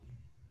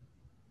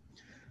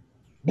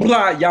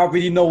Blah, y'all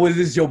already know what it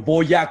is. Your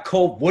boy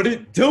Yaakov. What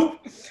it do?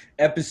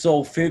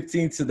 Episode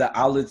 15 to the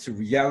Outlet to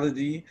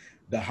Reality,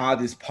 the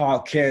hottest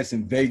podcast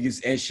in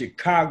Vegas and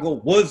Chicago.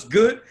 What's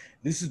good?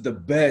 This is the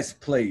best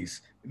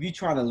place. If you're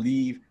trying to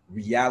leave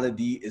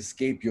reality,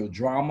 escape your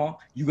drama,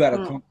 you got to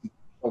Mm. come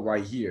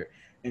right here.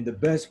 And the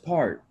best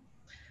part,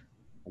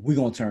 we're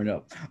going to turn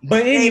up.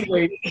 But Baby.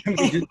 anyway, let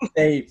me just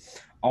say,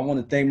 I want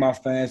to thank my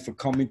fans for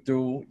coming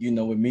through. You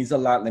know, it means a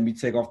lot. Let me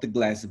take off the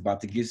glasses,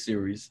 about to get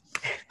serious.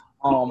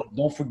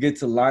 Don't forget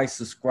to like,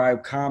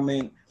 subscribe,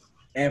 comment.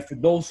 And for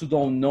those who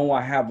don't know,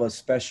 I have a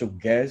special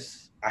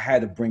guest. I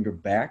had to bring her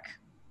back.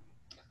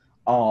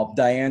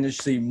 Diana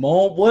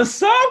Simone.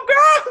 What's up,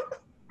 girl?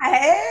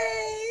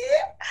 Hey,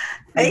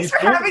 How you thanks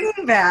for doing? having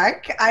me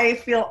back. I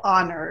feel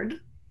honored.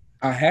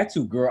 I had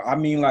to, girl. I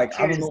mean, like,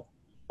 I don't Cheers. know.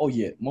 Oh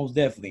yeah, most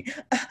definitely.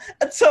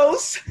 A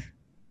toast.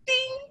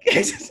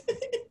 Ding.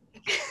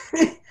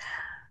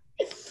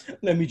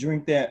 Let me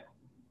drink that.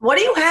 What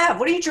do you have?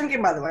 What are you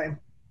drinking, by the way?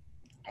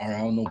 All right,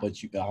 I don't know, but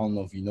I don't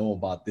know if you know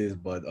about this,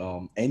 but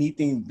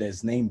anything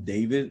that's named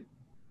David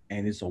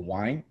and it's a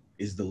wine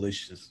is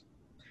delicious.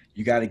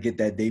 You got to get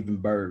that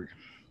David Bird.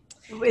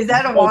 Is You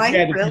that a know he wine?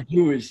 had to be Really?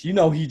 Jewish. You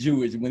know he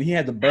Jewish. When he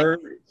had the bird,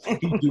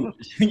 he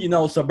Jewish. You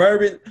know,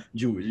 suburban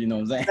Jewish. You know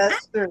what I'm saying?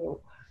 That's true.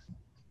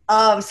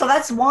 So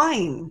that's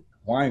wine.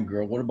 Wine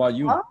girl. What about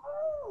you?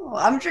 Oh,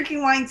 I'm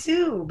drinking wine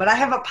too, but I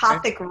have Okay.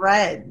 Apothic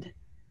Red.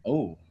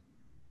 Oh,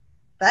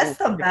 That's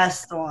oh, the okay.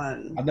 best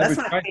one. I've never That's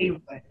my tried it.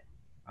 favorite.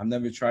 I've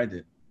never tried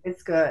it.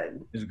 It's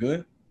good. It's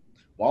good.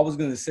 Well, I was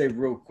gonna say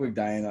real quick,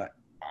 Diana.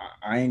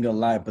 I ain't gonna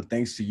lie, but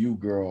thanks to you,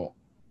 girl,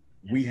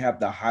 we have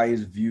the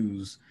highest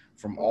views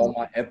from all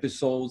my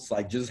episodes.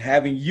 Like just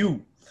having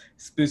you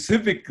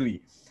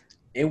specifically,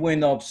 it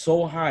went up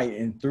so high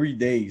in 3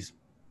 days.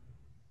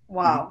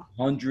 Wow.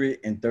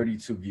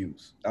 132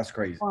 views. That's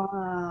crazy.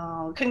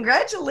 Wow.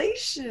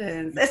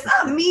 Congratulations. It's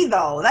not me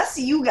though. That's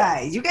you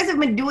guys. You guys have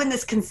been doing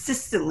this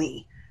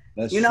consistently.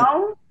 That's You true.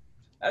 know?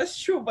 That's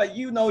true, but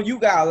you know, you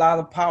got a lot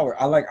of power.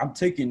 I'm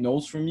taking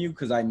notes from you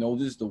because I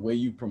noticed the way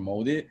you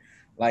promote it.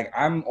 Like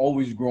I'm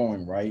always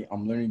growing, right?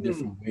 I'm learning Hmm.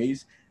 different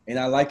ways. And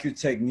I like your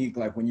technique.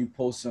 Like when you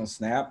post on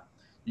Snap,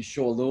 you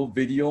show a little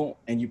video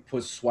and you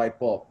put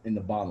swipe up in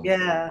the bottom. Yeah.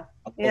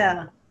 I love that.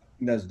 Yeah. I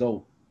think that's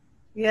dope.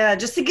 Yeah.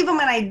 Just to give them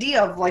an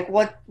idea of like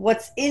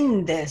what's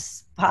in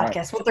this Right,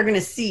 podcast, what they're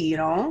gonna see, you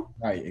know?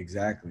 right,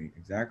 exactly.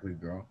 Exactly,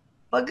 girl.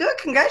 But good,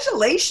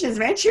 congratulations,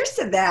 man. Cheers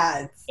to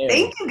that. Hey,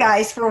 Thank you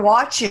guys for oh,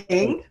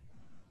 watching.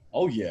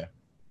 oh yeah.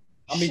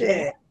 I mean, you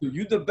Shit. have to.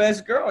 You the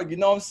best girl. You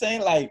know what I'm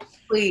saying? Like,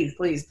 Please,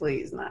 please,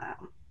 please. Nah.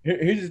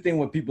 here's the thing: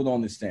 what people don't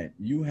understand,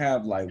 you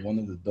have like one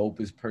of the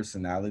dopest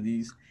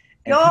personalities,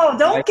 and people Yo, like,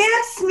 don't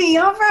gas me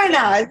up right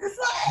now. It's just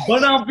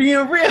but like, I'm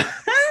being real.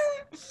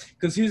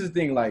 Because here's the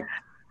thing: like,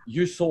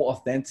 you're so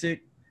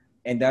authentic,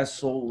 and that's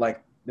so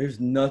like, there's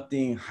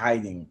nothing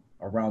hiding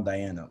around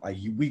Diana. Like,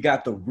 we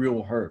got the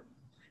real her,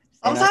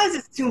 and sometimes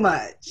it's too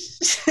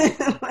much.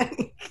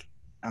 Like,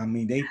 I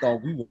mean, they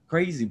thought we were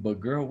crazy, but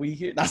girl, we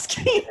here. That's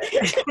kidding.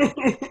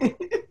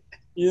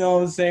 You know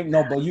what I'm saying?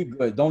 No, but you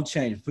good. Don't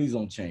change. Please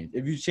don't change.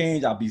 If you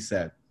change, I'll be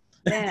sad.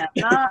 damn,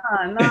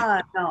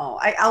 nah, no.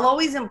 I'll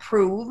always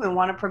improve and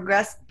want to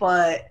progress,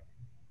 but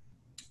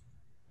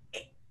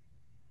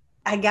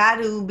I got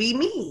to be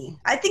me.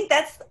 I think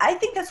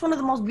that's one of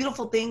the most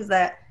beautiful things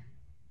that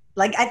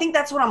like I think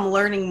that's what I'm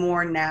learning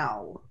more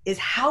now is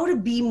how to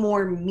be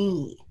more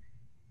me,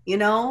 you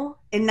know,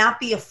 and not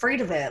be afraid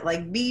of it.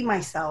 Like be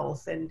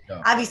myself. And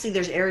Yeah, obviously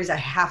there's areas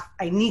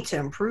I need to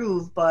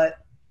improve, but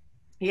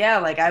yeah,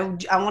 like I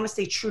want to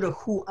stay true to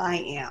who I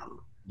am.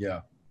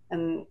 yeah.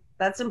 And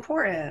that's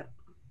important.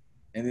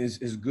 And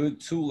it's good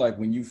too. Like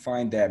when you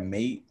find that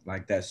mate,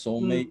 like that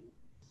Mm, soulmate,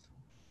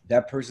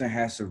 that person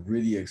has to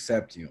really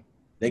accept you.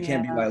 They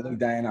can't be yeah. like, look,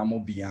 Diana, I'm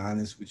gonna be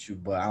honest with you,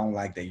 but I don't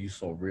like that you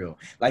so real.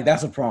 Like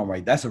that's a problem,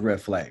 right? That's a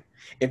red flag.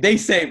 If they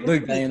say,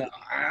 look, Diana,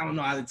 I don't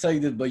know how to tell you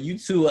this, but you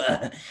too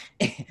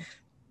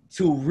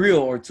too real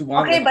or too Okay,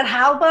 honest. but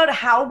how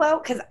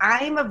about because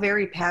I'm a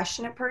very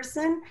passionate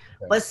person,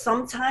 but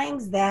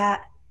sometimes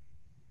that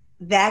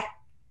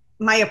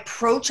my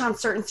approach on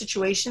certain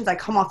situations, I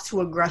come off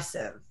too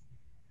aggressive.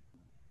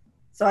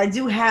 So I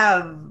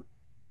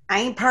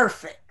ain't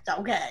perfect,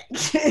 okay?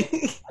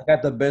 I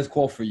got the best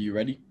quote for you.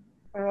 Ready?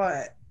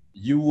 What?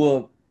 You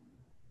will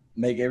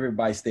make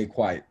everybody stay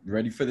quiet.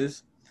 Ready for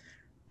this?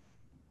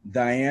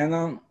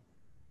 Diana,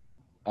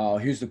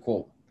 here's the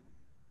quote.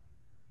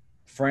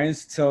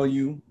 Friends tell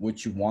you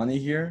what you want to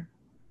hear,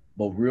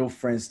 but real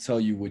friends tell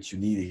you what you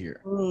need to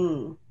hear.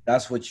 Mm,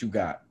 That's what you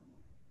got.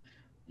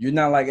 You're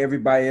not like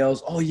everybody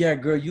else. Oh yeah,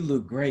 girl, you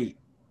look great.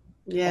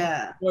 Oh,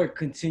 yeah, boy,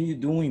 continue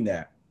doing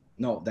that.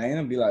 No,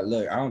 Diana be like,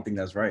 look, I don't think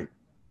that's right.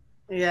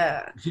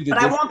 yeah. See the But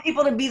I difference, want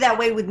people to be that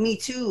way with me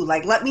too.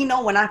 Like, let me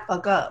know when I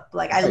fuck up.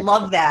 Like, I right?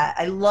 love that.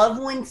 I love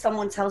when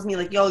someone tells me,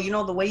 like, yo, you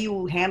know, the way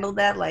you handled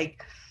that,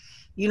 like,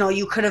 you know,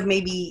 you could have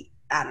maybe,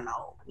 I don't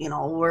know, you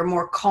know, we're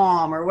more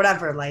calm or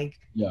whatever. Like,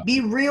 Yeah,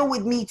 be real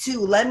with me too.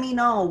 Let me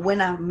know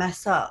when I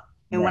mess up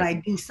and when right.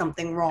 I do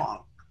something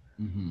wrong.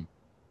 Hmm.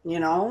 you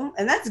know,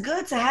 and that's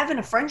good to have in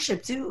a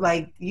friendship too.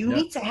 Like you Yeah.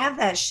 need to have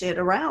that shit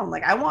around.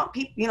 Like I want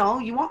people, you know,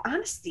 you want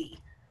honesty.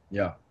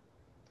 Yeah.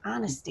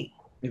 Honesty.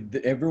 If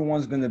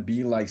everyone's gonna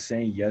be like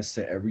saying yes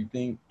to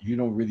everything, you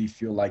don't really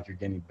feel like you're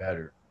getting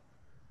better.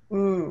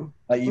 Mm.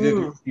 Like either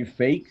Mm. you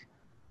fake,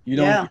 you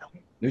don't. Yeah.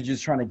 They're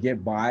just trying to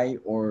get by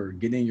or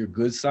get in your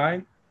good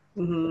side,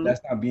 but Mm-hmm. that's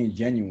not being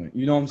genuine.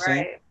 You know what I'm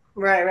saying?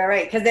 Right.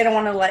 Right. Because they don't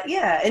want to let,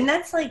 yeah. And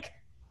that's like,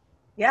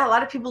 yeah, a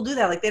lot of people do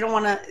that. Like they don't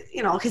want to,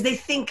 you know, because they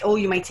think, oh,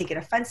 you might take it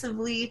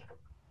offensively.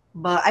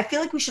 But I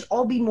feel like we should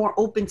all be more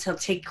open to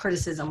take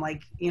criticism.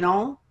 Like, you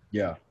know,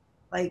 Yeah.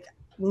 like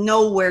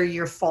know where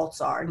your faults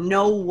are,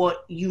 know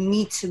what you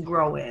need to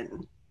grow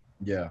in.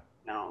 Yeah.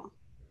 You know,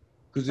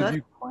 Because so if that's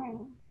you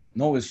important.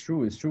 no, it's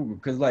true. It's true.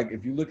 Because like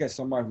if you look at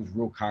somebody who's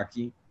real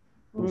cocky,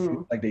 who feels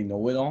Mm. like they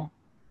know it all,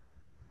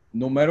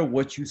 no matter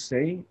what you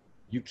say,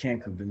 you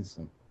can't convince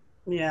them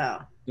Yeah.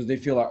 because they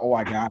feel like, oh,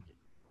 I got it.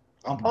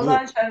 I'm Hold good.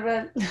 on,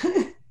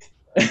 Shannon.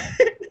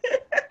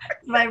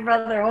 My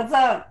brother, what's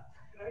up?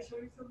 Can I show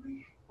you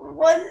something?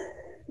 What?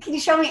 Can you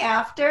show me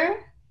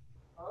after?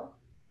 Huh?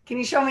 Can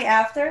you show me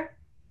after?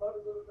 What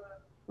is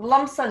that?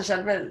 Lumsan,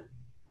 Shannon.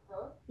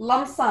 Huh?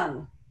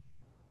 Lumsan.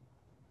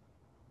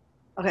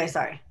 Okay,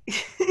 sorry.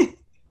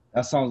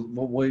 That sounds.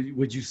 What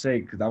would you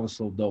say? Because that was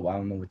so dope. I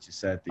don't know what you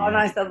said at the Oh no,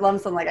 end. I said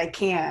Lumsan. Like I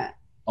can't.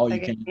 Oh, you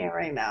Like I can't. can't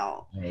right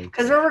now. Oh,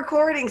 Because we're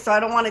recording, so I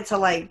don't want it to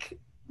like.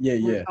 yeah,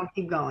 yeah. I'll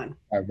keep going.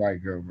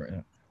 Right, girl. Right.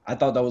 Yeah. I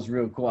thought that was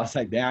real cool. I was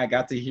like, damn, I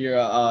got to hear,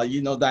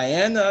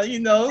 Diana.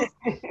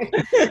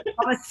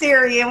 I'm a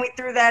Syrian. We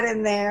threw that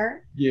in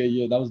there.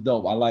 Yeah, that was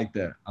dope. I like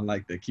that.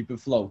 Keep it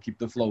flow. Keep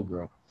the flow,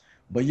 girl.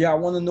 But yeah, I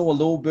want to know a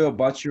little bit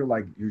about your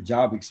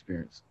job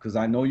experience because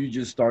I know you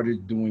just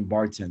started doing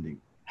bartending.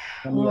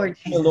 Lord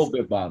Tell me a Jesus. little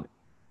bit about it.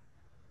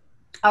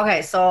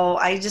 Okay, so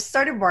I just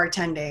started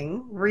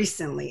bartending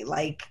recently.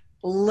 Like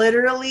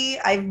literally,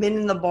 I've been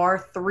in the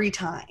bar 3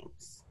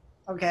 times.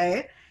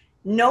 Okay,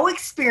 no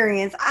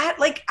experience.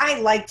 I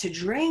like to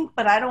drink,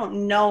 but I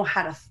don't know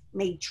how to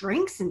make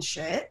drinks and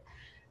shit.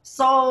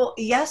 So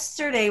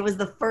yesterday was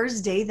the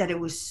first day that it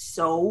was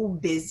so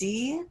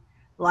busy,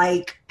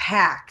 like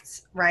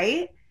packed,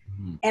 right?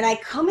 Mhm. And I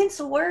come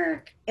into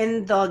work,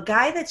 and the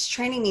guy that's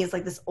training me is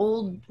like this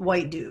old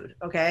white dude,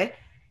 okay?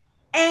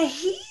 And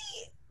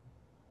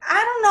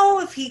I don't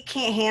know if he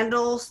can't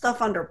handle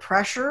stuff under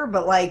pressure,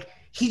 but like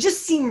he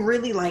just seemed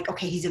really like,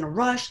 okay, he's in a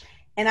rush.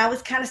 And I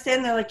was kind of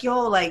standing there like,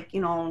 yo, like,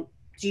 you know,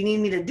 do you need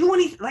me to do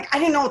anything? Like, I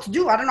didn't know what to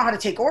do. I don't know how to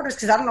take orders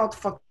because I don't know what the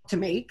fuck to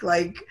make.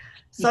 Like,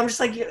 so I'm just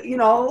like, you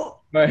know,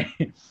 Right.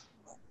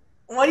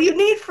 what do you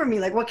need from me?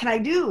 Like, what can I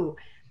do?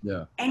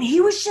 Yeah. And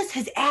he was just,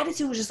 his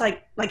attitude was just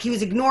like he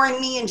was ignoring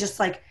me and just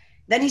like,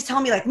 then he's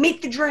telling me like,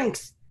 make the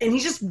drinks. And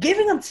he's just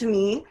giving them to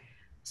me.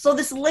 So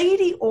this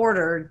lady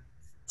ordered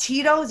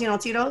Tito's, you know,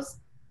 Tito's?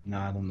 No,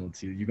 I don't know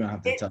too. You're gonna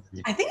have to tell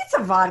me. I think it's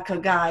a vodka,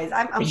 guys.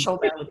 I'm so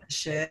bad with this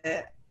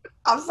shit.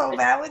 I'm so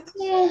bad with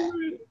this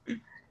shit.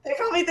 They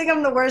probably think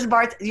I'm the worst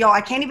bartender. Yo,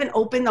 I can't even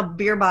open a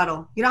beer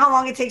bottle. You know how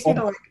long it takes me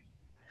to like,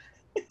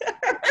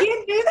 I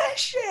can't do that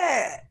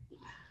shit.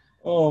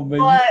 Oh man.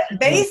 But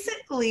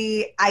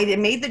basically, I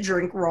made the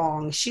drink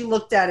wrong. She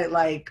looked at it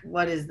like,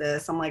 what is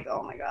this? I'm like,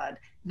 oh my God.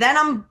 Then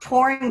I'm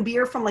pouring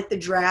beer from like the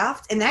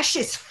draft, and that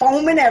shit's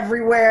foaming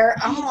everywhere.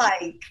 I'm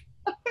like,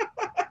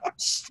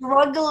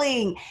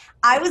 struggling.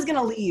 I was going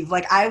to leave.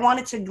 Like, I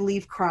wanted to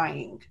leave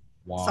crying.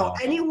 Wow. So,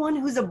 anyone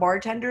who's a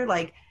bartender,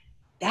 like,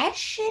 that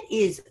shit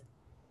is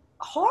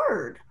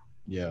hard.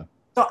 Yeah.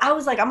 So, I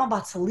was like, I'm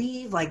about to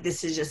leave. Like,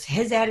 this is just,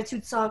 his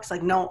attitude sucks.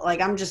 Like, no,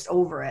 like, I'm just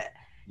over it.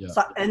 Yeah.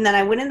 So, and then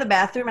I went in the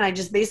bathroom and I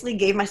just basically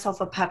gave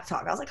myself a pep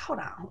talk. I was like, hold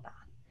on.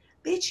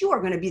 Bitch, you are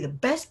going to be the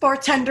best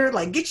bartender.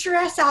 Like, get your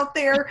ass out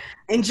there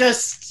and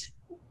just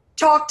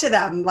talk to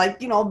them.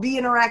 Like, you know, be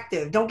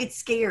interactive. Don't get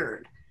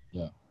scared.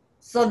 Yeah.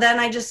 So then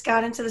I just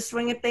got into the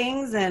swing of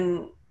things,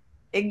 and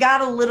it got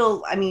a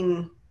little, I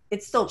mean,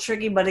 it's still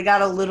tricky, but it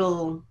got a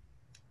little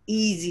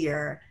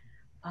easier.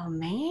 Oh,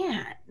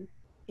 man.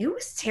 It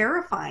was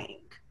terrifying.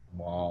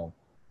 Wow.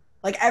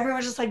 Like,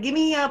 everyone's just like, give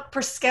me a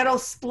Prosecco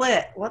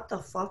split. What the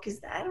fuck is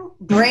that?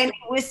 Brandy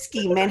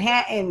whiskey,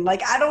 Manhattan.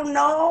 Like, I don't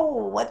know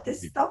what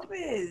this stuff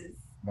is.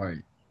 Right.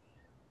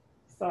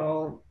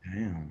 So,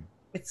 Damn.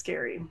 it's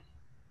scary.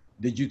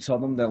 Did you tell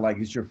them that like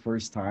it's your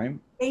first time?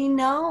 They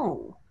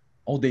know.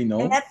 Oh, they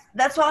know? And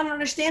that's why I don't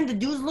understand. The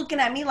dude's looking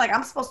at me like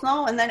I'm supposed to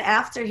know. And then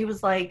after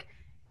he's like,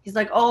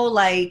 oh,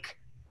 like,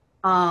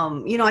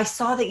 you know, I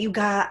saw that you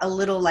got a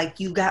little, like,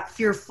 you got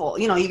fearful,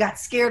 you know, you got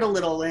scared a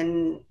little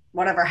and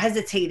whatever,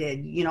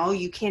 hesitated, you know,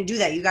 you can't do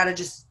that. You got to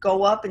just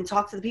go up and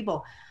talk to the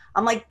people.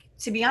 I'm like,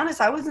 to be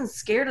honest, I wasn't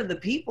scared of the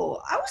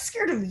people. I was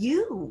scared of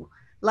you.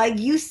 Like,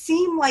 you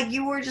seem like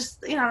you were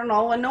just, you know, I don't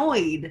know,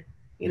 annoyed,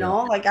 you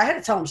know, like I had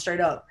to tell him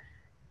straight up.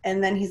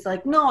 And then he's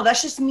like, no,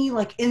 that's just me,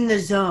 like, in the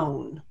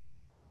zone.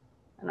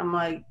 And I'm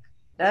like,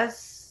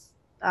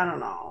 I don't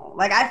know.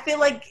 Like, I feel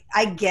like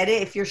I get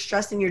it if you're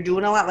stressed and you're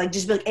doing a lot. Like,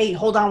 just be like, hey,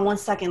 hold on 1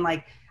 second.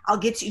 Like, I'll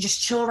get to you. Just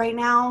chill right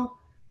now.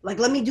 Like,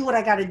 let me do what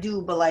I got to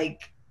do. But,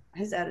 like,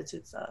 his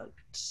attitude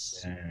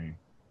sucked. Dang.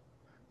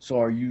 So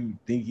are you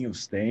thinking of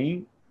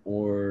staying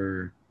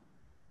or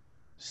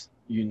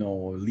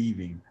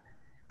leaving?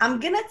 I'm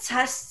gonna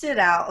test it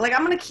out. Like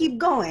I'm gonna keep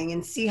going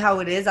and see how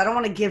it is. I don't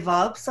want to give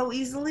up so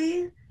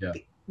easily Yeah.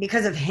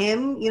 because of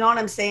him. You know what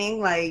I'm saying?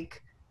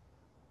 Like,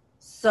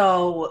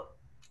 so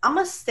I'm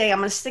gonna stay. I'm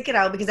gonna stick it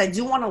out because I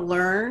do want to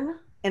learn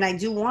and I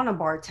do want to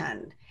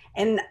bartend.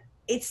 And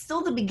it's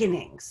still the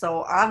beginning.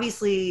 So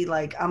obviously,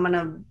 like I'm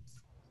gonna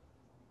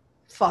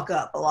fuck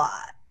up a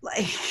lot.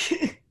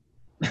 Like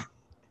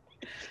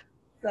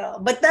so,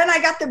 but then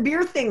I got the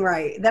beer thing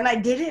right. Then I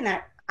did it,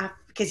 and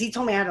because he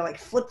told me I had to like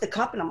flip the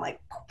cup, and I'm like,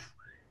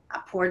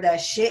 I poured that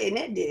shit,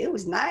 and it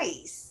was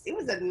nice. It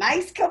was a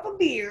nice cup of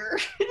beer.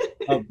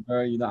 Oh,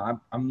 girl,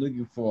 I'm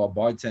looking for a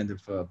bartender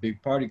for a big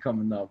party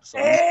coming up. So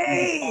I'm gonna call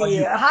Hey,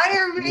 you.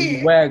 hire Where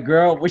you me, at,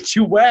 girl? What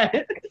you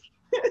at?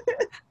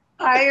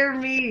 hire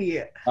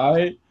me. All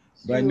right.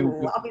 Brand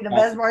new. Shoot, I'll be the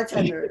best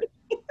bartender.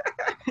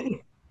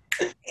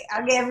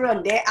 I'll get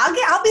everyone there. I'll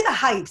be the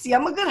hype. See,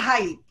 I'm a good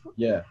hype.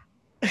 Yeah.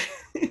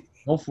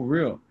 No, for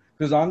real.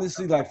 Because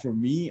honestly, like for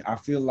me, I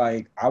feel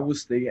like I would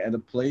stay at a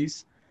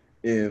place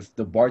if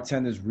the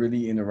bartender is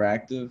really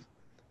interactive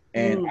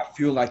and I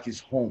feel like it's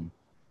home.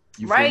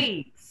 You feel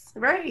me?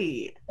 Right,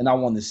 right. And I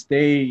want to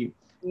stay,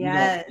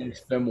 Yes. and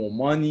spend more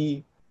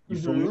money. You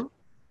feel me?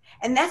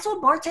 And that's what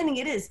bartending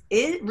it is.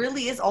 It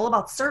really is all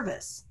about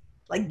service.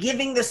 Like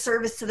giving the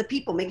service to the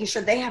people, making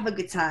sure they have a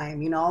good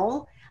time, you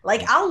know?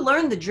 Like I'll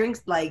learn the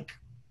drinks, like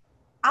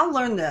I'll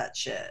learn that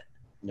shit.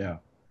 Yeah.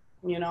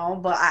 You know,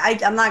 but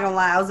I'm not gonna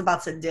lie, I was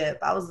about to dip.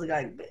 I was like,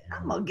 I'm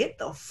gonna get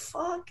the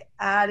fuck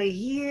out of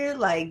here.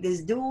 Like this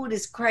dude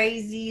is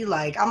crazy.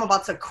 Like I'm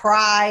about to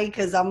cry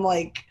because I'm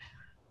like,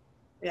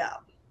 yeah.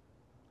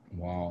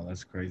 Wow,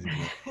 that's crazy.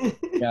 Bro.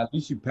 Yeah, at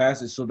least you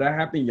passed it. So that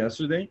happened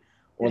yesterday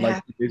or It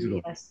like 2 days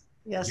happened ago?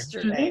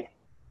 yesterday.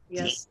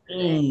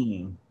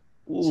 Dang.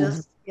 Ooh.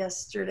 Just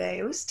yesterday.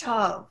 It was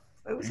tough.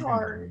 It was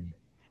hard.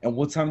 And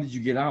what time did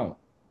you get out?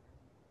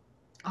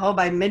 Oh,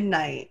 by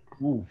midnight.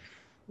 Ooh.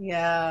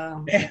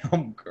 Yeah.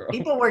 Damn, girl.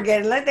 People were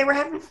getting like they were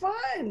having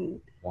fun.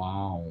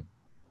 Wow.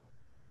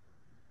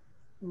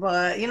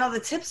 But the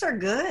tips are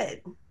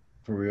good.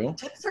 For real?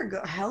 Tips are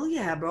good. Hell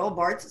yeah, bro.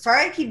 Bart.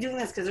 Sorry I keep doing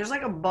this because there's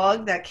like a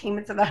bug that came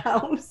into the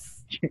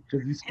house.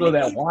 Because you spill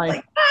that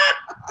wine.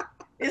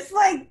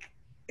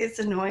 It's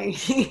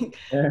annoying.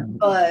 Damn.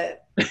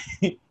 But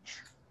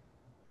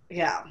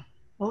yeah.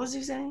 What was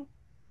you saying?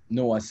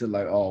 No, I said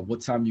like, oh,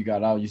 what time you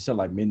got out? You said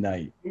like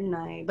midnight.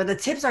 Midnight. But the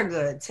tips are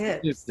good.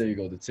 Tips. There you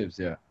go. The tips,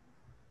 yeah.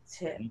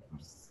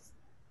 Tips.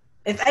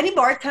 If any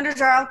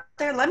bartenders are out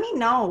there, let me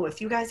know if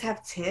you guys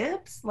have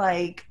tips,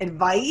 like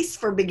advice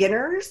for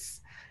beginners.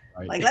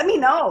 Right. Like, let me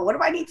know. What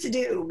do I need to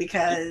do?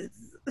 Because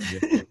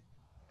yeah.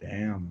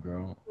 Damn,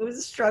 girl. It was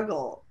a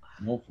struggle.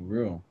 No, for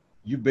real.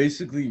 You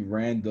basically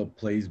ran the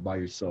place by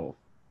yourself.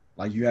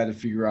 Like you had to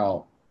figure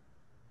out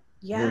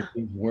where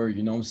things were,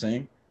 you know what I'm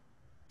saying?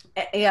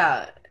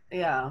 Yeah.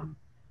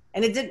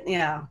 And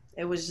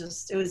it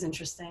was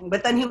interesting.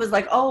 But then he was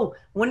like, oh,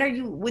 when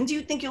do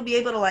you think you'll be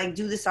able to like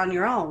do this on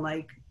your own?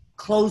 Like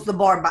close the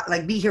bar,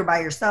 like be here by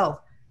yourself.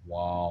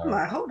 Wow. I'm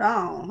like, hold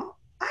on.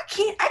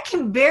 I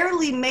can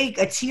barely make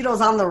a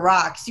Tito's on the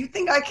rocks. You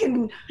think I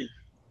can't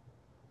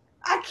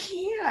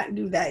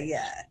do that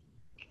yet.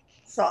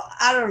 So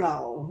I don't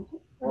know.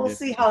 We'll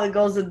see how it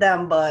goes with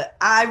them. But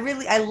I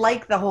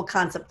like the whole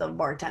concept of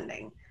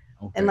bartending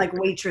and like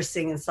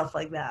waitressing and stuff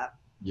like that.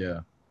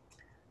 Yeah.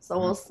 So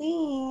we'll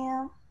see.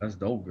 That's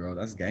dope, girl.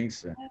 That's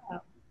gangster. Yeah.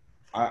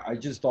 I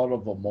just thought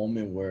of a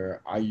moment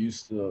where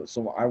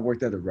so I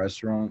worked at a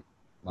restaurant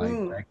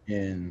like back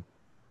in,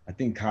 I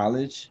think,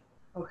 college.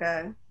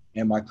 Okay.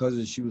 And my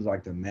cousin, she was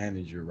like the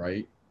manager,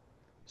 right?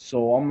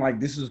 So I'm like,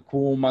 this is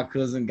cool. My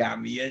cousin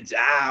got me a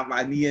job.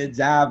 I need a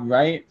job,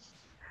 right?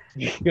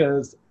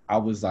 Because I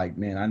was like,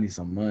 man, I need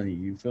some money.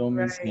 You feel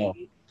me? Right. So,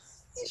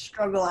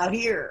 struggle out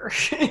here.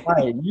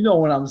 Right. You know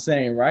what I'm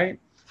saying, right?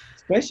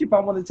 Especially if I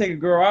want to take a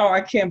girl out,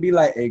 I can't be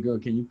like, hey, girl,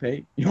 can you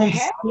pay? You know what I'm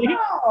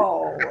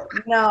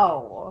saying?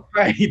 No.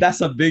 Right.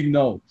 That's a big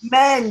no.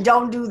 Men,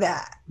 don't do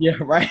that. Yeah,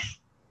 right.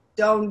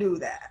 Don't do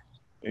that.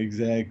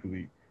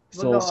 Exactly.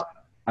 So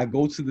I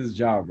go to this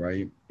job,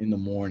 right, in the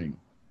morning.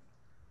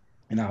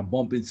 And I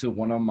bump into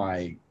one of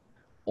my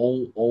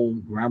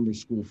old grammar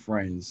school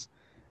friends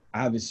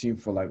I haven't seen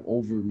for like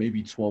over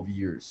maybe 12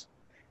 years.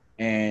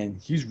 And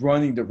he's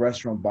running the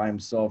restaurant by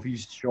himself.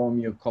 He's showing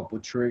me a couple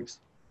tricks.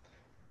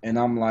 And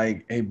I'm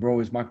like, hey, bro,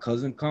 is my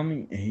cousin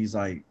coming? And he's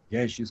like,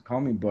 yeah, she's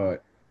coming.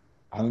 But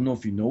I don't know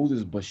if you know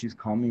this, but she's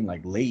coming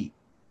like late.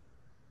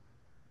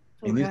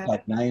 Okay. And it's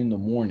like 9 in the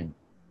morning.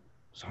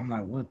 So I'm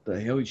like, what the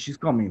hell? She's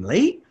coming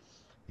late?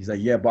 He's like,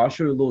 yeah, but I'll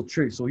show you a little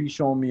trick. So he's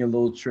showing me a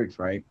little tricks,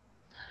 right?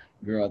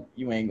 Girl,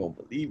 you ain't gonna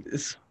believe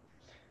this.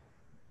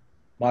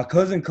 My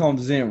cousin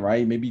comes in,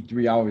 right? Maybe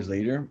 3 hours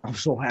later. I'm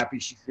so happy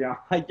she's there. I'm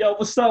like, yo,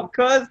 what's up,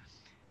 cuz?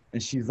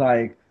 And she's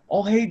like,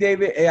 oh, hey,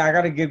 David. Hey, I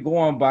got to get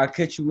going, but I'll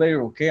catch you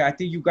later, okay? I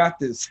think you got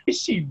this.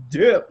 She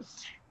dipped.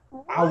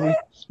 What? I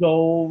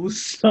was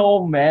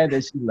so mad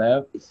that she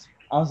left.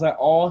 I was like,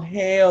 oh,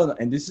 hell.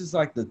 And this is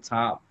like the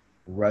top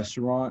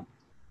restaurant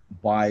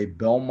by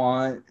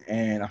Belmont,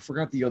 and I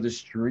forgot the other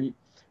street.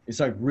 It's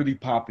like really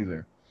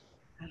popular.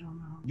 I don't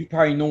know. You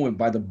probably know it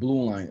by the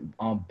blue line.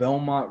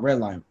 Belmont, red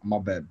line. My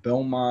bad.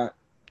 Belmont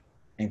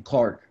and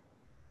Clark.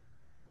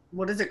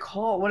 What is it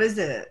called? What is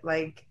it?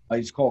 Like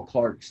It's called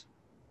Clark's.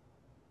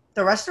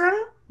 the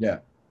restaurant? Yeah.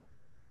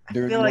 I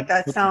They're feel like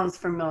that no- sounds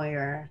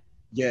familiar.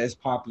 Yeah, it's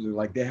popular.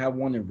 Like they have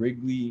one in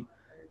Wrigley.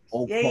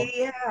 Oak Yeah, Park.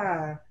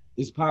 yeah.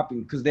 It's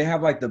popular because they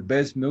have like the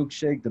best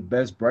milkshake, the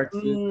best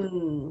breakfast.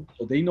 Mm.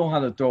 So they know how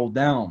to throw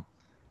down.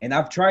 And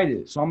I've tried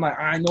it. So I'm like,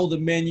 I know the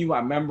menu.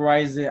 I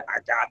memorize it. I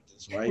got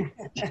this, right?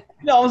 You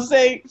know what I'm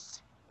saying?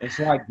 And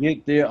so I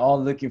get there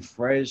all looking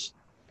fresh.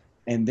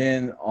 And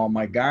then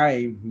my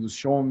guy who was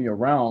showing me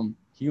around,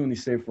 he only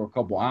stayed for a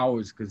couple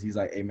hours because he's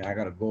like, hey, man, I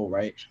got to go,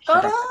 right?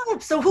 Shut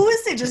up. So who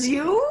is it? Just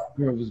you?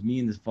 Girl, it was me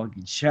and this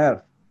fucking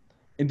chef.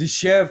 And the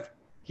chef,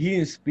 he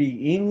didn't speak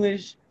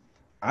English.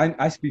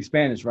 I speak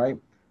Spanish, right?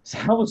 So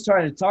I was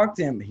trying to talk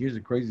to him. Here's the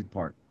crazy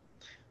part.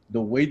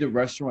 The way the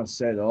restaurant's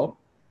set up,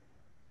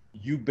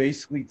 you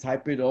basically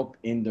type it up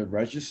in the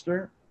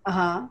register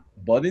Uh-huh.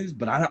 buttons,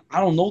 but I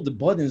don't know the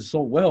buttons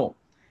so well.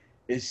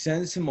 It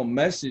sends him a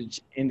message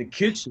in the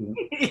kitchen.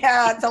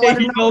 Yeah, to And let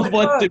he him know knows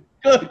what to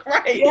cook,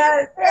 right?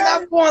 Yes, And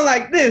I'm going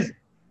like this.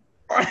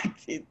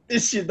 Right?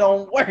 This shit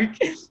don't work.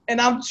 And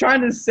I'm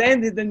trying to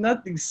send it and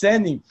nothing's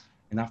sending.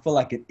 And I feel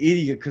like an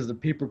idiot because the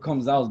paper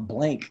comes out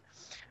blank.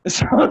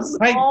 So I was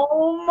like,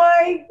 Oh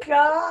my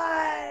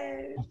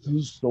god. I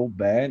feel so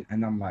bad.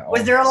 And I'm like,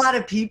 Was there a lot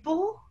of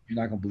people? You're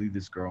not gonna believe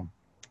this, girl.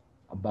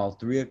 About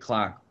 3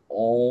 o'clock,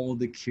 all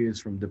the kids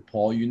from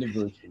DePaul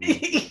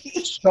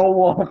University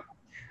show up.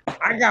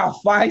 I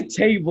got 5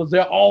 tables,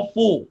 they're all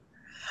full.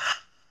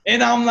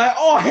 And I'm like,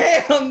 oh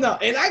hell no.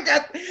 And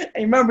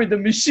remember the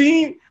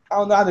machine? I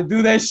don't know how to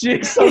do that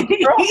shit. So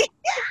girl,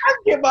 I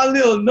get my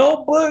little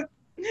notebook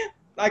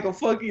like a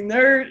fucking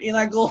nerd, and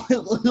I go,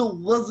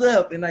 what's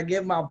up? And I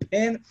get my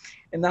pen,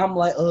 and I'm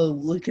like,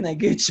 what can I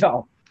get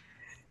y'all?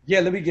 Yeah,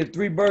 let me get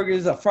 3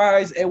 burgers, a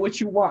fries, and what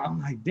you want? I'm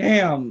like,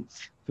 damn,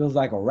 feels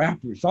like a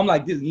rapper. So I'm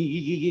like this,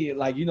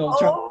 like, you know,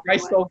 trying to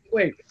write so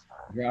quick.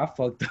 Girl, I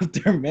fucked up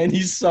their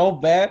menu so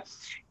bad.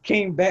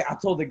 Came back, I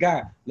told the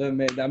guy, look,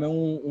 man, dame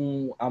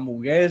un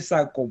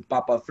hamburguesa con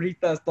papas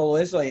fritas, todo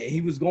eso.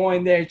 He was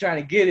going there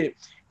trying to get it.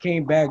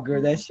 Came back,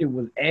 girl, that shit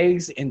was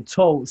eggs and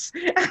toast.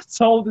 I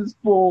told this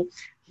fool,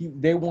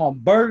 they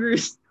want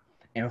burgers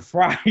and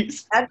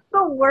fries. That's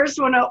the worst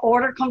when an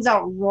order comes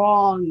out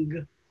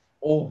wrong.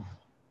 Oh,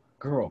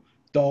 girl,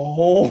 the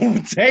whole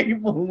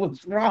table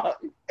was wrong.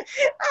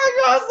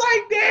 I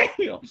was like,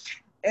 damn.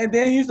 And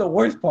then here's the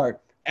worst part.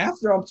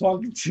 After I'm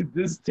talking to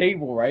this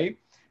table, right?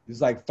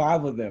 There's like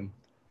 5 of them.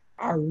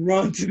 I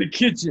run to the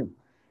kitchen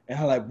and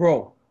I'm like,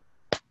 bro,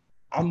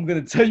 I'm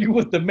gonna tell you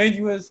what the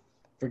menu is.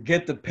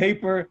 Forget the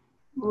paper.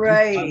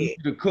 Right. I need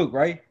you to cook,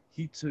 right?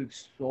 He took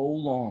so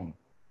long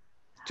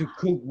to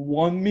cook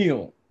one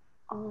meal.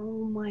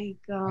 Oh my I'm like,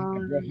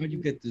 god. bro, how'd you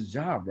get this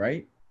job,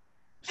 right?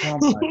 So I'm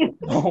like,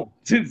 oh,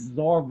 this is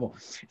horrible.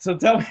 So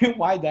tell me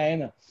why,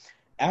 Diana.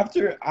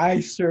 After I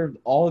served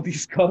all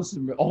these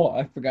customers, oh,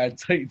 I forgot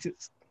to tell you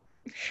this.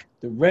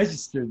 The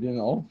register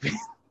didn't open.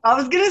 I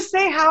was gonna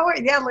say Howard.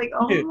 Yeah, like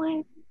Yeah.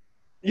 my.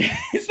 Yeah,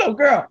 so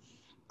girl,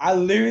 I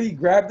literally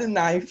grabbed a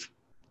knife.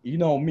 You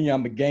know me,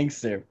 I'm a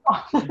gangster.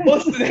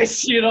 Busted that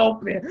shit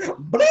open.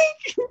 Blink.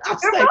 I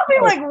was They're like, probably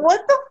bro. like,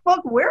 what the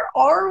fuck? Where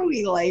are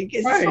we? Like,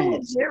 is this a Right.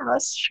 legit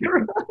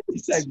restaurant?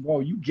 He's like,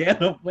 bro, you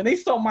get up. When they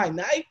saw my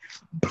knife,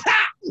 pop,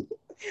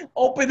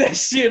 open that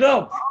shit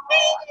up.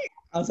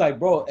 I was like,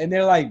 bro, and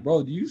they're like,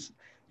 bro, do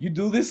you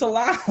do this a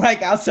lot?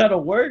 Like outside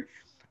of work?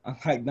 I'm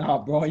like, nah,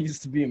 bro, I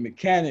used to be a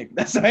mechanic.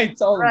 That's what I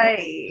told him.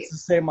 Right. To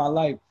save my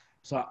life.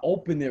 So I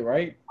opened it,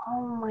 right?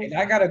 Oh my And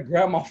I gotta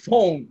grab my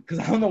phone because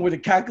I don't know where the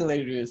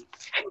calculator is.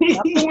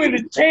 I'm doing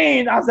the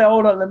change. I said,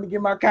 hold on, let me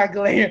get my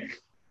calculator.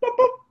 Boop,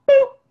 boop,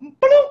 boop,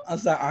 boop. I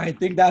said, I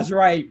think that's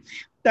right.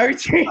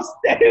 13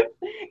 steps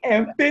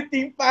and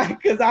 55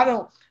 because I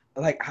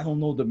don't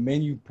know the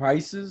menu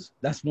prices.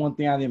 That's one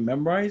thing I didn't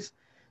memorize.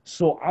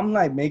 So I'm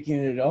like making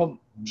it up.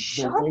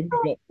 Shut the way we the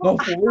go. No,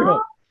 for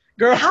real.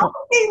 Girl, How did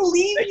they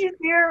leave you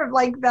there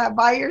like that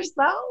by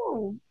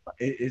yourself?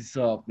 it's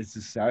a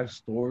sad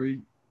story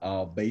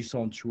based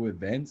on true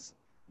events.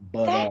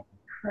 But That's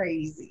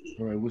crazy.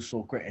 bro, it was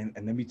so great. And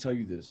let me tell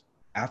you this.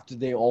 After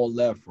they all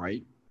left,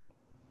 right?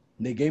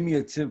 They gave me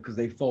a tip because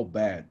they felt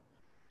bad.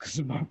 Because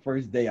it's my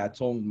first day. I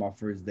told them my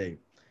first day.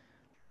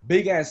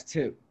 Big ass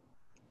tip.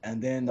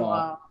 And then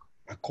Wow.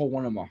 I called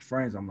one of my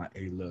friends. I'm like,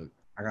 hey, look,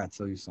 I gotta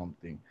tell you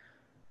something.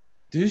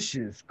 This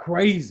shit is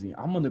crazy.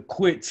 I'm gonna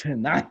quit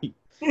tonight.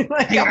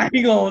 Like, I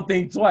ain't gonna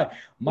think twice.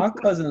 My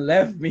cousin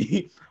left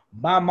me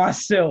by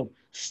myself,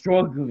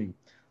 struggling.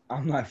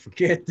 I'm like,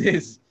 forget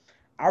this.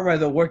 I'd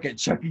rather work at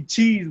Chuck E.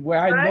 Cheese where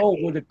I know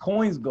where the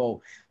coins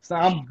go. So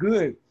I'm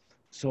good.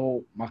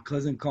 So my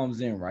cousin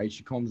comes in, right?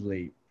 She comes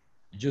late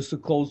just to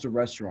close the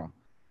restaurant.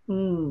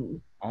 hmm.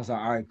 I was like,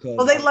 all right, cuz.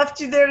 Well, they left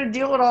you there to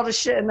deal with all the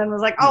shit and then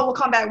was like, oh, we'll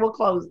come back. We'll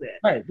close it.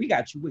 All right, we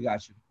got you.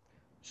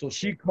 So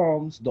she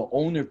comes, the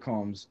owner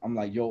comes. I'm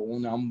like, yo,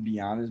 owner, I'm gonna be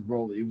honest,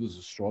 bro. It was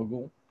a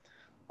struggle.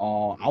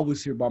 I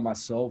was here by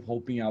myself,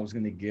 hoping I was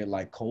gonna get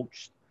like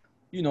coached.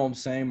 You know what I'm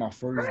saying? My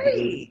first day,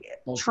 Right.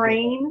 supposed to go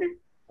Trained.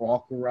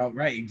 walk around.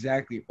 Right,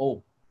 exactly.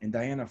 Oh, and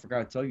Diana, I forgot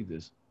to tell you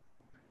this.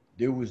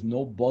 There was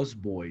no bus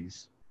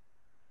boys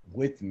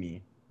with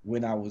me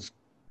when I was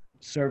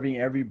serving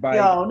everybody.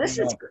 Yo, this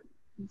is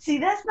see,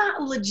 that's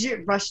not a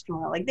legit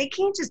restaurant. Like they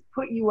can't just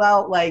put you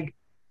out like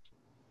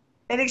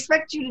and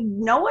expect you to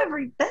know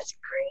that's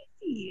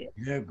crazy.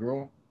 Yeah,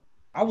 girl.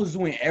 I was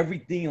doing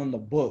everything on the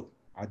book.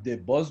 I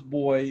did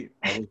busboy.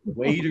 I was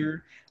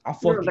waiter. I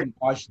You're the fucking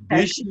washed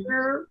dishes.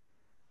 cashier,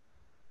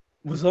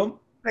 What's up?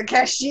 the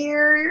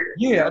cashier.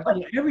 Yeah, I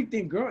did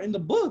everything, girl, in the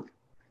book.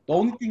 The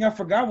only thing I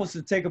forgot was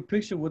to take a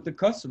picture with the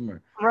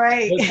customer.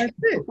 Right. But that's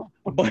it.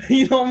 But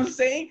you know what I'm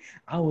saying?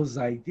 I was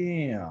like,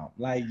 damn,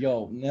 like,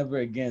 yo, never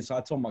again. So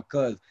I told my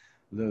cuz,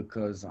 look,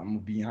 cuz I'm gonna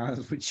be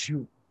honest with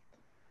you.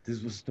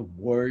 This was the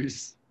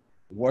worst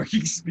work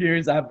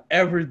experience I've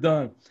ever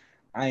done.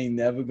 I ain't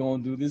never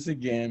gonna do this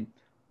again.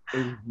 It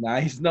was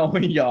nice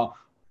knowing y'all.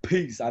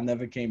 Peace. I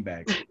never came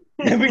back.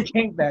 Never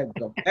came back.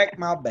 So pack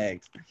my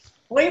bags.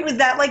 Wait, was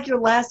that like your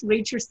last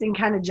waitressing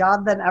kind of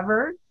job then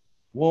ever?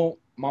 Well,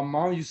 my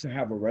mom used to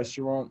have a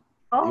restaurant.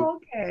 Oh,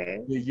 okay.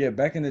 Yeah,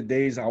 back in the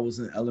days, I was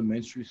in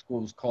elementary school.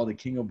 It was called the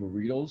King of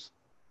Burritos.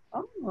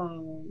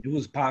 Oh, It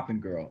was popping,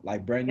 girl.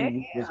 Like brand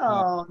new was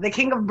popping. damn. The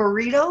king of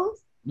burritos?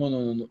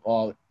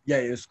 No. Yeah,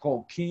 it's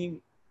called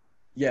King.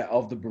 Yeah,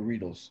 of the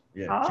burritos.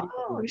 Yeah. King of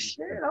Oh, Burritos.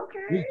 shit. It was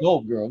Okay.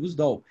 dope, girl. It was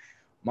dope.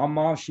 My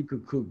mom, she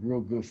could cook real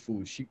good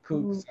food. She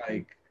cooks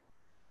like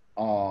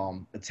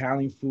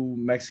Italian food,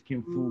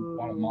 Mexican food,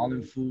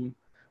 Guatemalan food,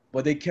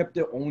 but they kept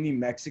it only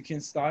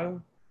Mexican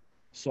style.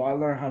 So I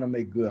learned how to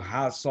make good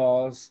hot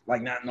sauce,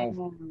 like not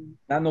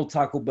no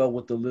Taco Bell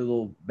with the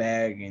little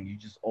bag and you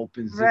just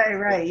open zip.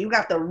 Right. You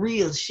got the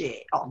real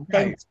shit. Right,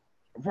 Authentic.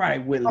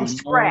 right with From limon.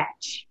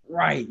 scratch.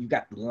 Right, you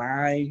got the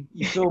lime.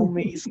 You feel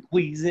me?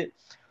 Squeeze it.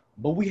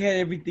 But we had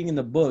everything in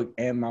the book,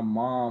 and my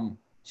mom,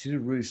 she's a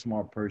really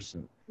smart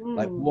person.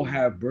 Like we'll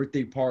have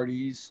birthday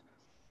parties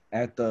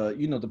at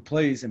the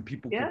place, and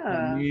people could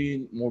come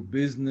in, more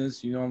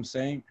business. You know what I'm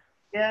saying?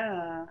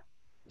 Yeah.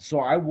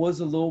 So I was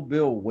a little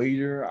bit of a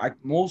waiter. I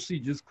mostly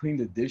just cleaned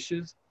the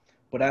dishes,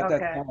 but at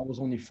that Okay. time I was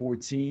only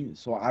 14,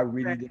 so I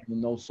really Right.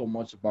 didn't know so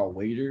much about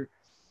waiter.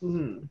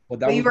 But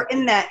that But you was were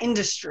in that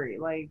industry,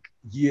 like.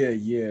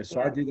 yeah.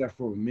 So I Yeah. did that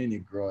for a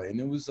minute, girl, and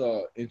it was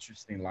a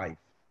interesting life.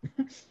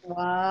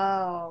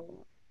 Wow.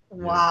 Yeah.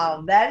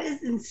 Wow. That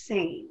is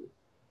insane.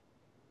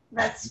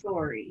 That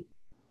story.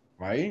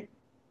 Right?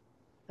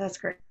 That's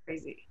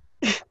crazy.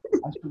 I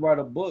should write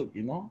a book,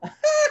 you know?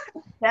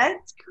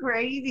 That's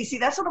crazy. See,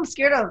 that's what I'm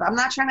scared of. I'm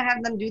not trying to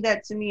have them do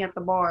that to me at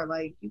the bar.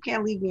 Like, you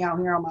can't leave me out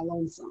here on my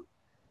lonesome.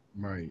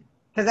 Right.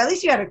 Because at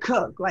least you had to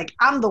cook. Like,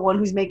 I'm the one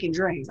who's making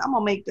drinks. I'm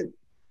going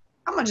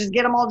to just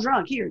get them all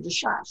drunk. Here, just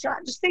shot.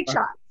 Just take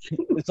shots.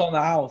 It's on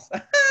the house.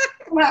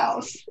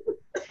 Mouse.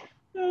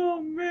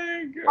 Oh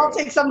man, girl. I'll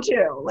take some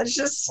too. Let's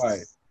just Right.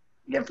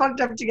 get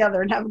fucked up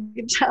together and have a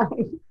good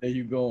time. There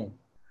you go.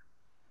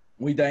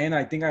 Wait, Diana,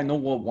 I think I know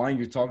what wine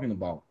you're talking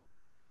about.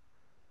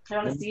 You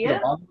want Let to me see see the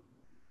it? bottle.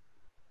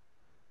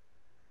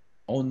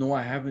 Oh no,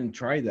 I haven't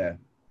tried that.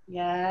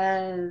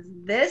 Yes,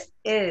 this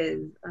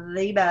is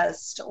the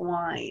best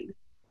wine.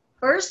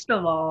 First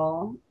of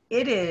all,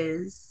 it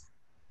is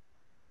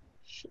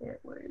shit,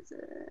 where is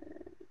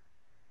it?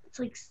 It's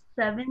like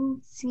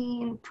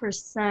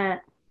 17%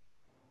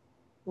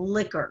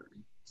 liquor.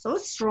 So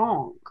it's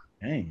strong,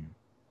 Dang.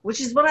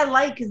 which is what I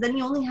like because then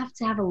you only have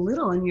to have a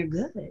little and you're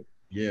good.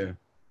 Yeah.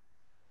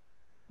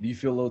 Do you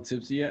feel a little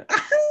tipsy yet?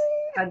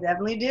 I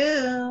definitely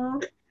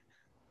do.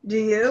 Do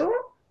you?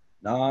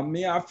 Nah,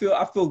 man, I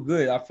feel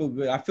good. I feel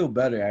good. I feel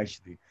better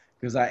actually.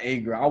 Because I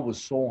ate, girl. I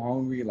was so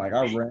hungry. Like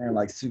I ran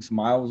like 6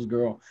 miles,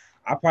 girl.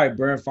 I probably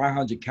burned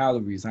 500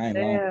 calories. I ain't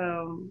lying.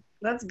 Damn,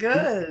 that's It's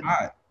good.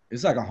 hot.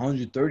 It's like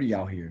 130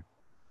 out here.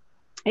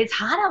 It's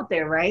hot out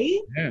there, right?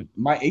 Yeah.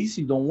 My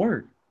AC don't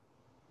work.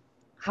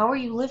 How are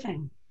you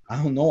living?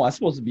 I don't know. I was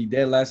supposed to be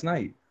dead last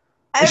night.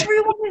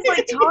 Everyone is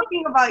like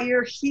talking about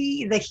your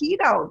heat, the heat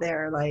out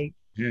there. Like,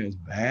 Yeah, it's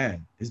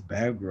bad. It's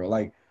bad, girl.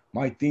 Like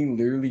my thing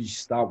literally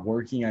stopped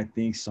working, I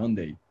think,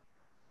 Sunday.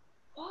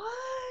 what?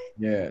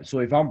 Yeah. So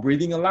if I'm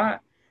breathing a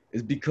lot,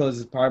 it's because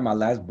it's probably my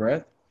last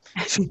breath.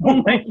 So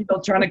I'm like,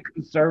 trying to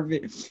conserve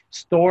it,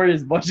 store it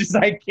as much as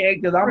I can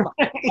because I'm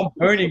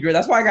burning, girl.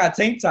 That's why I got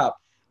a tank top.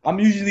 I'm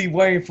usually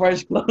wearing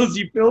fresh clothes.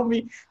 You feel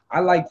me? I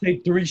like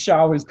take 3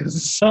 showers because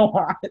it's so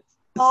hot.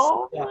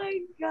 Oh Yeah. my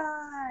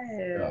God.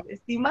 Yeah.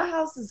 See, my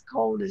house is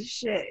cold as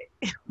shit.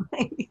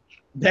 Like,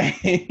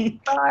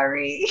 Dang.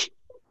 sorry.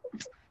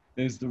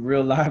 It's the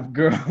real life,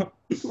 girl.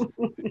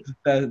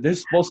 They're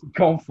supposed to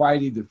come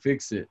Friday to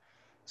fix it.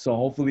 So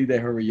hopefully they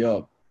hurry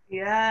up.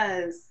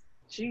 Yes.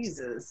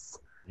 Jesus.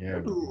 Yeah.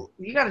 Ooh,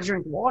 you got to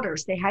drink water.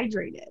 Stay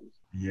hydrated.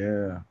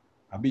 Yeah.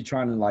 I be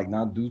trying to like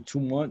not do too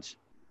much.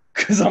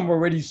 because I'm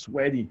already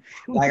sweaty.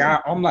 Like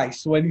I'm like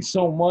sweating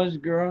so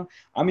much, girl.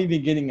 I'm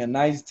even getting a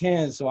nice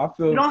tan, so I You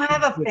feel. don't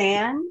have a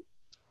fan?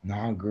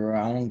 Nah, girl,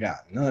 I don't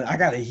got none. I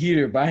got a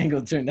heater, but I ain't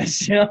gonna turn that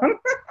shit on.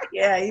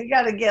 Yeah, you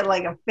gotta get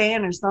like a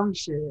fan or some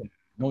shit.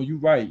 No, you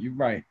right. You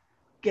right.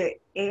 Get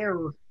air.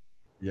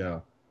 Yeah,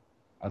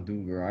 I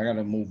do, girl. I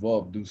gotta move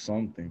up, do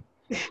something.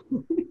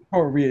 Oh,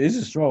 real. This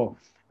is true.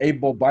 Hey,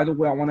 Bo, by the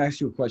way, I want to ask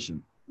you a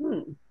question.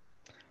 Hmm.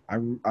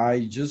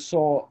 I just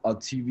saw a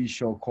TV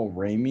show called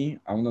Raimi.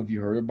 I don't know if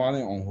you heard about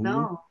it on Hulu.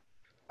 No.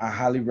 I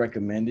highly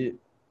recommend it.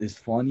 It's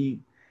funny.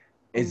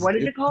 It's What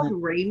is it called?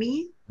 different.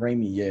 Raimi?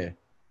 Raimi, yeah.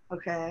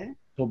 Okay.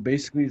 So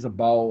basically, it's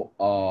about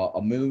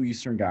a Middle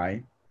Eastern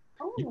guy.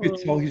 You could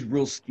tell Oh. he's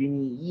real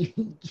skinny.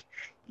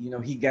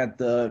 He got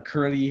the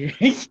curly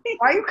hair.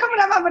 Why are you coming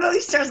at my Middle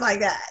Easterns like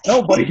that?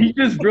 No, but he's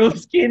just real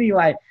skinny.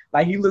 Like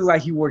he looks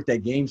like he worked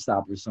at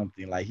GameStop or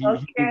something. Like he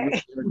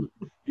Okay.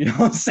 you know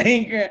what I'm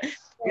saying? Girl?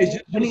 It's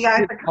just And real you got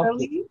skinny the outfit.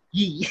 curly?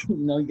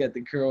 He got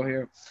the curl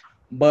hair.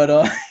 But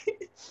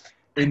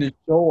in the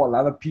show, a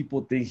lot of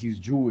people think he's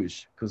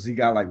Jewish because he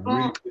got like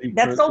really, really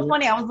That's so curly.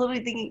 funny. I was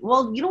literally thinking,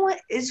 well, you know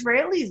what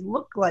Israelis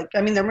look like?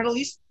 I mean, they're Middle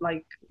East,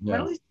 like Yeah,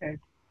 Middle Eastern.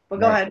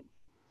 But go right. ahead.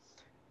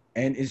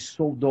 And it's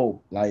so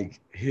dope. Like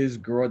his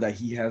girl that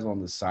he has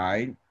on the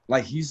side,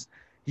 like he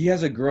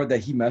has a girl that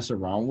he mess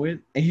around with,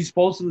 and he's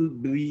supposed to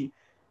be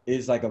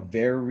is like a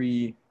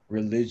very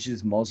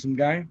religious Muslim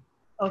guy.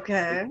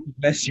 Okay. He's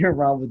messing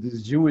around with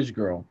this Jewish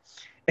girl.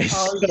 And,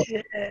 Oh so-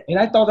 shit. and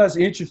I thought that's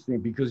interesting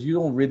because you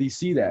don't really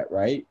see that,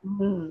 right?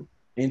 Mhm.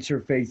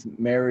 Interfaith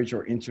marriage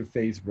or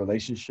interfaith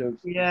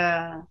relationships.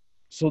 Yeah.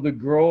 So the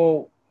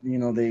girl,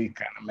 they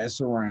kind of mess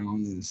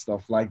around and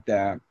stuff like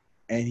that.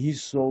 And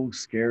he's so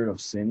scared of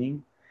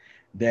sinning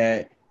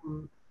that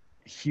Mm.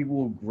 he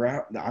will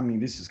grab. I mean,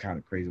 this is kind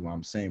of crazy what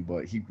I'm saying,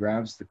 but he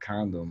grabs the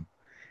condom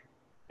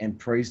and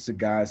prays to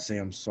God, say,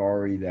 "I'm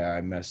sorry that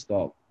I messed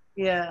up."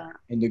 Yeah.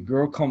 And the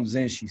girl comes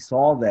in, she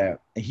saw that,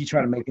 and he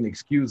tried to make an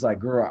excuse like,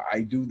 "Girl, I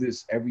do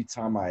this every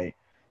time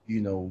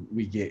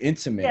we get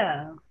intimate.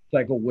 Yeah. It's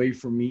like a way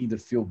for me to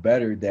feel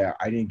better that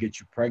I didn't get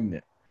you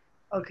pregnant."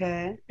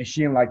 Okay. And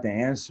she didn't like the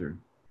answer.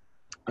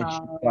 And she's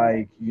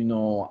like,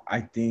 I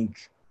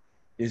think,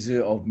 is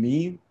it of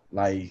me?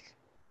 Like,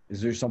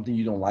 is there something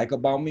you don't like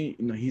about me?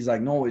 He's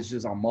like, no, it's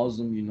just I'm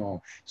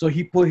Muslim. So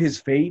he put his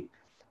faith,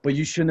 but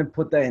you shouldn't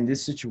put that in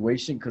this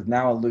situation because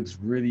now it looks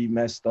really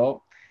messed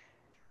up.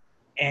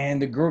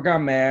 And the girl got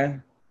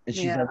mad, and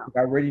she's Yeah. like, I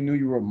already knew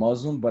you were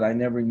Muslim, but I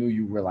never knew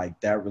you were like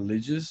that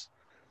religious.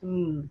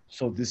 Mm.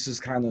 So this is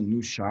kind of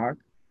new shock.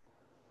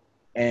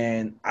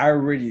 And I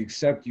already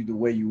accept you the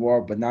way you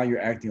are, but now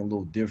you're acting a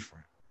little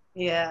different.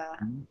 Yeah.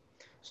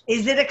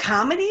 Is it a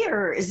comedy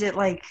or is it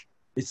like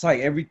It's like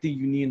everything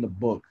you need in the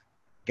book.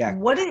 Got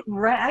what it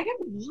I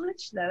gotta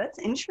watch that. That's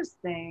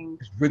interesting.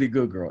 It's really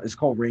good, girl. It's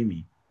called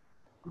Raimi.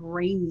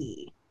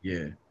 Rainy.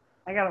 Yeah.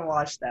 I gotta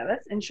watch that.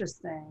 That's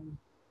interesting.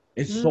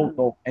 It's so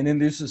dope. And then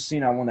there's a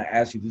scene I want to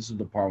ask you. This is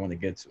the part I want to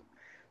get to.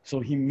 So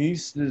he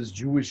meets this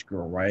Jewish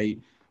girl, right?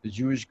 The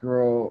Jewish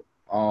girl,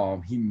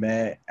 he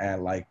met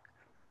at like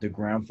the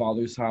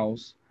grandfather's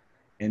house,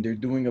 and they're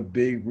doing a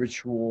big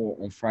ritual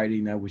on Friday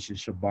night, which is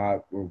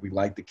Shabbat, where we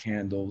light the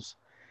candles.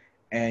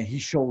 And he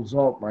shows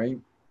up, right?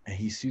 And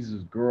he sees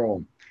this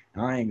girl.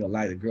 And I ain't gonna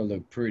lie, the girl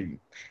looked pretty.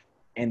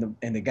 And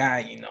the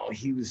guy,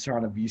 he was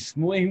trying to be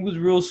smooth. He was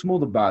real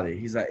smooth about it.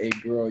 He's like, "Hey,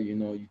 girl, you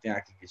think I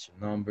can get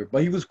your number?"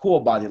 But he was cool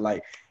about it.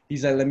 Like,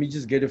 he's like, "Let me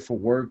just get it for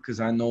work because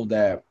I know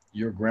that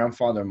your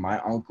grandfather and my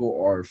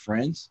uncle are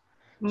friends.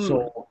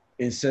 So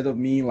instead of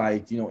me,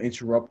 like,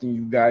 interrupting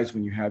you guys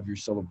when you have your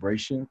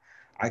celebration,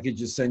 I could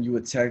just send you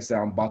a text that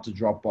I'm about to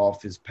drop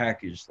off his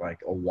package,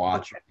 like a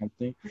watch or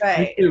something."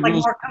 Right. It's like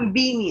more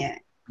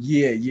convenient.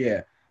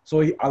 Yeah.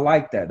 So I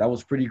like that. That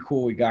was pretty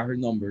cool. He got her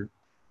number.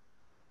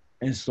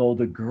 And so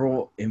the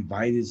girl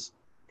invited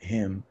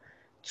him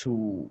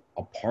to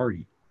a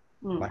party,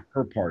 like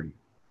her party.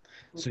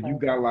 So you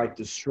got like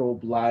the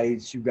strobe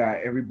lights, you got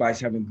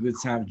everybody's having a good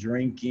time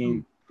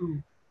drinking.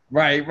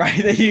 Right,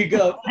 there you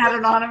go. I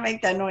don't know how to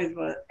make that noise,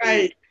 but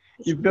Right.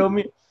 You feel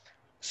me?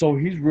 So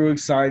he's real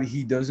excited.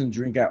 He doesn't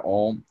drink at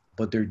all,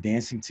 but they're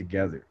dancing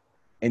together.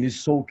 And it's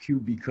so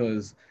cute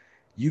because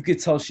you could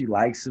tell she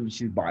likes him.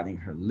 She's biting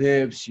her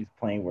lips, she's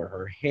playing with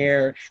her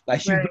hair,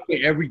 like she's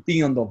doing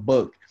everything on the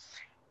book.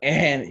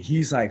 And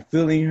he's like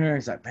feeling her.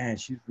 He's like, man,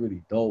 she's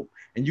really dope.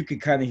 And you can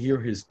kind of hear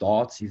his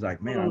thoughts. He's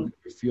like, man, I never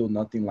feel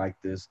nothing like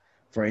this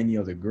for any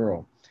other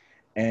girl.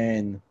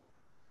 And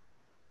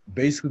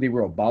basically, they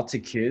were about to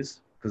kiss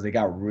because they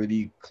got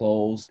really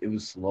close. It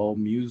was slow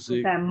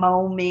music. that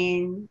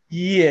moment.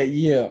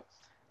 Yeah.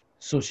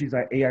 So she's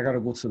like, hey, I got to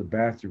go to the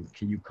bathroom.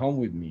 Can you come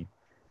with me?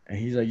 And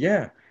he's like,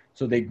 yeah.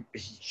 So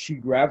she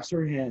grabs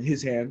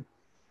his hand,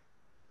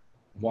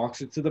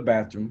 walks it to the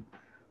bathroom.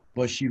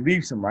 But she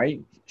leaves him,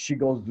 right? She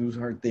goes do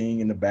her thing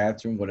in the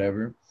bathroom,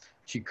 whatever.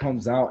 She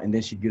comes out and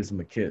then she gives him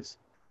a kiss.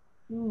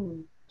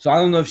 So I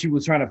don't know if she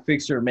was trying to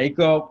fix her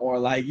makeup or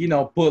like,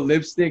 put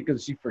lipstick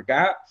because she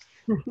forgot.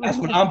 That's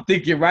what I'm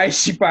thinking, right?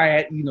 She probably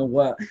had,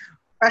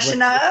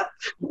 Freshen up.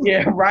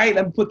 Yeah, right.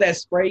 Let me put that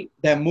spray,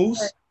 that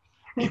mousse.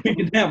 Give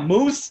me that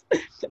mousse.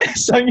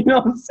 So you know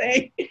what I'm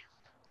saying?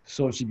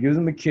 So she gives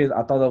him a kiss.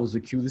 I thought that was the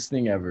cutest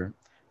thing ever.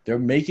 They're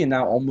making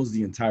out almost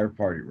the entire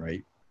party,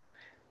 right?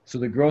 So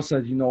the girl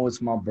says, you know,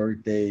 it's my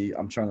birthday.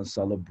 I'm trying to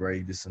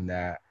celebrate this and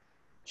that.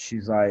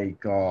 She's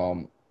like,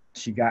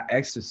 she got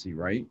ecstasy,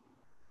 right?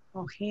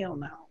 Oh, hell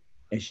no.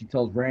 And she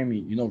tells Rami,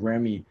 you know,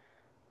 Rami,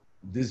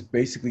 this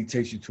basically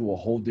takes you to a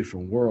whole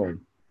different world.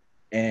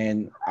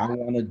 And I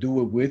want to do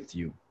it with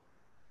you.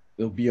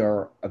 It'll be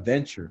our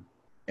adventure.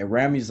 And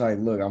Rami's like,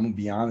 look, I'm gonna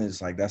be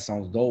honest, like that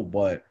sounds dope,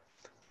 but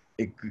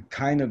it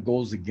kind of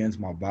goes against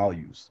my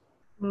values.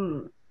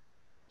 Hmm.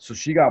 So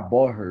she got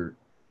butthurt.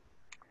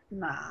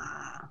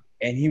 Nah.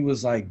 And he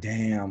was like,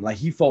 damn, like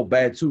he felt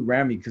bad too,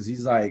 Rami, because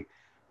he's like,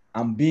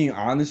 I'm being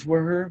honest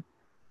with her,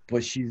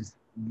 but she's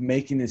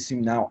making it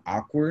seem now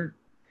awkward.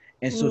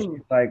 And so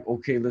she's like,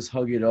 okay, let's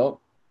hug it up.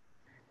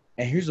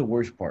 And here's the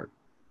worst part.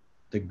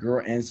 The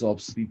girl ends up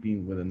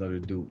sleeping with another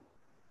dude.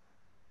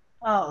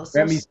 Oh, so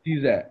Rami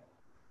sees that.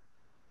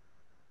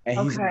 And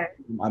he's okay.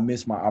 like, I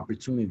missed my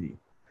opportunity.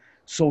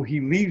 So he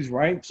leaves,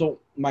 right? So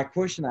my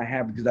question I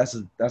have,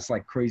 because that's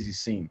like crazy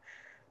scene.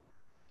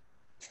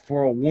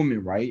 For a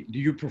woman, right? Do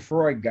you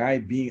prefer a guy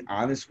being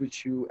honest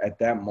with you at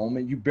that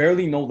moment? You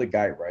barely know the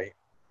guy, right?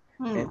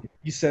 And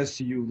he says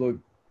to you, look,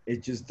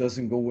 it just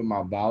doesn't go with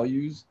my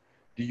values.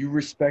 Do you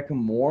respect him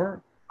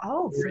more?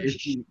 Oh, Or for is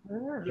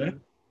sure. yeah.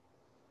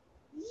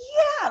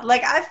 Yeah,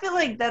 like I feel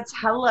like that's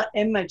hella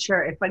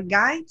immature. If a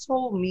guy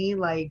told me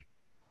like,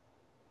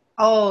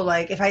 oh,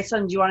 like if I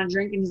said, do you want to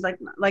drink? And he's like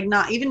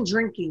not even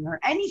drinking or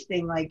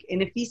anything. Like,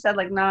 and if he said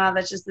like, nah,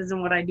 that just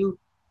isn't what I do.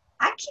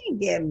 I can't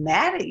get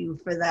mad at you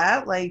for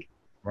that. Like,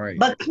 Right.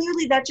 but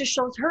clearly that just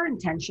shows her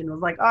intention. It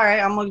was like, all right,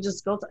 I'm gonna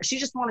just go. She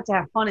just wanted to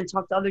have fun and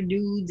talk to other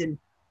dudes, and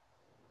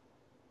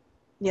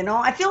you know,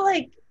 I feel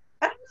like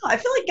I don't know. I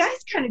feel like guys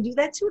kind of do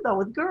that too, though,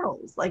 with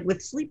girls, like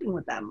with sleeping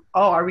with them.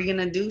 Oh, are we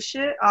gonna do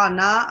shit? Oh,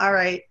 nah. All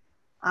right,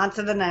 on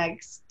to the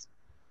next.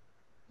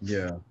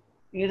 Yeah.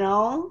 You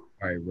know.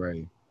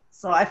 Right.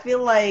 So I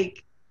feel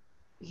like,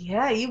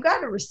 yeah, you got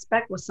to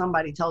respect what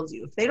somebody tells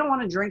you. If they don't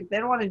want to drink, if they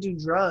don't want to do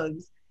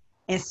drugs,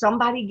 and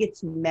somebody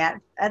gets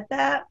mad at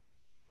that,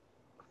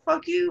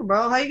 fuck you,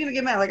 bro. How you gonna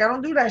get mad? Like I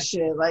don't do that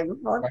shit. Like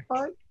fuck.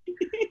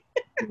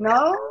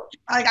 No,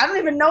 like I don't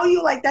even know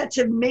you like that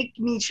to make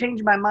me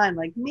change my mind.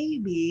 Like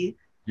maybe.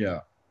 Yeah.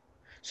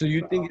 So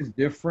you think it's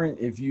different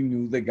if you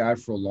knew the guy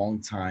for a long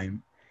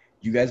time,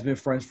 you guys been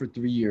friends for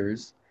 3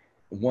 years,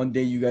 one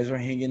day you guys are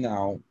hanging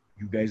out,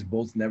 you guys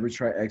both never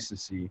try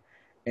ecstasy,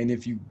 and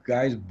if you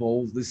guys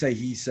both, let's say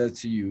he said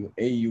to you,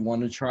 hey, you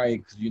want to try it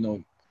because, you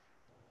know,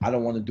 I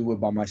don't want to do it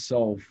by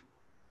myself,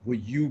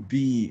 would you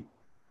be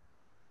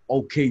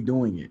okay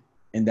doing it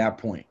in that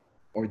point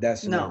or that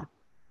scenario?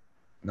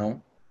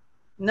 No?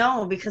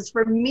 No, because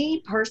for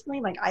me personally,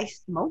 like I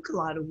smoke a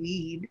lot of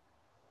weed,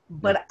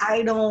 but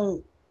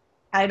Yeah.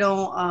 I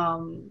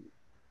don't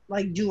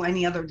like do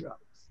any other drugs.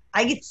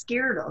 I get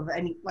scared of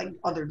any like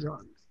other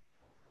drugs.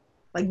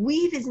 Like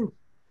weed isn't,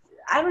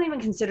 I don't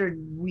even consider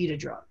weed a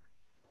drug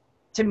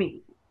to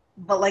me.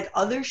 But like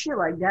other shit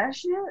like that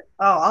shit,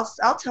 oh,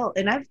 I'll tell,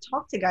 and I've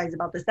talked to guys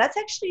about this. That's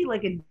actually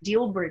like a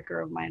deal breaker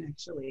of mine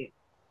actually.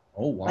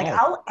 Oh, Like wow.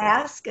 I'll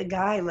ask a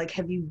guy like,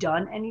 have you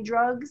done any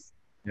drugs?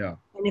 Yeah.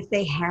 And if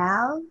they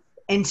have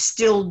and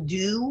still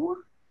do,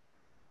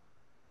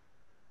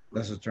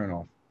 That's a turn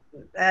off.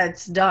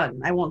 that's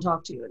done. I won't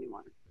talk to you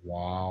anymore.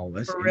 Wow.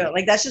 That's For real.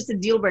 Like that's just a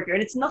deal breaker.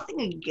 And it's nothing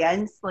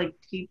against like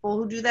people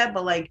who do that,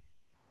 but like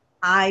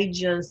I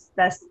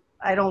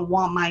don't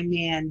want my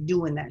man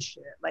doing that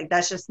shit. Like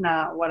that's just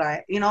not what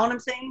you know what I'm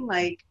saying?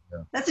 Like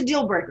Yeah. that's a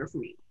deal breaker for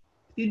me.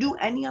 If you do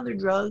any other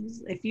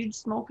drugs, if you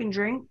smoke and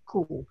drink,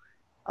 cool.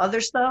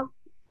 Other stuff,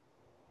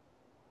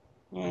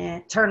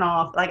 turn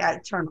off. Like I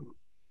turn off.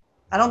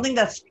 I don't think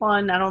that's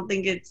fun. I don't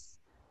think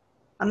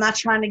I'm not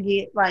trying to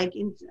get like,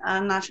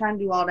 I'm not trying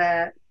to do all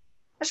that.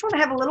 I just want to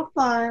have a little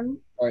fun.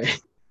 All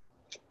right.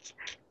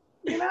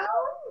 You know,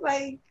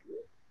 like,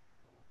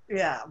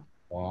 yeah.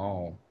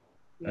 Wow.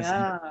 That's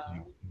Yeah.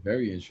 interesting.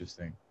 Very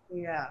interesting.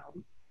 Yeah.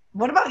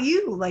 What about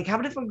you? Like, how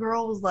about if a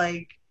girl was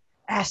like,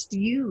 asked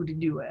you to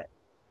do it?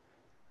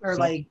 Or So,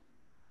 like,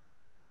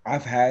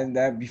 I've had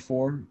that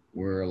before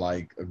where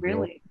like a girl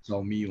really?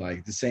 told me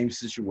like the same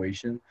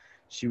situation.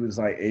 She was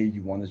like, hey,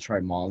 you want to try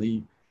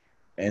Molly?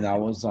 And I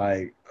was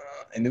like,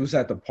 and it was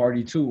at the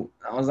party too.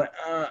 I was like,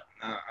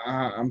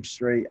 I'm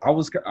straight. I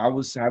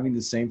was having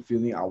the same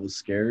feeling. I was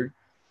scared.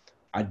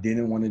 I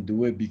didn't want to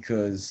do it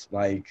because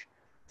like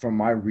from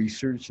my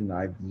research and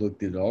I've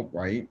looked it up,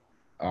 right?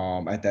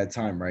 At that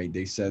time, right?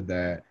 They said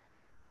that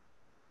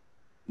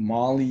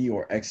Molly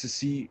or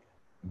ecstasy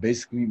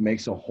basically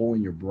makes a hole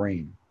in your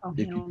brain Oh,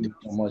 if you hell think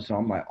no. so much. So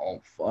I'm like, oh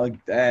fuck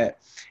that,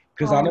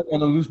 because I don't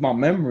want to lose my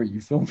memory.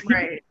 You feel me?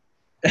 Right.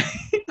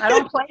 I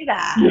don't play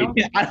that.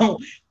 I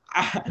don't,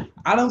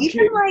 I don't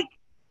even care. like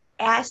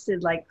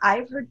acid, like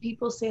I've heard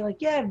people say like,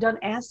 yeah, I've done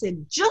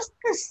acid. Just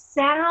the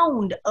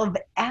sound of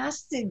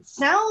acid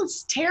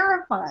sounds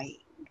terrifying.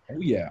 Oh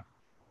yeah,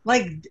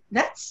 Like,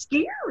 that's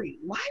scary.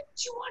 Why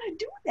would you want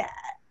to do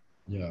that?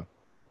 Yeah.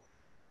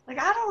 Like,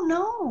 I don't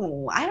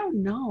know. I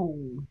don't know.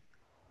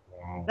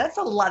 Wow. That's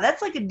a lot.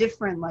 That's like a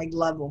different like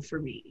level for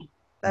me.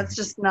 That's Mhm.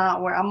 just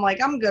not where I'm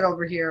like, I'm good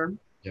over here.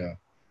 Yeah.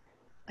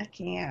 I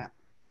can't.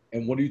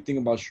 And what do you think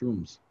about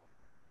shrooms?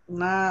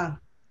 Nah.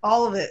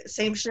 All of it.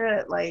 Same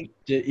shit. Like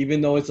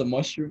Even though it's a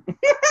mushroom?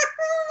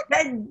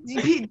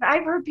 that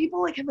I've heard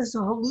people like have this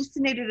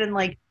hallucinated and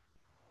like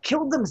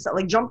killed themselves,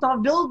 like jumped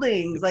off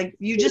buildings. Like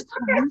you just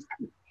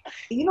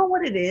you know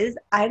what it is?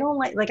 I don't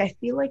like I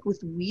feel like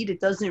with weed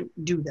it doesn't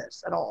do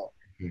this at all.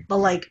 Mhm. But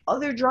like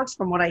other drugs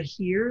from what I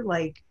hear,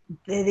 like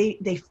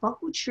they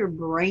fuck with your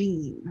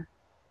brain.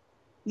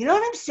 You know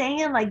what I'm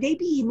saying? Like they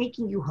be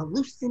making you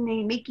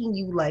hallucinate, making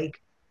you like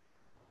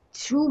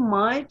too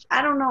much.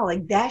 I don't know.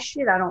 Like that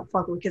shit I don't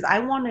fuck with because I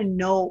want to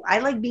know. I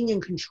like being in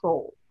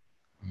control.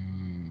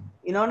 Mm.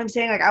 You know what I'm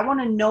saying? Like I want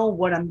to know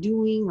what I'm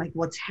doing, like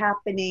what's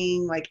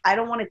happening. Like I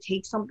don't want to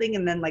take something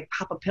and then like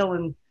pop a pill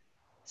and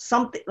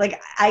something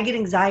like I get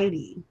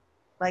anxiety.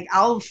 Like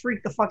I'll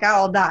freak the fuck out.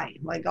 I'll die.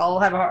 Like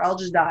I'll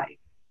just die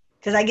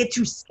because I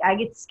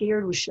get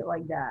scared with shit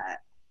like that.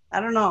 I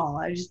don't know.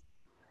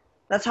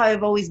 That's how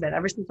I've always been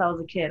ever since I was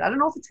a kid. I don't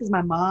know if it's because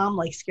my mom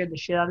like scared the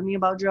shit out of me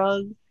about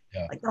drugs.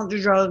 Yeah. Like don't do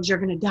drugs, you're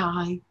gonna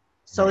die.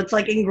 So Right. it's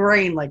like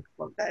ingrained. Like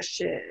fuck that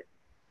shit.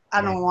 I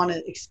Right. don't want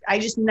to. I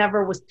just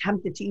never was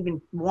tempted to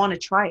even want to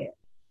try it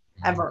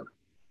Mhm. ever.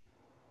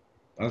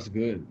 That's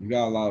good. You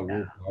got a lot of Yeah.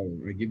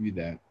 willpower. I give you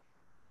that.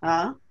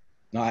 Huh?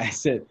 No, I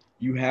said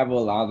you have a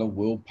lot of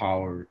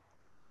willpower.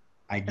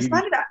 I It's give you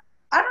not even.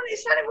 I don't.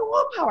 It's not even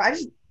willpower. I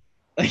just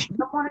like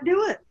don't want to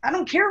do it. I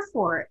don't care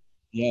for it.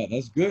 yeah,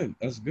 that's good.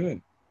 That's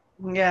good.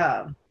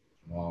 Yeah,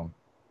 Wow,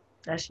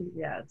 that should.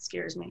 Yeah, it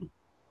scares me.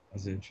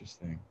 that's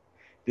interesting.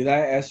 Did I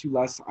ask you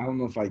last? I don't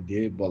know if I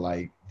did, but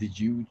like, did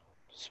you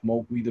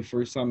smoke weed the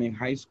first time in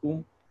high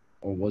school,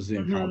 or was it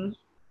in college?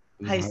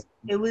 hmm It was in high.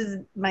 It was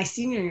my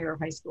senior year of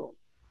high school.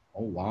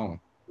 Oh wow.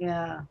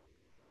 Yeah,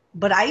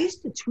 but I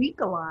used to tweak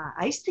a lot.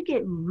 I used to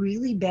get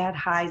really bad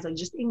highs, like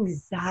just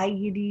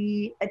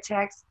anxiety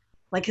attacks.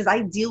 Like, cause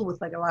I deal with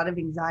like a lot of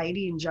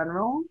anxiety in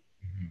general,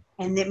 Mhm.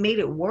 and it made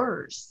it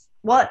worse.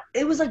 Well,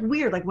 it was like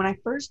weird. Like when I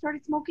first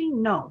started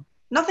smoking, no,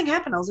 nothing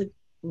happened. I was like,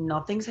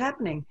 nothing's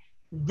happening.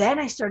 Then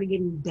I started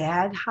getting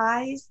bad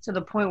highs to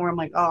the point where I'm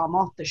like, oh, I'm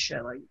off this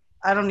shit. Like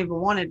I don't even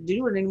want to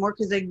do it anymore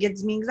because it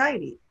gives me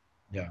anxiety.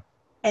 Yeah.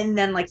 And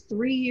then like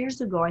 3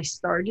 years ago, I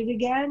started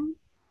again,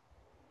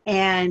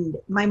 and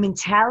my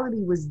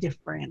mentality was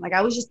different. Like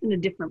I was just in a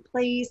different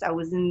place. I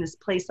was in this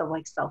place of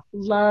like self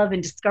love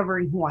and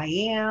discovering who I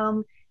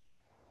am,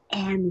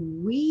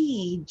 and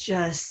we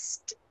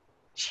just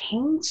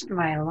changed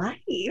my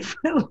life.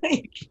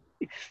 like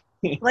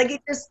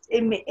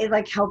it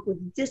like helped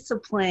with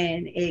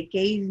discipline. It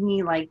gave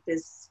me like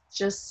this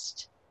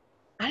just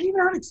I don't even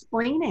know how to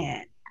explain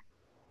it.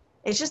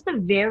 It's just a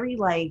very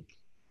like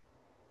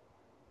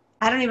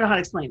I don't even know how to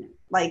explain it.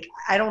 Like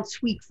I don't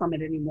tweak from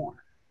it anymore.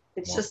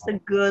 It's just a Wow.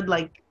 good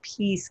like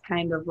peace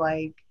kind of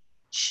like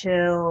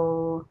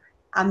chill.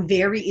 I'm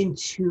very in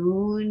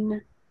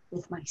tune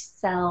with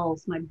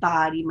myself, my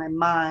body, my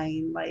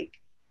mind. Like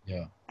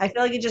Yeah. I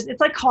feel like it's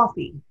like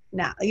coffee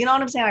now. You know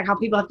what I'm saying? Like how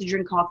people have to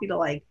drink coffee to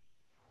like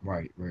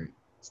Right. Right.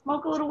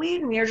 smoke a little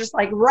weed and you're just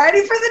like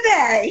ready for the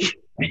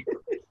day.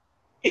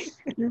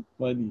 You're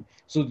funny.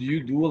 So do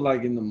you do it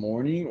like in the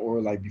morning or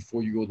like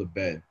before you go to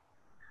bed?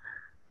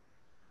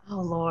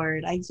 Oh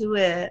Lord, I do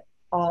it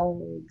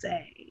all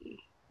day.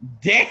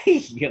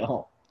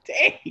 Damn.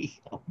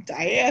 Damn.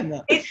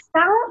 Diana.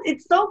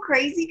 It's so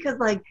crazy because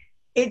like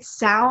it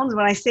sounds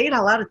when I say it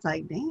out loud, it's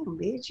like, damn,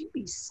 bitch, you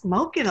be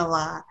smoking a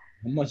lot.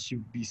 How much you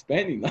be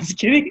spending? I'm just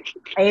kidding.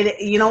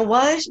 You know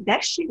what?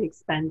 That shit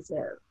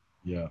expensive.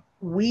 Yeah.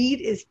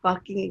 Weed is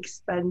fucking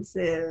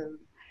expensive.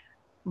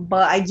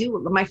 But I do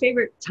my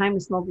favorite time to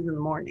smoke is in the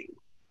morning.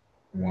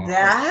 Wow.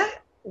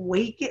 That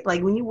wake it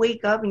like when you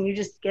wake up and you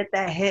just get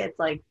that hit, it's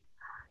like,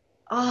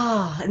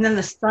 oh, and then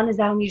the sun is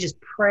out and you just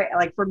pray.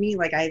 Like for me,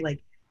 like I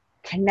like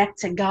connect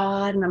to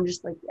God and I'm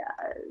just like,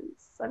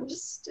 yes, I'm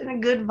just in a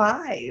good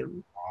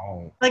vibe.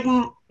 Wow. Like,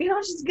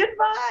 just good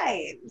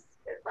vibes.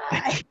 Good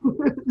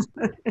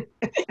vibes.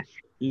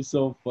 You're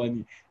so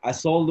funny. I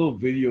saw a little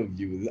video of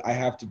you. I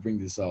have to bring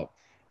this up.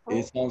 Oh.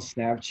 It's on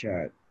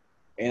Snapchat.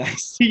 And I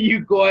see you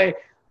going,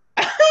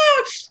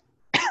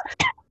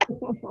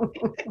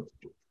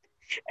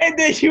 and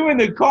then you in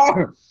the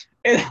car.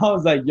 And I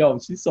was like, yo,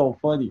 she's so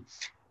funny.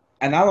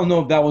 And I don't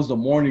know if that was the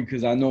morning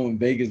because I know in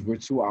Vegas we're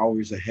 2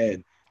 hours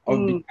ahead or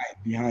Mm.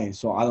 behind.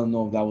 So I don't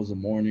know if that was the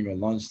morning or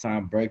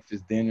lunchtime,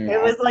 breakfast, dinner.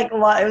 It was like a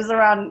lot. It was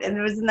around, and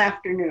it was in the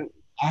afternoon.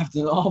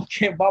 After all,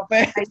 can't my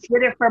bad. I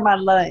did it for my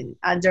lunch,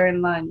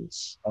 during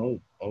lunch. Oh,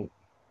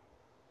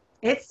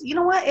 It's, you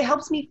know what? It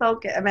helps me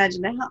focus.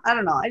 Imagine, I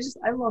don't know.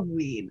 I love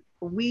weed.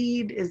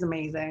 Weed is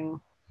amazing.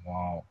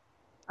 wow.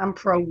 I'm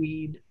pro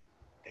weed.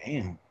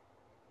 Damn.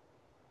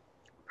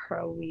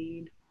 Pro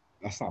weed.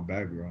 That's not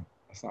bad, girl.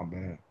 That's not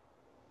bad.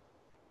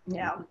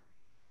 Yeah.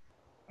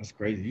 That's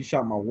crazy. You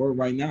shot my word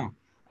right now.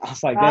 I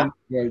was like, Huh? that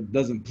girl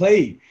doesn't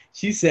play.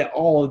 She said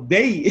all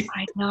day.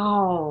 I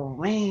know,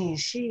 man.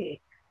 Shit.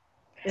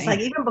 It's like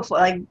Dang. even before,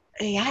 like,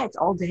 yeah, it's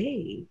all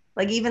day.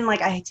 Like even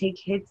like I take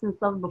hits and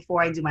stuff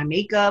before I do my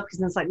makeup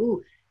because it's like,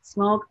 ooh,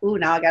 smoke. Ooh,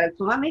 now I gotta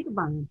put my makeup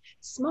on.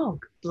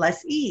 Smoke.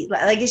 Let's eat.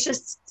 Like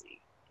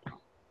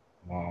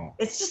Wow.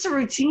 it's just a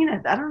routine.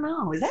 I don't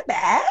know. Is that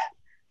bad?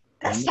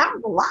 That Um,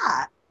 sounds a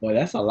lot. well,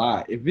 that's a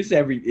lot. If it's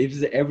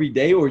every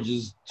day or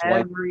just twice a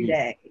Every week.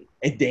 day.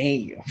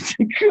 Damn.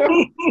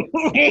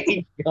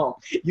 Damn.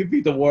 You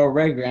beat the world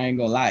record, I ain't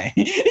gonna lie.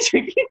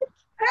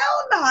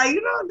 Hell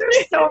no,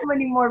 there's so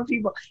many more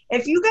people.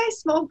 If you guys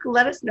smoke,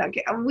 let us know.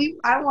 Okay,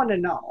 I want to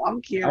know. I'm I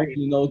want curious.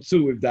 to know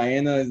too if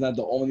Diana is not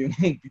the only one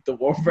who beat the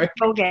world record.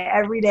 Smoke it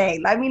every day.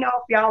 Let me know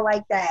if y'all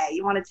like that.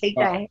 You want to take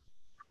that?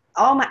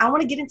 Oh my! I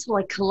want to get into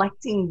like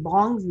collecting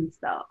bongs and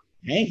stuff.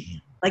 Damn.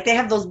 Like they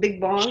have those big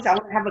bongs. I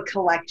want to have a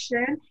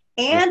collection,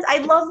 and I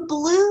love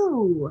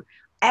blue.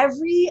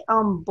 Every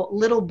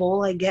little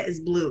bowl I get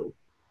is blue.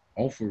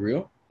 Oh, for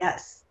real?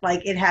 Yes,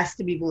 like it has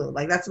to be blue.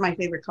 Like that's my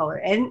favorite color,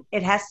 and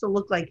it has to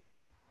look like.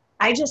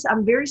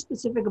 I'm very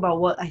specific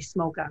about what I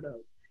smoke out of.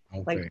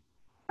 Okay. Like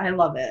I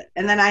love it,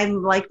 and then I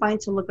like mine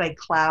to look like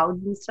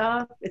clouds and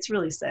stuff. It's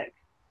really sick.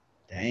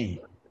 Dang.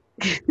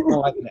 I'm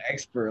like an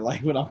expert.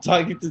 Like when I'm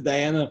talking to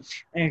Diana,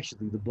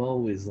 actually the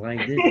bow is like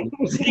this.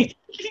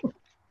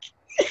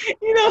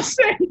 You know what I'm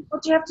saying?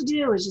 What you have to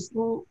do is just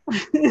go.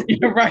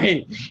 You're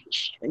right.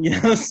 You know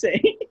what I'm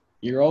saying?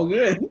 You're all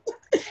good.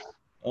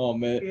 Oh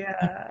man.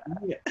 Yeah.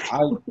 Yeah, I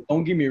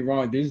don't get me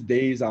wrong. There's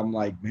days I'm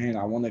like, man,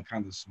 I want to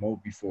kind of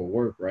smoke before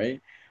work,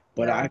 right?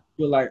 But Yeah. I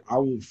feel like I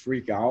will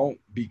freak out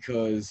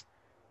because,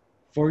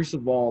 first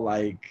of all,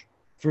 like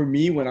for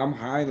me, when I'm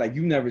high, like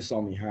you never saw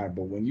me high,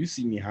 but when you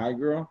see me high,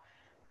 girl,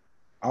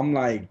 I'm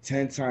like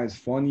 10 times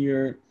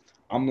funnier.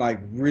 I'm like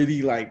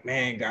really like,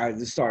 man, guys,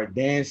 just start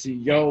dancing.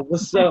 Yo,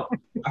 what's up?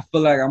 I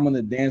feel like I'm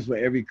gonna dance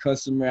with every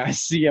customer I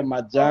see at my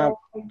job.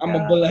 Oh my I'm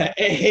gonna be god. like,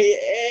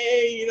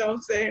 hey, you know what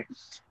I'm saying?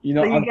 You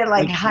know, So you get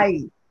like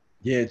hype.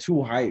 yeah,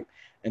 too hype.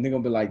 And they're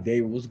gonna be like,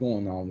 Dave, what's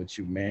going on with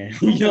you, man?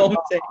 You know what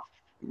I'm saying?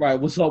 Right,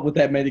 what's up with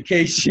that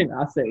medication?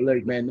 I said,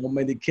 look, man, no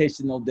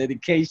medication, no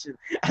dedication.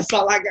 That's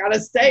all I gotta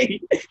say.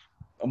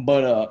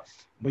 But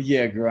but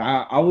yeah, girl,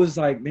 I was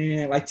like,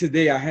 man, like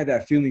today I had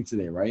that feeling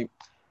today, right?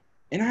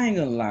 And I ain't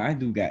gonna lie, I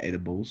do got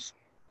edibles.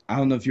 I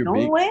don't know if you're No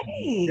big. Yeah,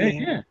 way.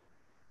 yeah.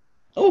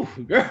 Oh,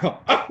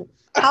 girl.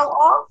 How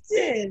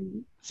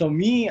often? So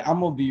me, I'm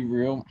gonna be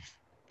real.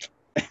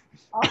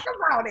 Talk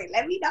about it.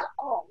 Let me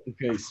know.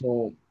 Okay,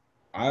 so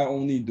I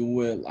only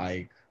do it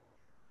like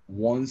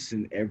once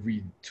in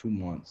every 2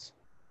 months.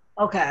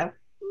 Okay.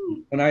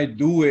 When I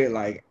do it,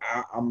 like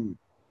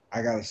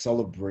I gotta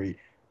celebrate.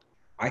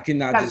 I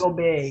cannot Gotta just, go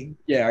big.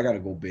 yeah, I gotta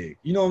go big.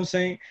 You know what I'm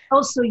saying?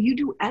 Oh, so you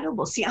do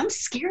edibles. See, I'm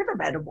scared of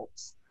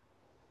edibles.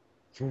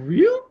 For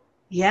real?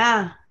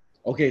 Yeah.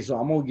 Okay, so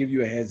I'm gonna give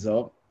you a heads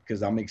up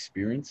because I'm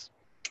experienced.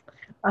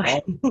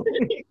 Okay.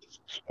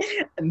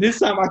 And this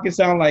time I can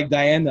sound like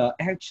Diana,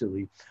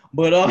 actually,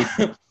 but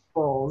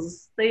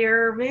Edibles.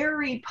 They're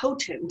very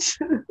potent.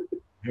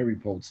 very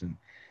potent.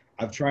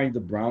 I've tried the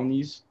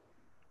brownies.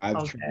 I've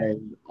Okay. tried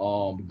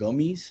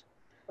gummies.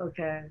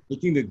 Okay. I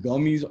think the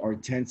gummies are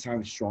 10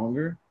 times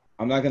stronger.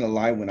 I'm not gonna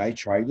lie, when I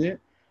tried it,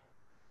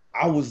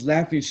 I was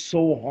laughing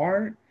so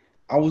hard.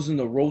 I was in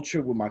a road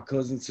trip with my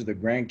cousin to the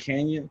Grand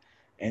Canyon,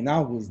 and I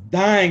was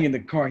dying in the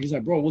car. He's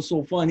like, bro, what's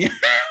so funny?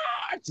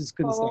 I just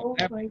couldn't stop Oh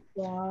laughing.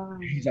 my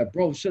god. He's like,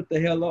 bro, shut the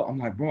hell up. I'm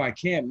like, bro, I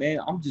can't, man.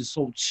 I'm just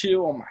so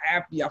chill. I'm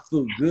happy. I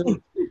feel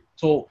good.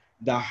 So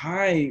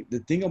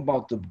the thing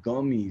about the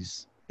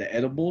gummies, the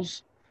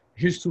edibles,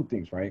 here's two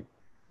things, right?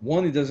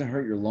 One, it doesn't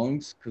hurt your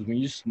lungs because when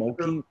you're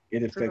smoking,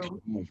 it affects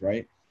True. your lungs,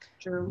 right?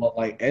 True. But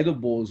like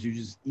edibles, you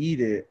just eat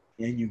it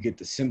and you get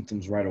the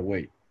symptoms right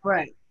away.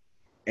 Right.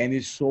 And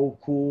it's so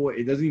cool.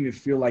 It doesn't even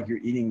feel like you're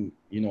eating,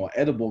 an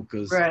edible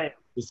because Right.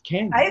 it's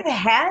candy. I've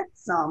had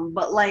some,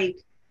 but like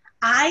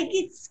I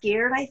get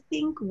scared, I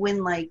think,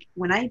 when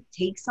I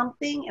take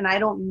something and I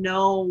don't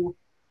know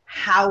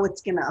how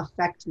it's gonna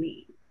affect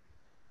me.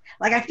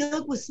 Like I feel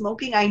like with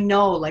smoking, I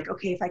know like,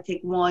 okay, if I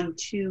take 1,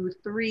 2,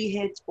 3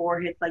 hits, 4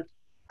 hits, like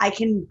I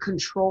can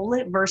control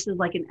it versus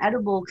like an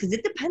edible, because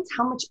it depends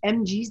how much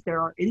MGs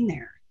there are in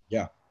there.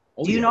 Yeah.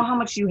 Oh, Do you yeah. know how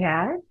much you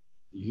had?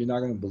 You're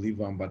not gonna believe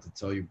what I'm about to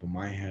tell you, but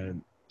mine had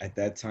at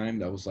that time,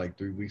 that was like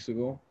 3 weeks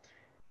ago.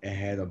 It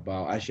had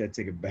about, actually I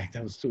take it back,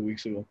 that was 2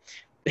 weeks ago.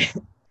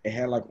 It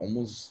had like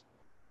almost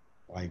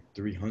like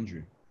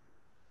 300.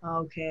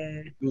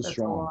 Okay. It was That's a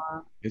strong.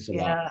 lot. It's a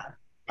lot. Yeah.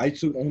 I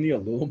took only a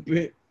little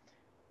bit.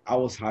 I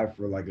was high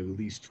for like at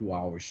least 2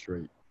 hours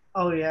straight.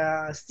 Oh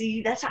yeah.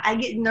 See, that's how I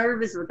get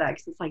nervous with that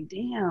because it's like,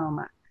 damn,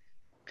 I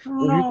don't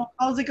Well, know.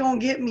 How's it gonna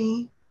get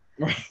me?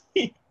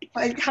 right.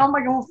 Like, how am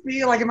I gonna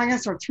feel? Like, am I gonna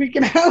start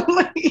tweaking out?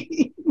 Like,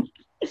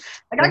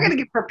 I gotta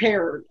get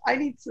prepared. I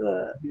need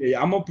to.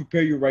 Yeah, I'm gonna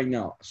prepare you right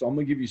now. So I'm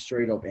gonna give you a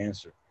straight up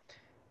answer.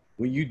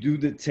 When you do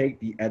take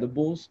the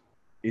edibles,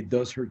 it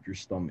does hurt your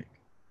stomach.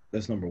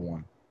 That's number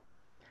one.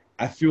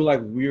 I feel like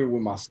weird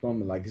with my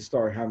stomach. Like it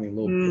started having a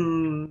little.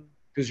 Mm,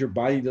 because your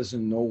body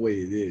doesn't know what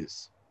it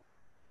is.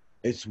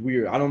 It's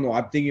weird. I don't know.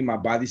 I'm thinking my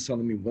body's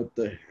telling me, what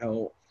the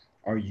hell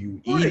are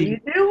you What are eating?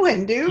 you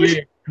doing, dude?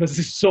 Yeah, because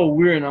it's so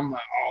weird. And I'm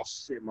like, oh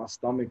shit, my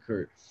stomach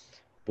hurt.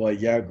 But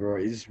yeah,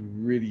 girl, it's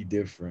really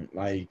different.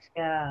 Like,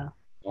 Yeah.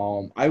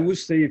 I would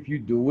say if you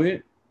do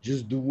it,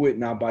 just do it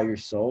not by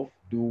yourself.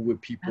 Do it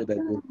with people that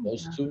you're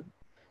close to.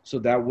 So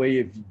that way,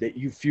 if that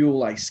you feel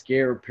like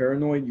scared or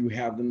paranoid, you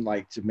have them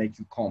like to make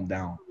you calm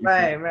down. You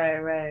feel me?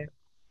 Right.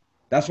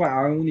 That's why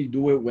I only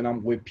do it when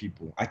I'm with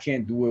people. I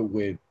can't do it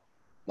with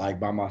like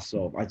by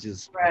myself.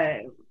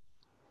 Right.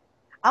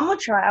 I'm gonna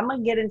try. I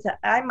might get into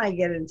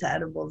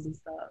edibles and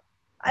stuff.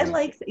 I Yeah.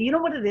 like, you know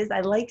what it is?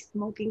 I like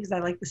smoking because I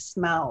like the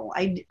smell.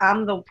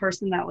 I'm the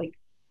person that like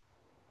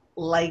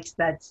likes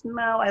that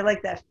smell. I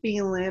like that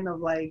feeling of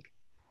like,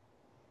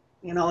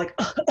 you know, like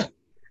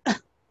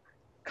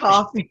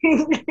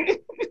coughing.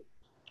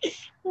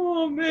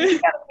 Oh You man.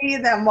 gotta be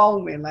in that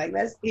moment. Like,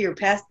 let's here,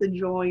 pass the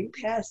joint,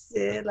 pass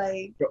it.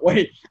 Like,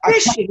 Wait, I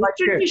dish got it. it right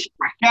here. Dish it.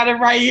 I got it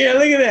right here.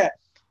 Look at that.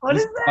 What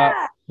is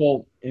that?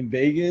 So in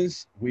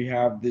Vegas, we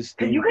have this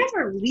Because thing. you guys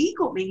are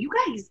legal, man. You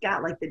guys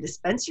got like the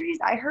dispensaries.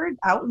 I heard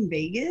out in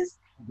Vegas,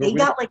 Girl, they we-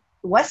 got like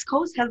West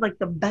Coast has like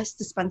the best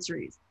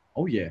dispensaries.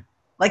 Oh yeah.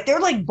 Like they're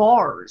like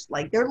bars.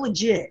 Like they're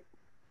legit.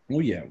 Oh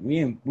yeah.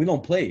 We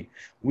don't play.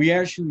 We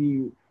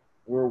actually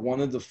were one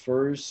of the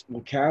first.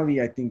 Well,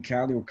 Cali, I think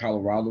Cali or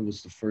Colorado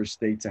was the first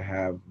state to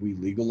have weed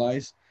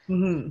legalized.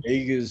 Mm-hmm.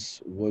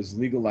 Vegas was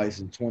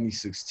legalized in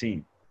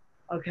 2016.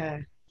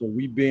 Okay. So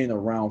we've been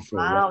around for a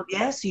while. Wow.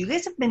 Yeah. So you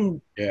guys have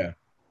been. Yeah.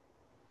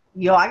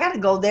 Yo, I gotta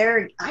go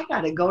there. I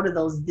gotta go to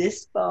those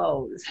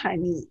dispos. I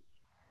mean,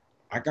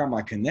 I got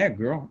my connect,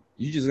 girl.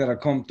 You just gotta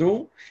come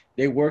through.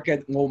 They work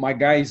at my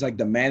guy is like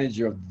the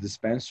manager of the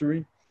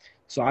dispensary.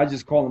 So I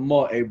just call him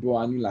up. Hey bro,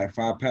 I need like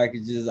 5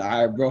 packages. All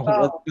right, bro.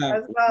 What's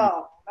let's up?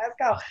 go. Let's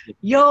go.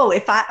 Yo,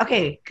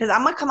 because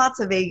I'm gonna come out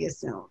to Vegas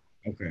soon.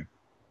 Okay.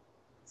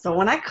 So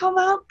when I come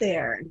out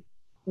there,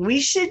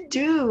 we should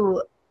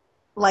do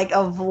like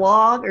a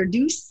vlog or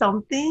do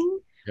something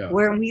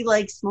where we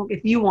like smoke.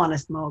 If you want to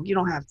smoke, you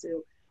don't have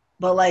to,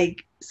 but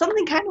like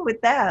something kind of with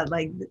that.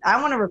 Like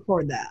I want to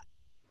record that.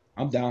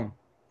 I'm down.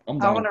 I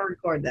want to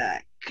record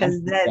that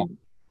because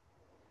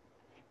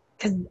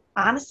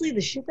honestly,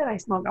 the shit that I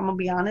smoke, I'm gonna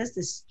be honest,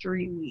 is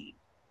street weed.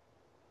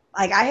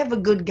 Like I have a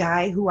good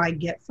guy who I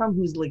get from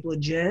who's like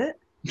legit,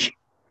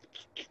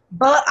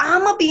 but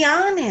I'm gonna be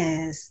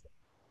honest,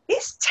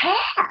 it's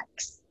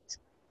taxed.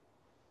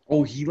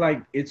 Oh,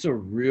 it's a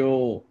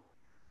real.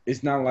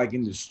 It's not like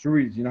in the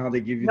streets. You know how they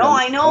give you. No,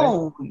 that I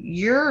know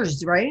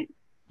yours, right?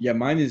 Yeah,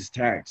 mine is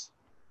taxed.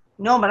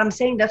 No, but I'm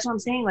saying that's what I'm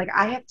saying. Like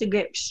I have to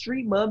get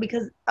street bud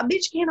because a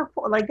bitch can't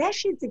afford. Like that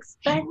shit's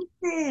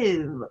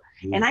expensive,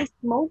 and I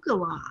smoke a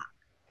lot.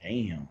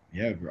 Damn.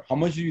 Yeah, girl. How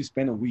much do you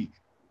spend a week?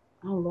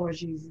 Oh Lord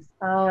Jesus.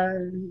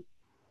 A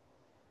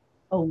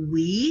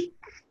week?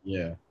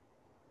 Yeah.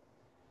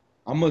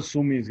 I'm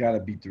assuming it's got to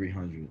be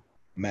 300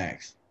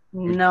 max.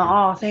 No,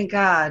 oh, thank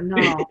God, no.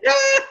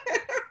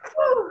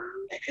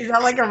 Is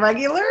that like a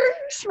regular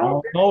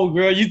smoke? No,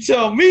 girl, you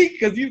tell me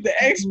because you're the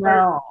expert.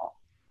 No,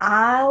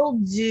 I'll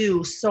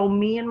do. So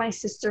me and my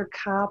sister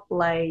cop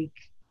like.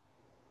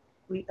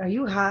 Are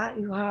you hot?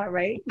 You hot,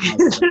 right? I'm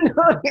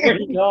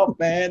burning up,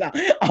 man.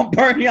 I'm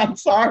burning. I'm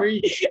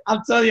sorry.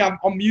 I'm telling you,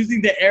 I'm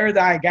using the air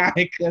that I got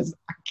because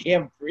I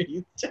can't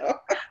breathe.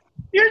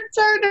 You're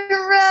turning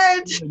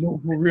red.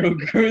 No, for real,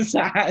 girl.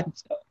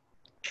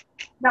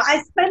 Now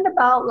I spend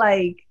about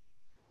like,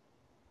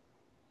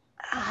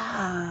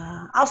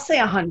 I'll say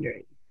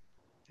 100.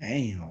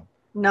 Damn.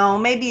 No,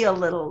 maybe a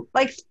little.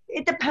 Like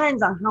it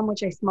depends on how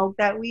much I smoke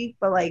that week,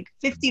 but like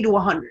 50 to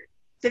 100.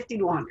 50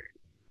 to 100.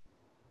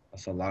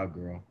 That's a lot,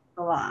 girl.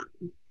 A lot.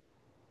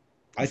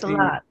 I It's a think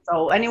lot.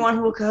 So anyone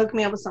who could hook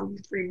me up with some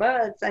free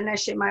buds, send that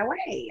shit my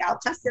way. I'll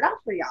test it out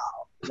for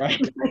y'all. right.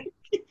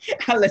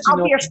 I'll let you I'll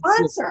know. be your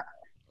sponsor.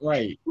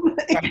 Right.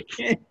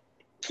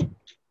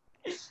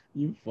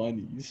 You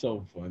funny. You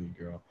so funny,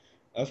 girl.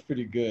 That's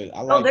pretty good.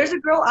 I like. Oh, there's a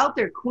girl out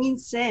there, Queen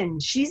Sin.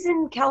 She's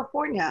in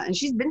California and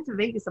she's been to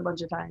Vegas a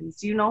bunch of times.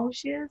 Do you know who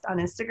she is on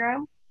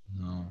Instagram?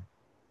 No.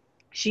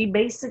 She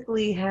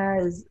basically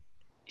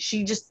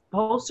she just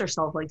posts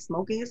herself like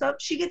smoking and stuff.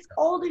 She gets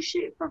all this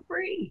shit for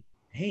free.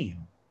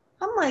 Damn.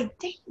 I'm like,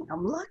 damn,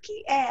 I'm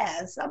lucky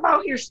ass. I'm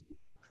out here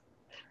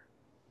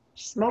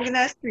smoking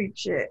that street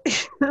shit.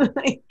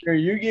 Like, Girl,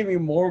 you're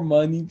giving more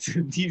money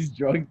to these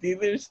drug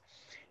dealers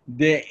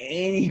than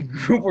any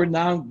group or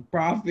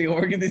non-profit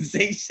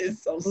organization.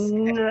 So sad.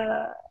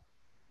 nah.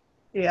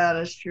 Yeah,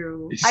 that's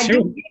true. It's I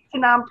true. do get to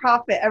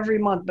nonprofit every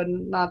month, but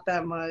not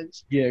that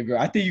much. Yeah, girl.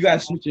 I think you gotta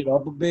switch it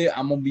up a bit.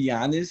 I'm gonna be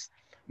honest.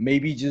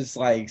 Maybe just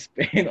like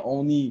spend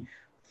only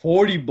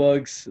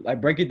 $40.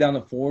 Like break it down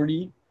to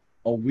 40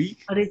 a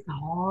week. But it's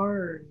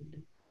hard.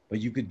 But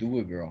you could do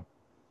it, girl.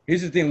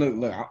 Here's the thing.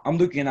 Look. I'm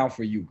looking out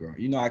for you, girl.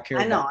 You know I care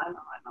I know.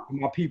 about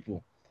my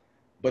people.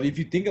 But if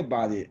you think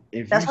about it,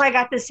 That's why I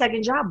got this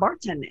second job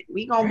bartending.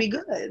 We gonna be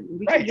good.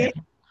 We Right. can get.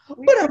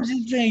 But I'm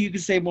just saying you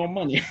can save more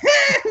money.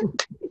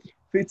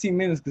 15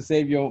 minutes could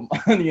save your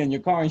money on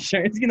your car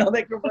insurance. You know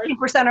that commercial.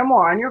 50% or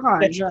more on your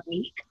car insurance.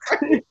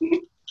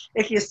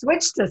 If you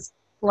switch to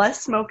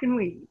less smoking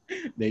weed.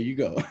 There you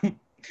go.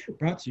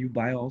 Brought to you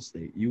by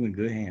Allstate. You in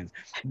good hands.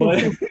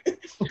 But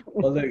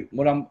but look,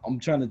 what I'm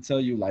trying to tell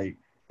you, like,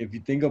 if you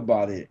think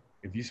about it,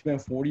 if you spend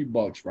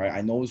 $40, right?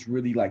 I know it's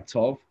really like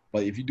tough,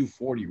 but if you do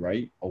 40,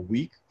 right, a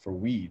week for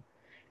weed,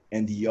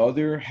 and the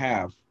other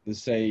half,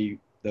 let's say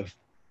the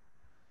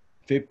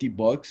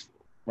 $50,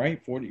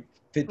 right? 40,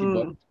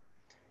 $50,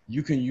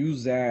 you can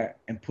use that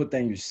and put that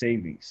in your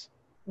savings.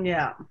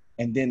 Yeah.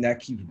 And then that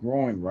keeps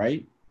growing,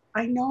 right?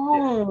 I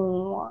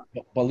know.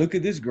 But look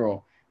at this,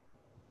 girl.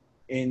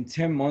 In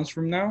 10 months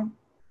from now,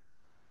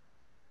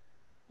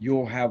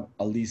 you'll have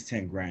at least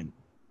 10 grand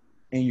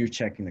in your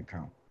checking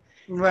account.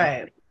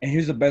 Right. And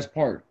here's the best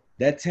part.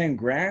 That 10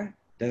 grand,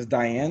 that's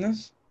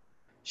Diana's.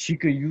 She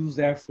could use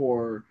that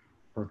for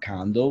her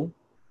condo.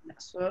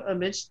 That's what a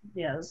bitch,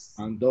 yes.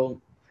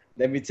 Condo.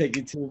 Let me take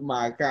you to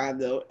my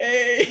condo.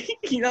 Hey,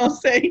 you know what I'm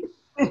saying?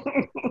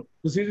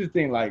 Because here's the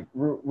thing, like,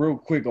 real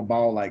quick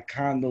about, like,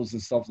 condos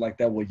and stuff like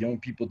that, what young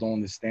people don't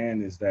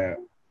understand is that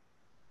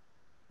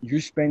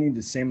you're spending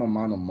the same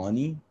amount of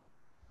money.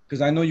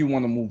 Because I know you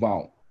want to move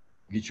out,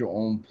 get your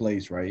own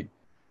place, right?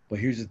 But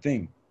here's the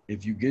thing.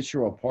 If you get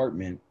your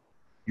apartment,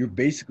 you're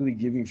basically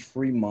giving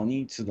free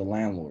money to the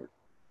landlord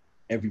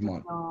every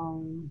month.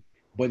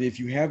 But if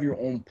you have your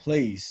own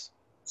place,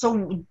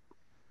 so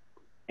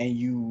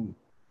and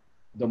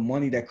the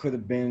money that could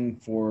have been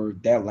for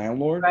that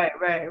landlord,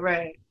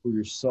 right, for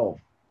yourself,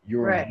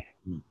 you're right.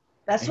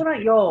 That's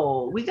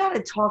what we got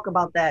to talk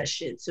about that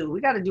shit too.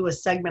 We got to do a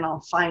segment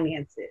on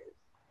finances.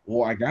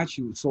 Well, I got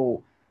you.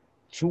 So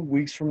 2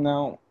 weeks from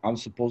now, I'm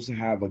supposed to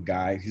have a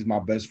guy. He's my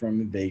best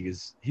friend in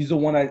Vegas. He's the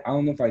one I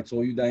don't know if I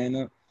told you,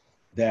 Diana,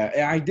 that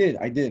I did.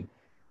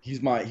 He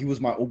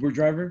was my Uber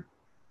driver.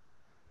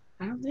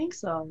 I don't think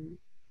so.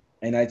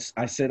 And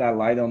I said I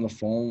lied on the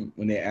phone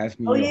when they asked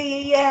me. Oh,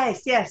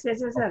 yes.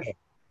 Okay.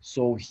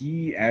 So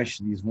he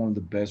actually is one of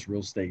the best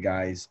real estate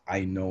guys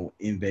I know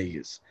in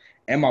Vegas,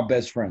 and my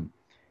best friend.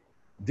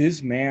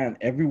 This man,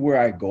 everywhere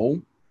I go,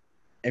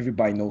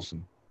 everybody knows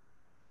him.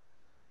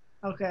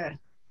 Okay.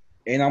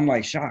 And I'm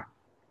like shocked.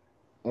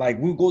 Like,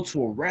 we'll go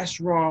to a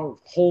restaurant,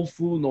 Whole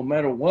Food, no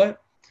matter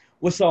what.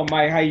 What's up,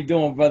 Mike? How you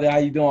doing, brother? How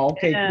you doing?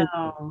 Okay,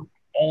 cool.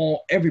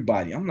 All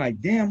everybody. I'm like,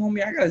 damn,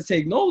 homie, I gotta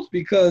take notes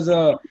because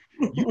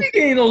you be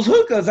getting those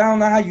hookers. I don't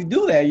know how you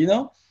do that, you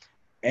know?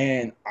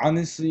 And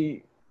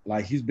honestly,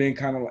 like, he's been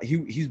kind of like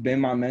he's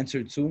been my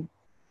mentor too.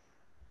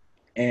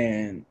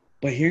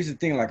 But here's the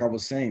thing, like I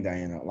was saying,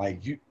 Diana,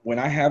 like, when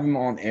I have him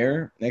on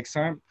air next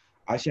time,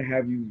 I should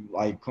have you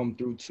like come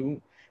through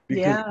too.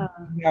 Because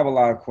you have a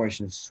lot of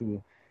questions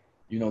too.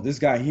 You know, this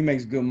guy, he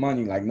makes good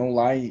money. Like, no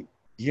lie,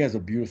 he has a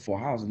beautiful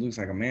house. It looks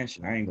like a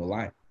mansion. I ain't gonna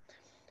lie.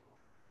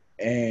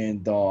 And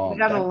we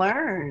gotta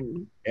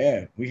learn.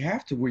 Yeah, we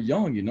have to. We're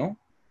young, you know.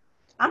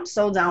 I'm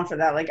so down for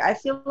that. Like, I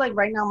feel like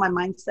right now my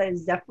mindset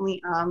is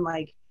definitely on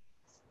like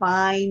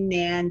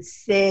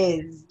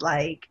finances,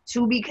 like,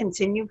 to be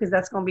continued, because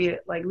that's gonna be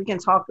like, we can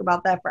talk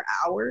about that for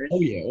hours. Oh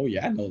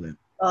yeah, I know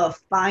that.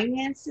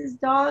 Finances,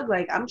 dog.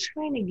 Like, I'm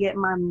trying to get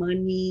my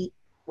money.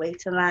 Wait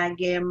till I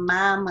get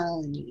my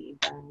money.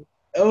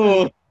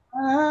 Oh,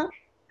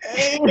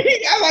 hey,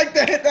 I like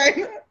that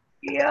thing.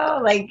 Yeah,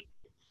 like,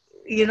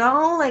 you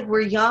know, like, we're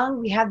young.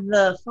 We have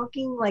the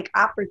fucking like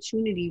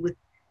opportunity with.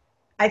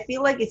 I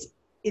feel like it's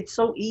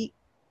so I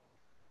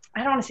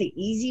don't want to say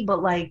easy,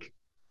 but like,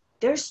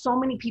 there's so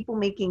many people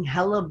making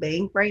hella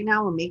bank right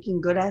now and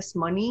making good ass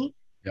money.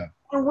 Yeah.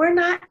 And we're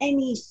not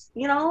any,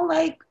 you know,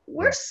 like,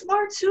 we're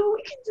smart too.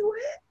 We can do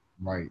it.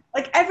 Right.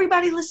 Like,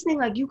 everybody listening,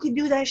 like, you could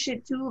do that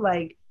shit too.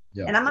 Like,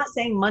 and I'm not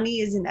saying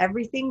money isn't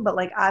everything, but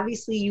like,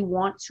 obviously you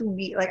want to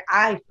be, like,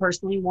 I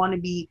personally want to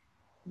be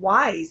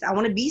wise. I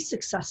want to be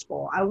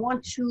successful. I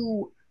want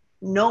to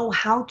know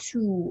how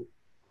to,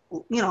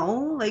 you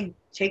know, like,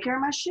 take care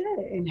of my shit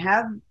and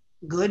have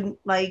good,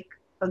 like,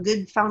 a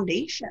good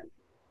foundation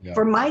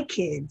for my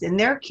kids and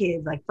their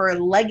kids, like, for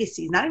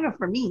legacies, not even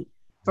for me,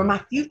 for my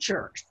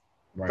futures.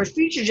 Right. For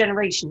future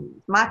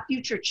generations, my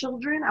future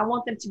children, I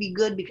want them to be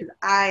good because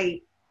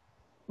I,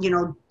 you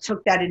know,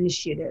 took that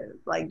initiative.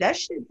 Like, that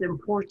shit's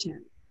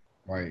important.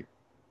 Right.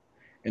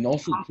 And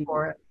also, too,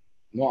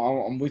 no,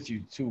 I'm with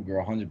you too,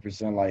 girl,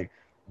 100%. Like,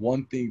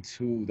 one thing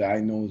too that I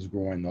know is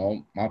growing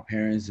up, my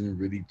parents didn't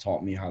really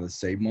taught me how to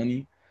save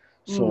money.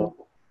 So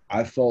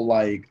I felt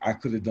like I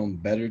could have done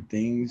better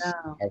things if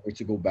I were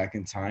to go back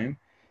in time.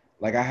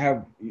 Like,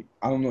 I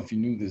don't know if you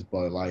knew this,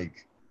 but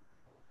like,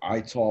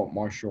 I taught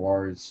martial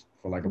arts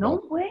for like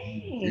no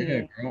way.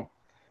 Yeah, girl.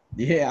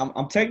 Yeah,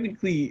 I'm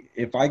technically,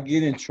 if I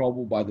get in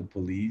trouble by the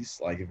police,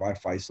 like if I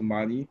fight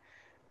somebody,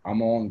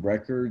 I'm on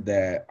record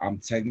that I'm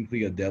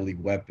technically a deadly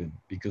weapon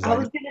because I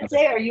was gonna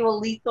say, are you a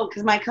lethal?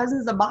 Because my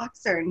cousin's a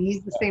boxer and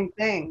he's the same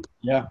thing.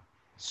 Yeah.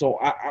 So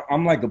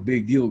I'm like a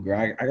big deal, girl.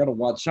 I gotta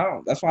watch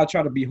out. That's why I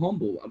try to be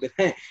humble. I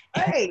mean,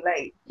 hey,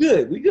 like,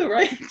 we good,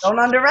 right? Don't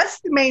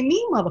underestimate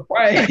me,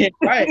 motherfucker.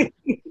 Right.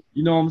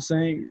 You know what I'm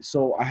saying?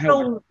 So I have.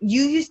 So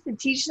you used to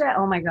teach that?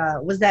 Oh my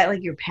God. Was that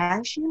like your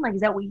passion? Like,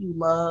 is that what you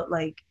love?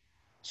 Like,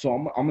 So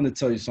I'm gonna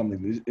tell you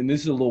something, and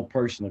this is a little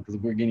personal because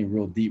we're getting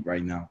real deep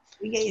right now.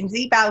 we getting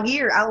deep out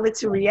here, outlet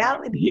to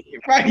reality.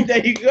 Right,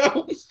 there you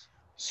go.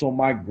 So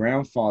my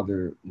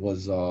grandfather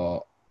was a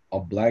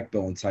black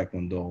belt in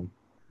Taekwondo,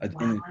 an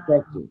Wow.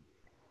 instructor.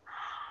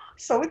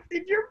 So it's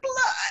in your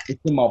blood. It's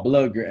in my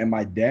blood, girl. And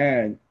my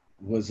dad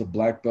was a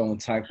black belt in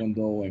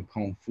Taekwondo and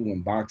Kung Fu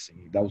and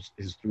boxing. That was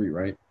his three,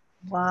 right?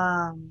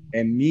 Wow.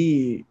 And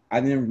me, I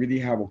didn't really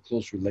have a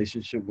close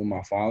relationship with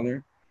my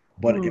father,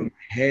 but in Mm, my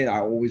head, I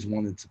always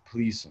wanted to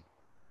please him.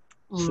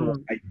 So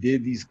mm, I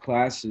did these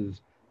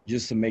classes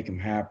just to make him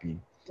happy.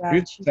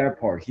 Here's got you. the sad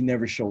part: he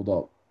never showed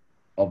up.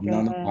 Of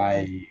none of Yeah.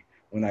 my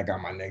when I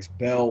got my next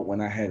belt,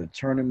 when I had a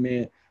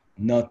tournament,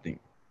 nothing.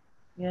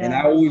 And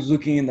I Yeah. always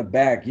looking in the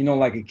back,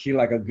 like a kid,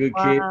 like a good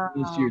kid,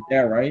 you see Wow. your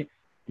dad, right?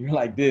 You're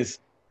like this,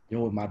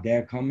 yo, is my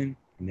dad coming?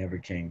 He never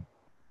came.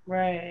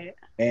 Right.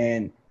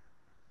 And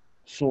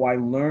so I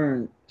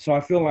learned, so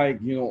I feel like,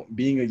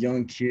 being a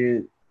young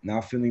kid,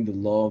 not feeling the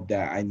love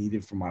that I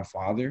needed from my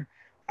father,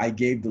 I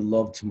gave the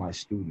love to my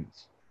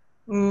students.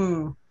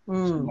 Mm,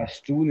 So my mm,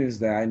 students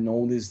that I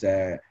noticed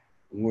that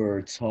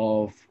were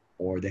tough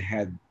or they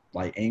had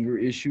like anger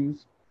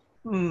issues,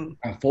 mm.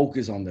 I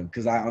focus on them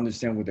because I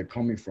understand where they're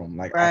coming from.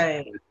 Like I feel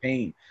Right. the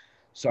pain.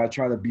 So I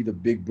try to be the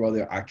big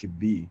brother I could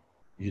be.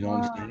 You know what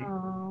I'm saying?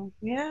 Wow.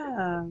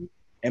 Yeah.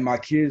 And my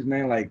kids,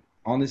 man, like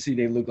honestly,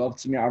 they look up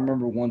to me. I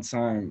remember one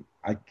time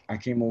I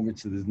came over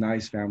to this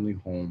nice family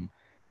home,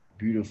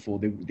 beautiful.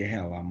 They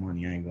had a lot of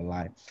money, I ain't gonna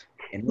lie.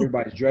 And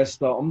everybody's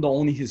dressed up. I'm the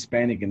only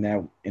Hispanic in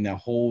that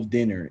whole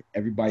dinner.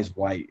 Everybody's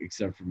white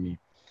except for me.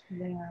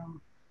 Yeah.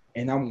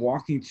 And I'm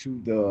walking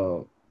to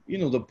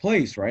the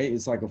place, right?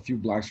 It's like a few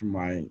blocks from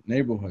my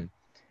neighborhood.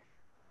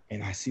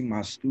 And I see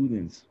my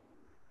students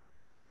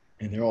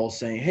and they're all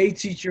saying, "Hey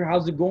teacher,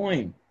 how's it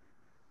going?"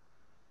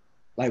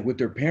 Like with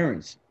their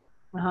parents.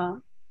 Uh-huh.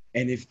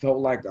 And it felt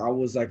like I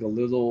was like a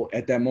little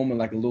at that moment,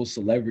 like a little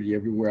celebrity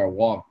everywhere I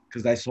walked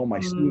because I saw my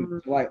students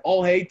Mm, like,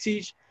 "Oh, hey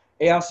teach.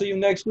 Hey, I'll see you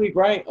next week,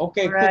 right?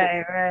 Okay, cool."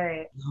 right,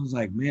 right. And I was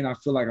like, man, I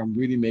feel like I'm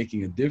really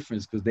making a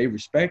difference because they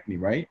respect me,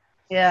 right?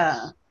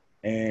 Yeah.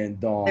 And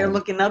They're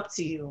looking up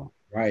to you.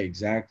 right,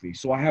 exactly.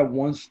 So I had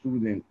one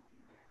student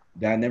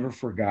that I never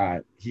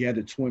forgot. He had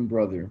a twin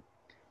brother,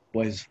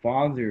 but his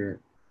father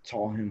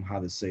taught him how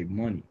to save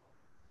money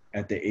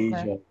at the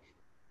age Okay. of,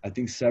 I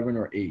think, 7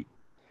 or 8.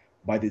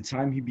 By the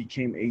time he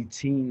became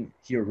 18,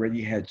 he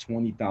already had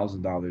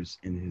 $20,000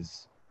 in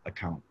his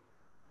account,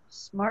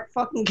 Smart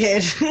fucking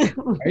kid.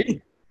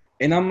 right?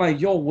 And I'm like,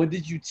 yo, what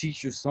did you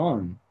teach your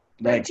son?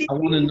 Right, Like, I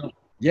want to TT? know.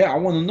 Yeah, I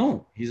want to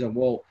know. He's like,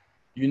 well,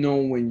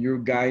 when your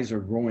guys are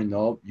growing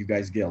up, you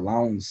guys get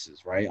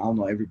allowances, right? I don't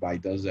know, everybody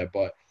does that,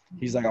 but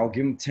he's like, I'll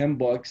give him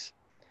 $10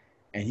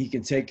 and he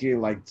can take it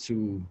like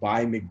to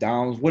buy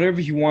McDonald's, whatever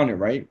he wanted,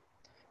 right?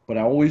 But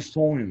I always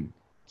told him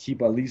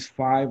keep at least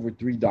 $5 or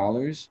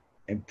 $3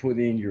 and put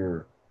in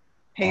your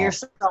Pay uh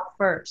yourself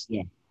first.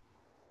 yeah,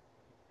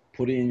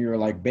 put it in your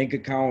like bank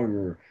account or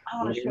your I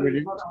want to show whatever it you.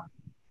 is. Hold on.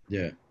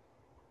 Yeah.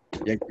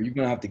 Yeah, you're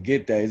gonna have to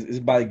get that. It's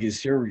about to get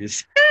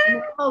serious.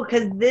 No,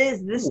 because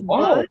this Oh,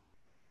 wow. book,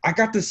 I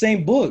got the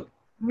same book.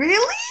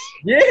 really?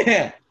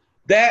 Yeah.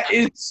 That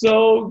is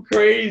so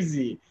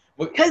crazy.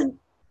 But Because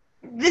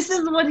this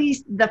is what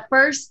the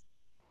first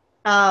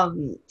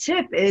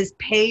tip is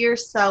pay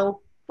yourself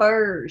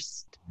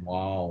first.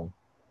 wow.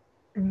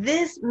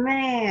 This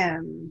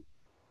man,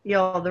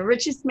 yo, the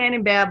richest man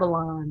in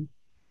Babylon.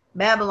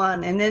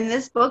 And in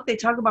this book, they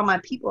talk about my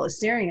people,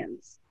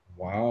 Assyrians.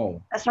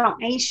 Wow. That's how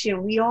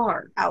ancient we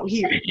are out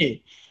here.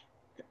 Right.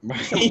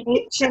 Some Right.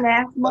 ancient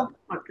ass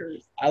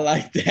motherfuckers. I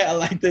like that. I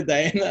like that,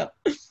 Diana.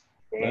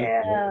 That's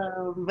good.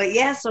 Yeah. But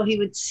yeah, so he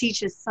would teach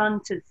his son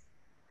to.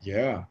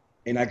 Yeah.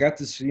 And I got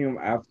to see him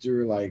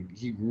after like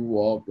he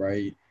grew up,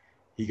 right?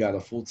 He got a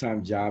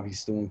full-time job. He's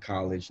still in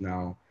college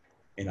now.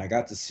 And I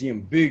got to see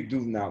him big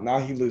dude now. Now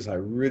he looks like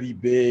really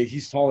big.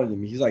 He's taller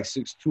than me. He's like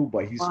 6'2",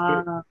 but he's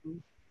fit.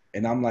 Wow.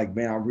 And I'm like,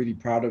 man, I'm really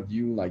proud of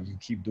you. Like you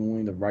keep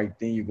doing the right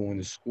thing. You're going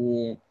to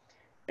school.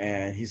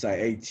 And he's like,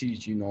 hey,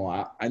 teach,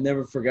 I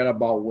never forget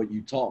about what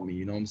you taught me.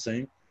 You know what I'm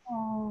saying?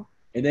 Oh,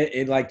 And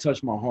it like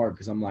touched my heart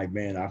because I'm like,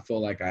 man, I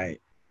feel like I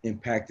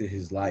impacted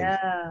his life.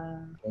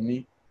 yeah. You feel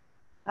me?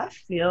 I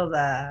feel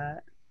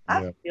that.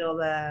 I Yeah. feel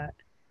that.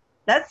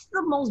 That's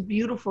the most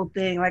beautiful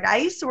thing. Like I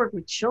used to work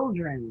with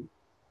children.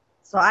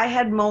 So I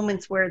had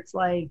moments where it's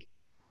like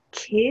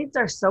kids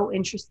are so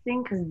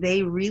interesting because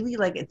they really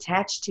like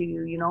attach to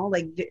you,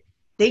 like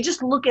they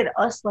just look at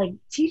us like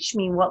teach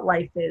me what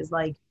life is.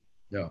 Like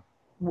Yeah.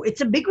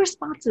 it's a big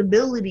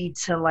responsibility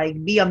to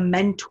like be a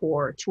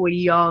mentor to a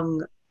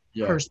young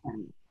Yeah.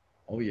 person.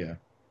 Oh, yeah.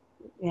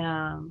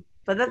 Yeah.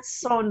 But that's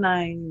so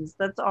nice.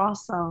 That's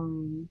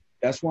awesome.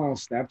 That's why on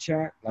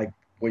Snapchat, like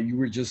what you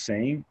were just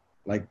saying,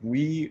 like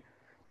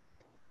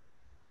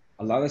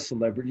a lot of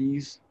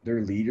celebrities,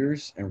 they're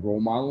leaders and role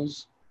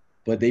models,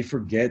 but they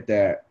forget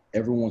that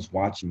everyone's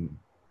watching them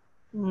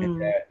and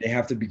Mm, that they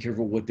have to be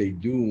careful what they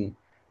do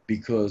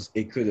because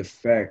it could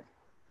affect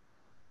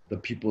the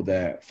people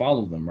that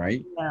follow them,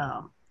 right?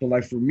 Yeah. So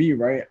like for me,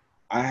 right,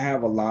 I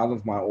have a lot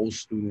of my old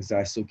students that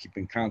I still keep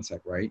in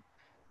contact, right?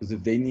 Because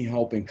if they need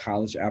help in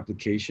college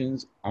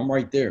applications, I'm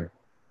right there.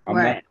 I'm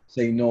not Right.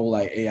 saying no,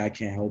 like, hey, I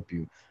can't help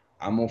you.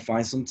 I'm gonna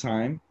find some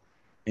time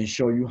and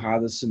show you how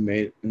to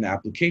submit an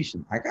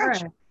application. I got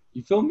you. Right.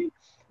 You feel me?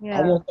 I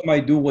Yeah. want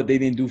somebody to do what they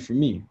didn't do for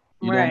me.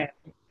 You know? Right.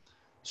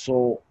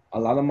 So a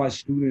lot of my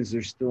students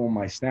are still on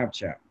my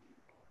Snapchat.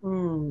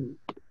 Mm.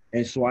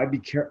 And so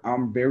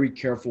I'm very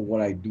careful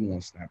what I do on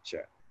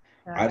Snapchat.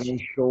 I Gotcha.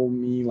 don't show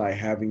me like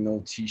having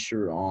no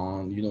t-shirt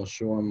on,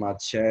 showing my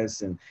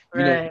chest and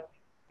Right.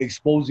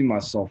 exposing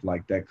myself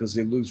like that because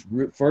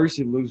first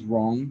it looks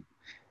wrong,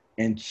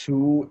 and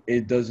two,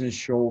 it doesn't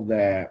show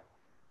that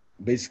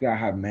basically I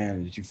have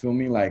manners. You feel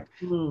me? Like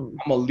Mm.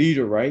 I'm a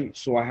leader, right?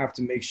 So I have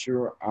to make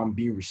sure I'm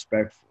being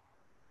respectful,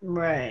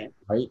 Right.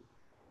 right?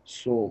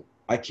 So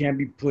I can't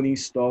be putting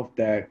stuff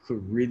that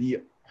could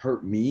really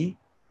hurt me,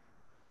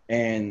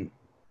 and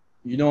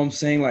you know what I'm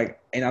saying? Like,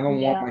 and I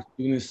don't want Yeah. my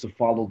students to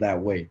follow that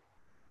way.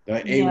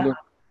 Like, hey, Yeah. look,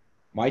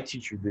 my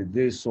teacher did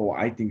this, so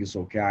I think it's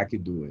okay. I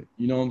could do it.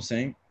 You know what I'm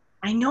saying?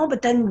 I know,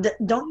 but then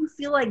don't you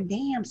feel like,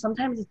 damn,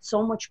 sometimes it's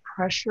so much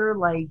pressure,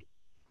 like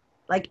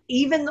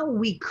even though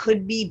we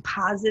could be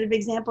positive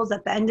examples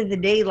at the end of the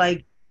day,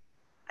 like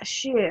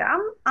shit,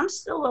 I'm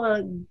still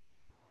a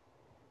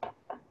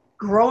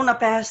grown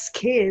up ass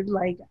kid.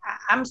 Like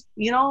I'm,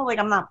 like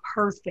I'm not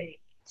perfect.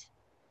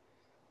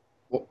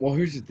 Well,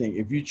 here's the thing.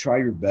 If you try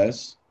your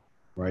best,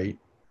 right,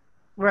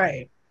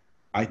 Right.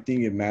 I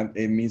think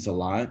it means a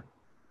lot.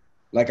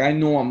 Like I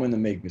know I'm gonna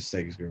make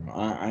mistakes, girl.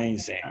 I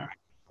ain't saying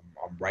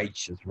I'm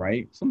righteous,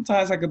 right?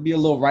 Sometimes I could be a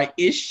little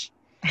right-ish.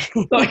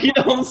 So, you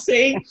know what I'm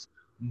saying?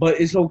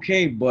 But it's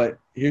okay. But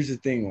here's the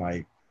thing,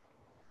 like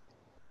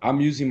I'm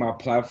using my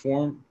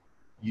platform,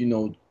 you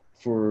know,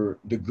 for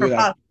the For good.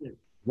 positive.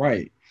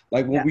 Right.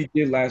 Like what Yeah. we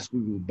did last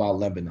week was about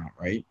Lebanon,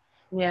 right?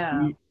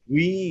 Yeah.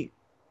 We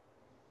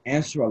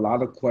answer a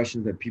lot of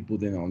questions that people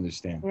didn't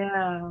understand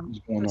Yeah. what's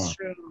going That's on.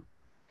 true.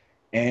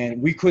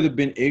 And we could have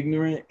been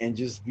ignorant and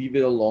just leave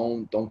it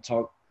alone. Don't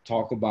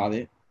talk about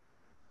it.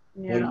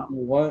 But you Yeah. know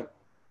what?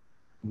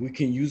 We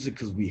can use it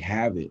because we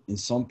have it. In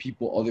some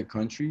people, other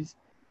countries,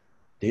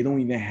 they don't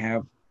even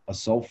have a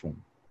cell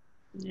phone.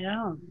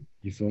 Yeah.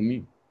 You feel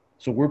me?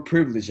 So we're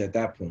privileged at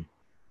that point.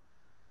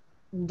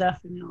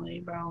 Definitely,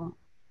 bro.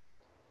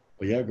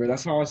 But yeah, girl,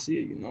 that's how I see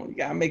it. You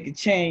gotta make a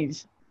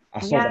change. I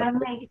We saw that. gotta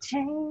make a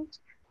change.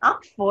 I'm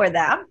for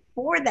that. I'm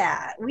for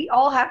that. We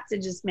all have to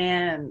just,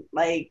 man,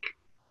 like,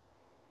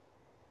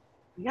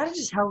 we gotta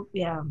just help,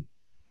 yeah,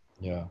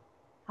 Yeah.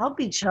 help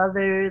each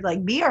other.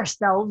 Like, be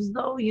ourselves,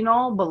 though,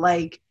 but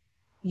like,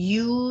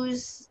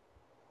 use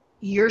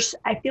your,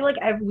 I feel like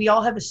we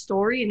all have a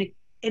story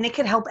and it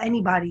could help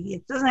anybody.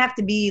 It doesn't have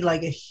to be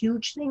like a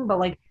huge thing, but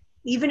like,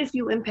 even if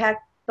you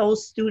impact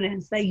those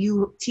students that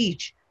you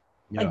teach,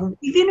 like, Yeah.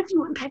 even if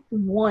you impact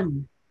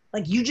one,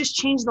 like, you just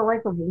change the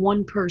life of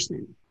one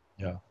person.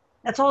 Yeah.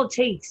 That's all it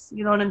takes.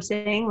 You know what I'm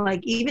saying?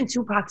 Like even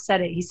Tupac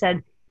said it. He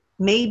said,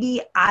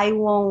 maybe I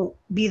won't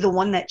be the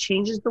one that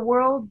changes the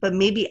world, but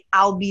maybe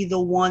I'll be the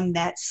one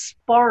that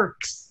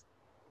sparks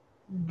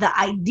the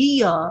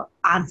idea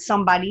on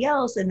somebody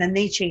else and then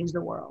they change the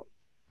world.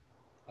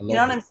 I You know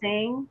love what it. I'm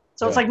saying?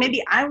 So it's Yeah. like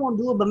maybe I won't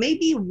do it, but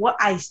maybe what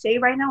I say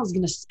right now is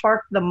going to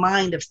spark the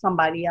mind of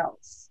somebody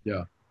else.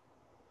 Yeah.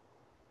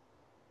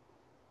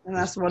 And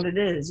that's what it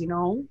is,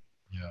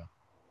 Yeah.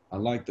 I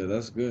like that.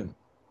 That's good.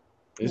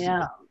 It's,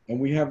 Yeah. and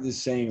we have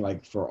this saying,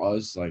 like for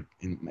us, like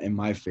in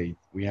my faith,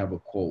 we have a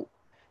quote.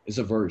 It's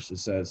a verse. It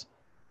says,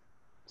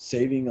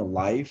 saving a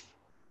life,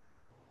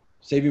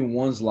 saving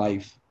one's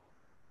life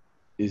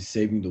is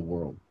saving the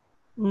world.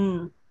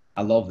 Mm.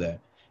 I love that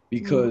Mm.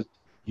 because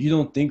you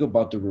don't think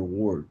about the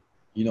reward.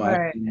 At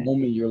Right. the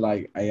moment you're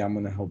like, hey, I'm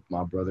gonna help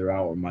my brother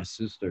out or my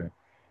sister.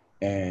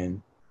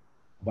 And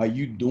by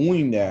you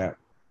doing that,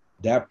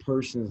 that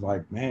person is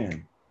like,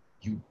 man,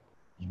 you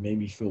you made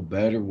me feel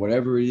better,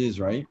 whatever it is,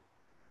 right?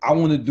 I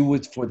want to do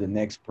it for the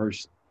next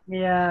person.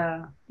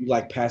 Yeah. You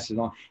like pass it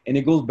on. And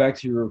it goes back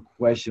to your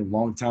question a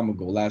long time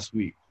ago, last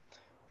week.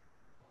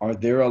 Are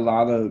there a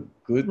lot of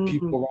good Mm.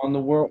 people around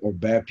the world or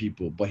bad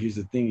people? But here's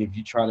the thing, if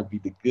you try to be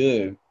the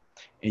good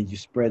and you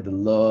spread the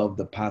love,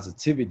 the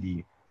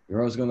positivity, you're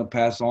always gonna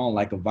pass on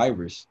like a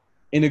virus.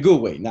 In a good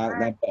way, not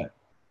bad.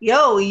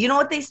 Yo, you know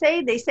what they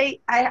say? They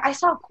say I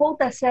saw a quote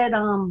that said,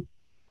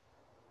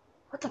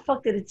 what the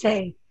fuck did it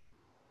say?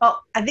 Oh,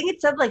 I think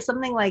it said like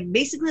something like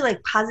basically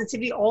like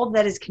positivity, all of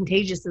that is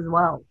contagious as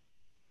well.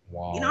 You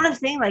know Wow. what I'm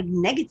saying? Like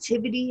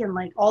negativity and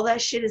like all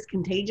that shit is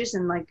contagious.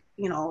 And like,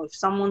 if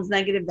someone's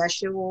negative, that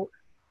shit will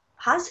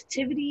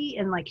positivity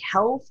and like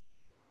health.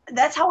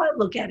 That's how I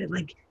look at it.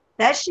 Like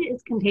that shit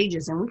is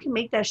contagious and we can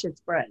make that shit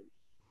spread,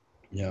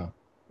 Yeah,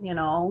 you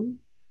know?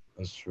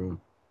 that's true.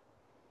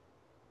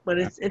 But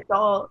it's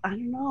all, I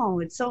don't know,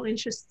 it's so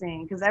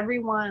interesting because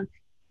everyone,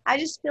 I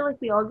just feel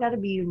like we all got to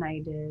be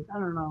united. I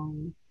don't know,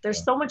 there's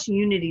Yeah. so much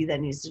unity that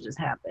needs to just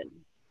happen.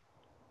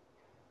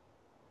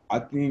 I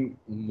think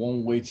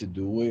one way to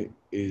do it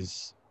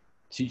is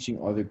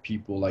teaching other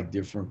people like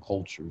different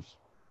cultures.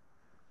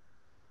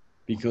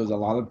 Because a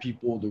lot of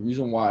people, the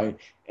reason why,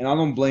 and I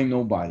don't blame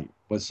nobody,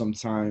 but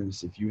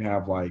sometimes if you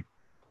have like,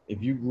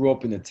 if you grew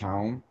up in a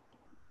town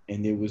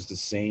and it was the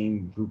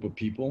same group of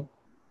people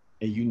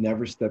and you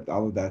never stepped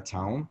out of that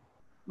town,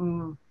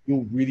 Mm.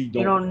 you really You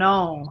don't don't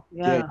know.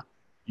 get, Yeah.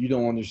 you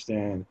don't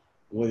understand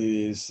what it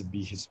is to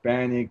be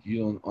Hispanic. You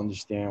don't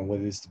understand what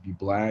it is to be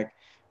black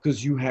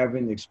because you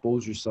haven't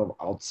exposed yourself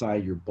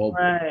outside your bubble.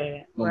 Right.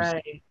 You know what I'm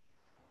saying? Right.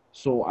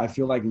 So I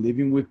feel like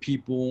living with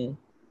people,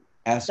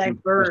 asking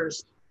questions.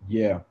 Diverse.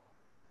 Yeah,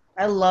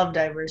 I love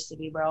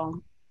diversity,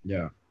 bro.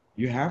 yeah.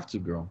 You have to,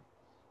 girl.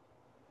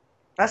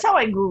 That's how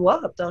I grew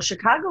up, though.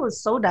 Chicago is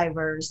so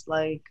diverse.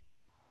 Like,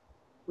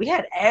 we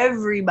had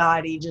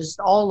everybody, just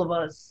all of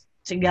us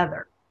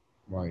together,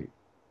 Right.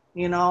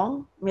 you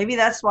know? Maybe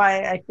that's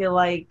why I feel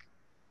like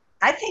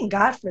I thank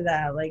God for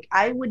that. Like,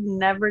 I would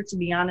never, to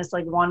be honest,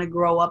 like, want to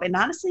grow up. And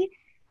honestly,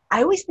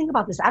 I always think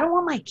about this. I don't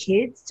want my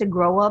kids to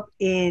grow up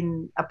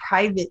in a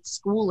private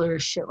school or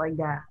shit like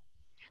that.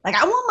 Like,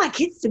 I want my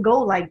kids to go,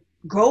 like,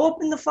 grow up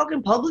in the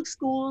fucking public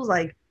schools,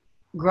 like,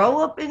 grow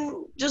up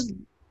in just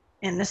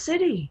in the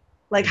city,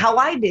 like how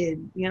I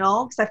did, you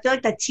know? Because I feel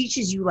like that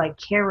teaches you, like,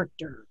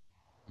 character.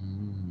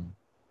 Mm.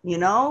 You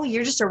know,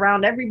 you're just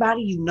around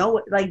everybody, you know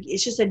it. Like,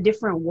 it's just a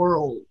different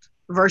world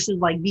versus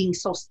like being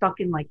so stuck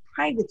in like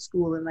private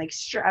school and like,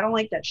 sure, I don't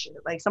like that shit.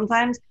 Like,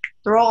 sometimes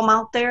throw them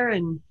out there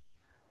and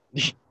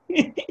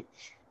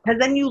because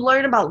then you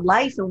learn about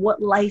life and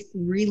what life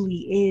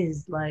really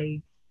is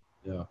like.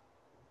 Yeah.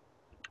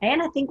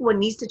 And I think what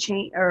needs to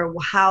change or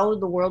how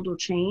the world will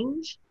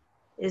change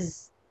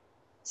is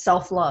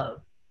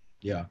self-love.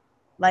 Yeah.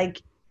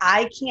 Like,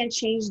 I can't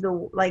change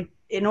the, like,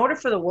 in order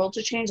for the world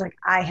to change, like,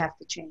 I have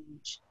to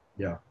change.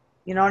 Yeah.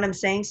 You know what I'm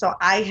saying? So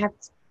I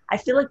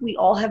feel like we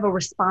all have a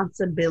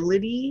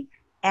responsibility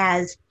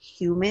as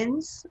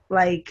humans,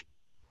 like,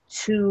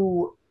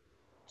 to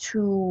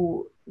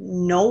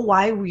know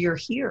why we are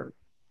here.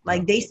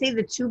 Like, they say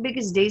the two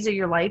biggest days of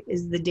your life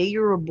is the day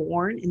you were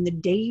born and the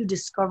day you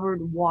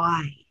discovered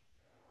why.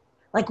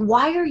 Like,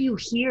 why are you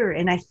here?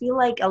 And I feel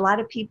like a lot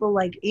of people,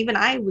 like, even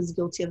I was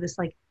guilty of this,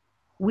 like,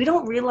 we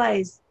don't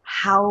realize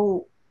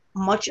how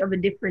much of a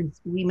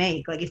difference we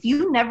make. Like, if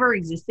you never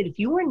existed, if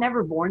you were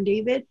never born,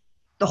 David,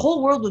 the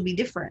whole world would be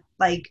different.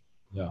 Like,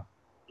 Yeah.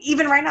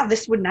 even right now,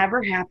 this would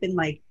never happen.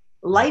 Like,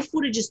 life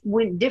would have just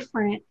went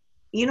different.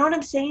 You know what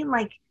I'm saying?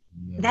 Like,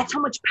 Yeah. that's how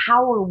much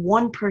power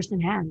one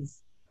person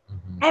has.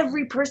 Mhm.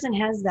 Every person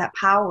has that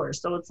power.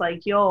 So it's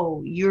like,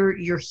 yo,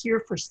 you're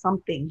here for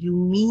something. You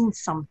mean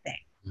something.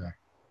 Yeah.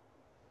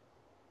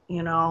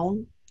 You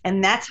know?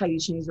 And that's how you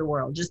change the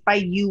world, just by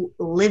you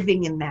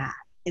living in that,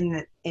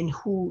 in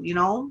who, you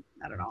know?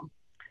 I don't know.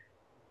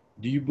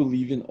 Do you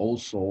believe in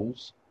old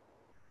souls?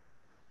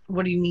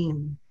 What do you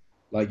mean?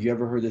 Like, you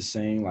ever heard this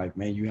saying, like,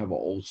 man, you have an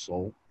old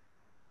soul?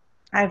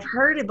 I've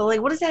heard it, but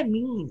like, what does that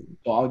mean?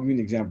 So I'll give you an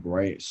example,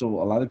 right? So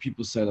a lot of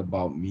people said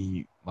about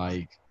me,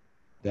 like,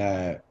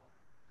 that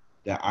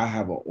I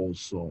have an old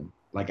soul.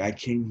 Like, I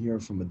came here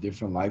from a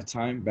different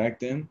lifetime back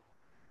then,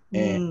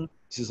 and Mm,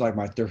 this is like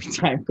my third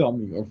time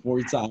coming or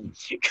fourth time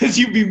because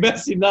you be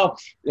messing up.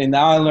 And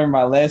now I learned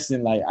my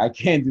lesson. Like, I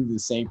can't do the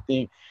same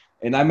thing.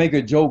 And I make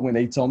a joke when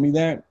they tell me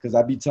that because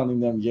I be telling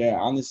them, yeah,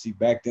 honestly,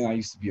 back then I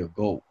used to be a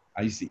goat.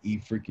 I used to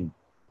eat freaking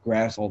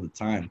grass all the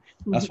time.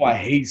 That's why I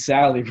hate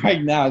Sally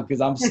right now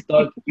because I'm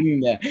stuck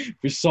eating that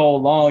for so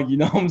long. You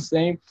know what I'm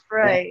saying?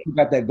 right. And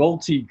I got that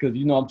goatee because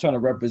you know I'm trying to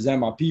represent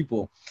my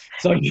people.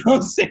 So you know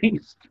what I'm saying?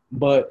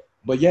 But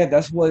yeah,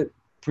 that's what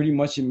pretty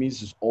much it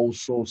means is old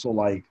soul. So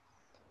like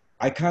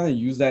I kind of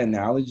use that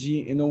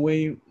analogy in a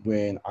way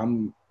when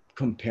I'm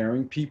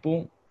comparing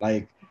people.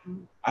 Like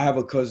I have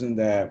a cousin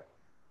that,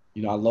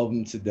 you know, I love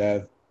him to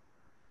death,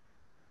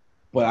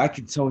 but I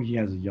can tell he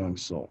has a young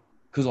soul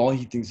because all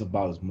he thinks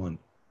about is money.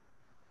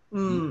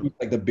 Mm,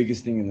 Like the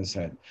biggest thing in his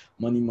head,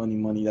 money, money,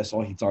 money. That's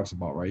all he talks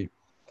about, right?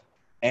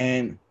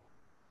 And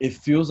it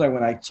feels like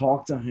when I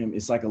talk to him,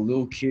 it's like a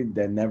little kid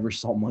that never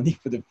saw money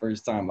for the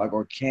first time, like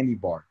or candy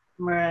bar.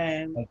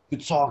 right. Like to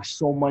talk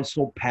so much,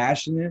 so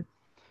passionate.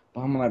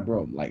 But I'm like,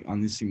 bro, like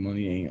honestly,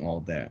 money ain't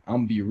all that.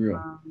 I'm be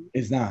real.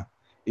 It's not.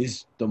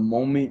 It's the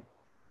moment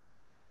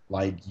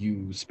like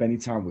you spending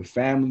time with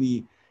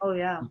family. Oh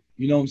yeah.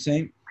 You know what I'm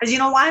saying? Because you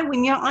know why?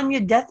 When you're on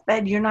your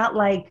deathbed, you're not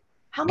like,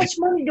 how much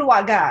money do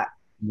I got?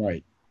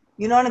 Right.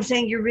 You know what I'm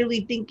saying? You're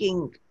really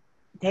thinking,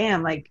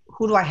 damn, like,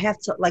 who do I have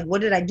to, like,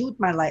 what did I do with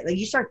my life? Like,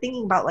 you start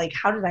thinking about, like,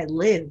 how did I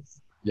live?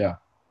 Yeah.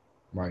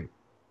 Right.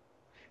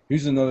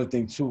 Here's another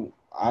thing too.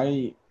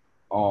 I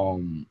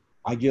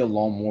get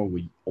along more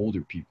with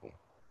older people.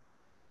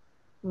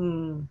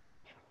 Mm,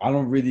 I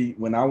don't really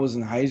when I was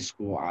in high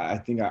school, I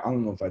think I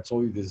don't know if I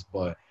told you this,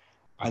 but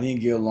I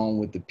didn't get along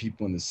with the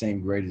people in the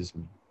same grade as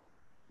me.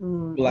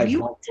 Well, Like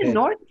you went to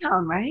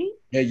Northtown, right?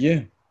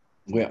 yeah.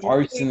 With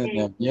arts and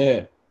them.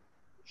 Yeah.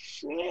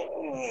 Shit.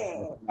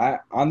 I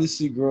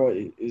honestly, girl,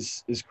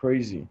 it's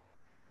crazy.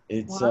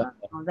 It's Wow,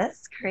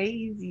 that's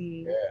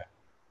crazy. yeah,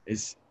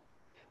 it's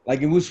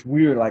like it was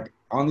weird. Like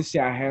honestly,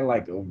 I had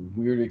like a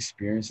weird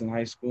experience in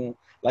high school.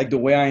 Like the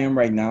way I am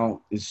right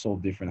now is so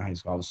different in high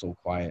school. I was so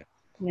quiet.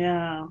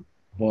 Yeah.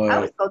 I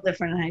was But so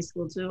different in high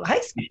school too.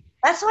 High school.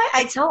 That's why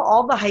I tell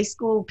all the high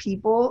school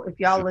people, if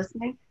y'all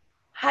listening,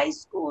 high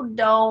school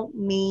don't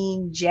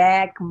mean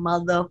jack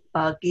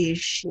motherfucking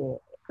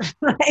shit.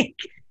 like,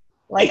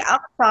 I'm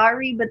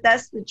sorry, but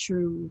that's the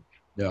truth.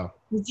 yeah,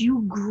 Cause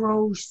you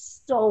grow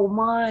so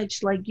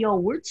much. Like, yo,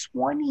 we're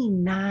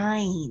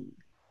 29.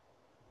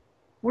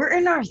 We're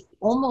in our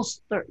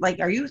almost like,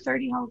 are you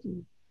 30? How old are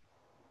you?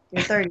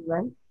 You're 30,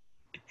 right?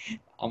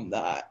 I'm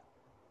not.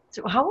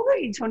 So how old are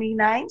you?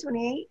 29,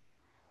 28,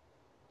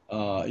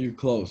 You're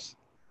close.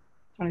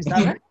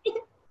 27?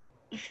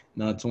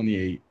 Not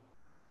 28.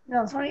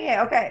 No, 28.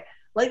 Okay.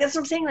 Like, that's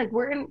what I'm saying. Like,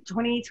 we're in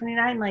 28,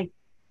 29. Like,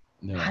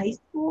 Yeah, high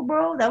school,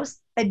 bro, that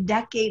was a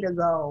decade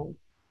ago.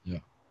 yeah,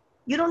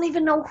 You don't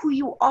even know who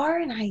you are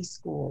in high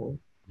school.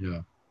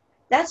 yeah,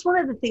 That's one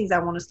of the things I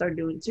want to start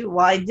doing too.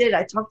 Well, I did.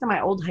 I talked to my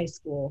old high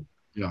school.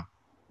 yeah,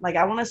 Like,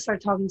 I want to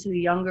start talking to the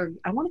younger.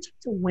 I want to talk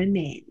to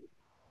women.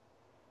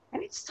 I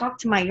need to talk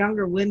to my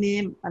younger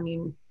women. I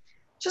mean,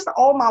 just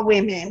all my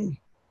women.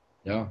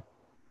 yeah.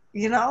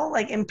 You know,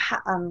 like I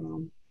don't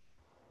know,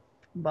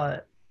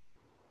 but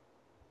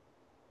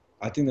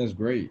I think that's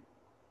great.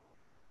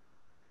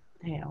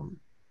 damn.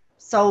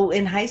 So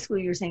in high school,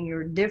 you're saying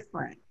you're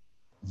different.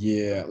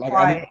 Yeah, like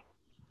Why?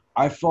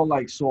 I felt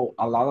like so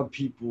a lot of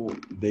people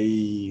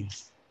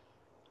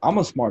I'm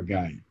a smart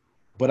guy,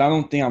 but I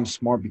don't think I'm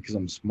smart because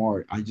I'm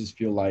smart. I just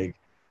feel like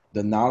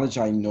the knowledge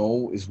I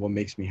know is what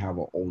makes me have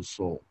an old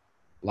soul.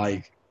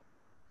 Like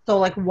So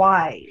like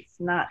wise,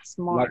 not like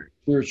smart.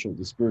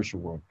 the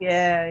spiritual world.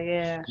 Yeah,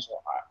 yeah.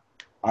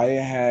 I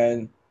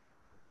had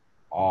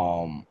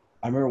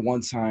I remember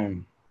one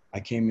time I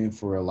came in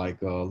for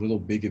like a little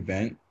big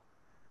event.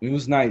 It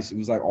was nice. It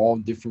was like all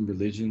different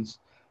religions,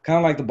 kind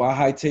of like the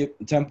Baha'i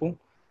temple,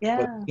 but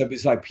Yeah.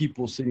 it's like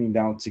people sitting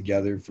down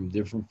together from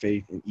different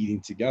faith and eating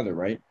together,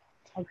 right?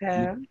 And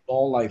Okay. it's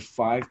all like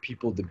five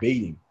people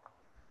debating.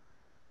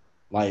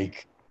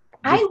 Like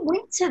this, I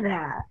went to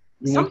that.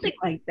 you went Something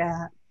like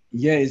that.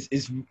 yeah,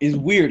 it's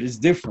weird. It's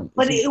different.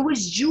 But it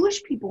was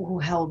Jewish people who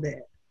held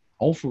it.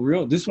 Oh, for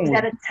real. This It one was was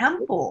at a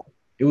temple.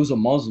 it was a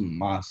Muslim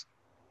mosque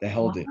that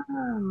held it.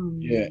 Wow.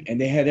 Yeah, and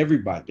they had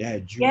everybody. They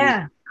had Jewish,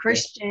 Yeah.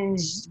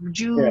 Christians, yeah,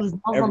 Jews,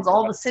 Muslims, all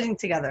everybody. was sitting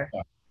together.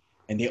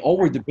 And they all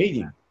were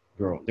debating,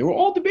 girl. They were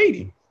all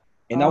debating.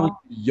 And I was Oh.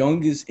 the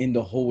youngest in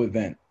the whole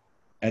event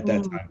at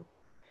that Mm. time.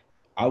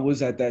 I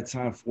was at that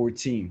time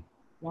 14.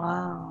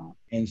 Wow.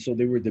 And so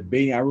they were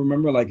debating. I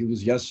remember like it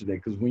was yesterday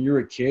because when you're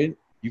a kid,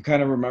 you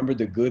kind of remember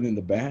the good and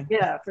the bad.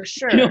 Yeah, for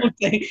You know sure. what I'm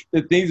saying?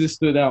 The things that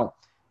stood out.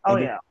 Oh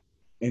And, yeah.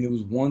 and it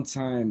was one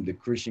time the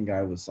Christian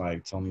guy was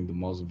like telling the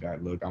Muslim guy,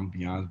 look, I'm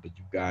be honest, but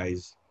you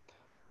guys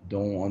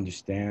don't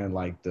understand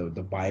like the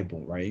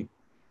Bible, right?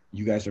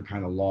 You guys are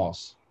kind of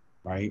lost,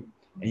 right?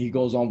 And he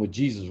goes on with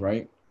Jesus,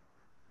 right?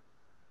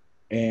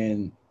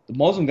 And the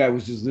Muslim guy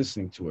was just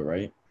listening to it,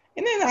 right?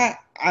 And then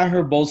I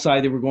heard both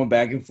sides. They were going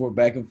back and forth,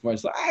 back and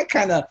forth. So I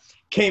kind of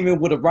came in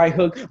with a right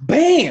hook,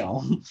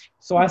 bam.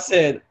 So I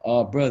said,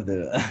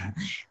 brother,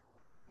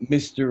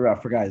 Mr. I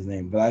forgot his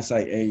name, but I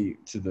said, hey,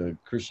 to the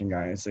Christian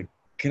guy. I said,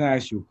 can I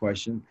ask you a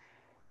question?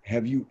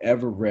 Have you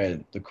ever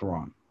read the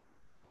Quran?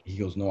 He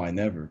goes, no, I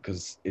never,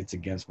 because it's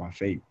against my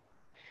faith.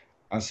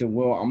 I said,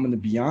 well, I'm going to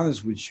be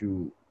honest with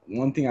you.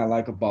 One thing I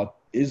like about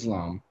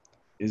Islam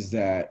is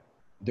that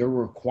they're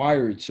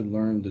required to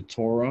learn the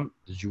Torah,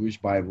 the Jewish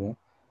Bible,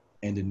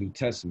 and the New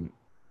Testament.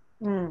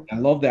 Mm. I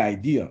love that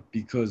idea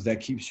because that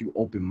keeps you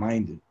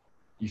open-minded.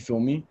 You feel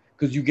me?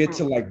 Because you get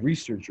to like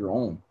research your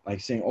own,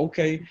 like saying,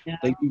 okay, Yeah.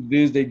 they do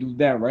this, they do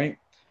that, right?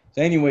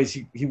 So anyways,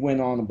 he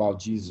went on about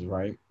Jesus,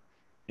 right?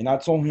 And I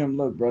told him,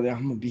 look, brother,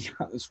 I'm going to be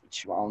honest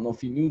with you. I don't know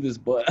if you knew this,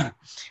 but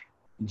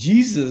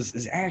Jesus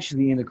is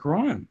actually in the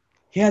Quran.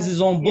 He has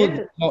his own book.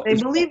 Yeah. They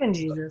believe in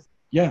Jesus.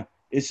 Yeah,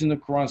 it's in the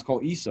Quran. It's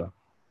called Isa.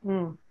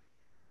 Mm.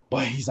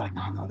 But he's like,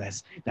 no,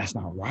 that's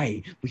not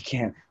right. We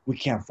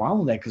can't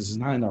follow that because it's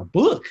not in our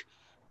book.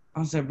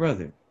 I said,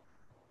 brother,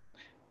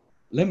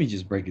 let me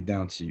just break it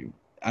down to you.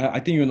 I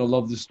think you're gonna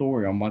love this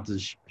story. I'm about to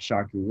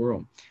shock your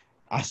world.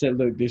 I said,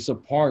 look, there's a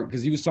part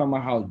because he was talking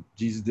about how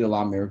Jesus did a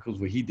lot of miracles,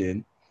 what he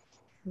did,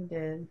 He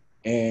did.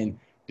 and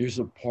there's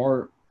a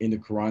part in the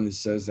Quran that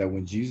says that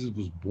when Jesus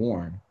was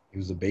born, he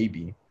was a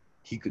baby,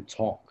 he could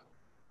talk.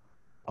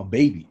 A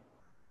baby.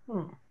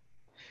 Hmm.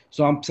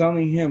 So I'm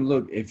telling him,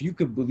 look, if you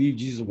could believe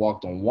Jesus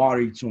walked on water,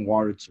 he turned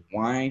water to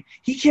wine,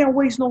 he can't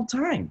waste no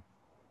time.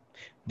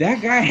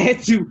 That guy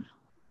had to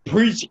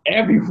preach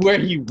everywhere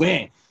he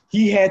went.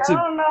 He had I to.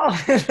 don't know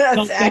if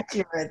that's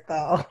accurate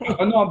though.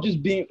 I know I'm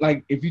just being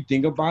like, if you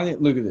think about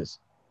it, look at this.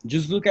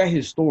 Just look at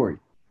his story,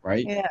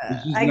 right? Yeah,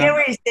 It's just I not get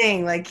what he's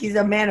saying. Like he's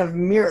a man of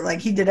mirror. Like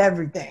he did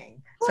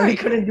everything, so he right.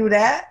 couldn't do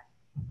that.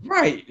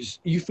 Right.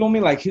 You feel me?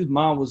 Like his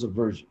mom was a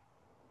virgin.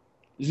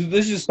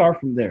 Let's just start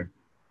from there.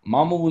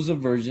 Mama was a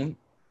virgin,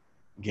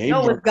 gave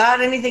No, birth. with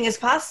God, anything is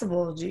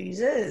possible.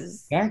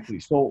 Jesus. Exactly.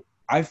 So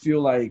I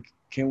feel like,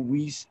 can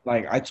we,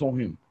 like I told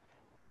him,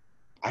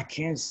 I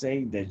can't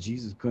say that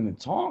Jesus couldn't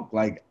talk.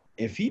 Like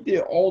if he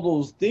did all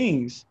those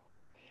things,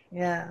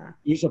 Yeah.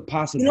 there's a You know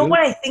possibility. what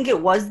I think it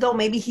was though?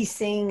 Maybe he's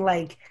saying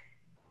like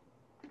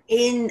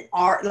in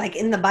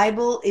the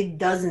Bible, it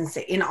doesn't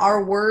say, in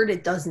our word,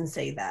 it doesn't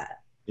say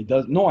that. It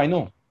does. No, I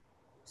know.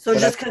 So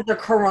But just because the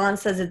Quran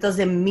says it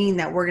doesn't mean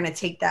that we're gonna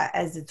take that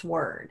as its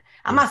word.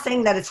 I'm yeah, not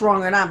saying that it's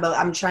wrong or not, but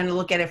I'm trying to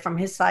look at it from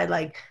his side.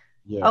 Like,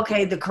 yeah.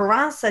 okay, the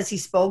Quran says he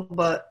spoke,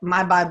 but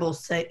my Bible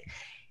say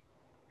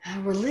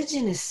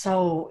religion is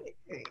so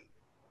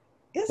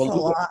it's But a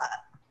look, lot.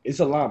 it's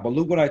a lot. But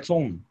look what I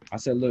told him. I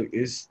said, look,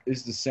 it's the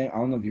same. I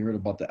don't know if you heard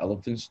about the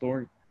elephant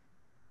story.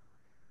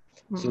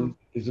 So Mm-mm.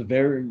 it's a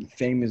very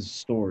famous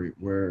story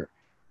where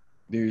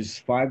there's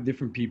five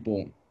different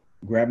people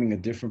grabbing a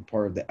different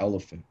part of the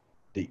elephant,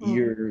 the Mm.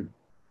 ear,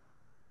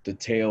 the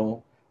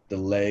tail, the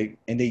leg,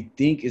 and they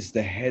think it's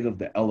the head of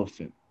the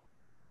elephant.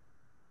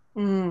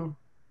 Mm.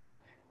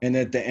 And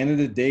at the end of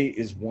the day,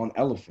 it's one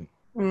elephant.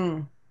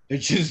 Mm. They're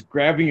just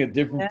grabbing a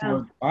different part Yeah.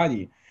 of the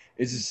body.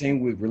 It's the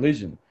same with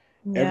religion.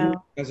 Yeah.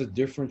 Everyone has a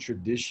different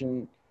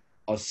tradition,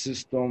 a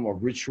system, a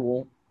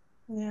ritual.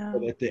 Yeah.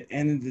 But at the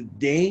end of the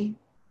day,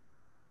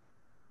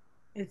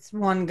 It's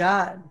one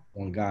God.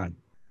 one God.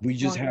 We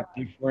just One have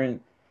God.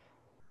 different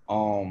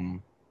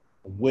um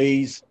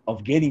ways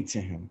of getting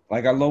to him.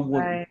 Like I love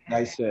what the Right.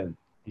 guy said.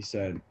 He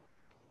said,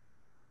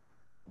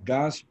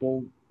 God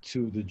spoke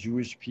to the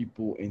Jewish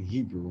people in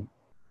Hebrew,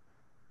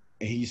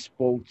 and he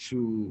spoke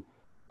to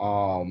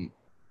um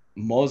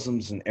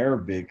Muslims in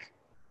Arabic.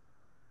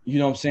 You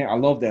know what I'm saying? I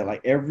love that.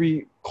 Like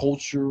every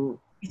culture,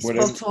 He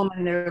whatever. spoke to them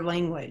in their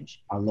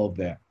language. I love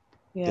that.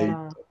 They,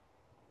 Yeah.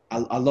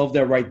 I love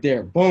that right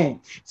there.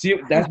 Boom. See,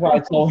 that's why I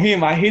told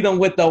him. I hit him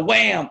with the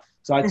wham.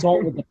 So I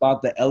told him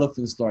about the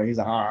elephant story. He's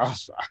like,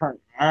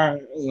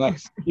 like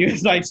he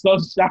was like so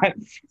shocked.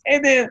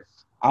 And then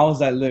I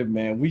was like, look,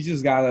 man, we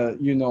just gotta,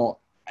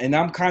 and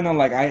I'm kind of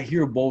like, I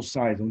hear both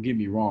sides, don't get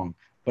me wrong.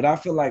 But I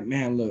feel like,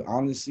 man, look,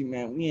 honestly,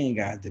 man, we ain't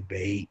got to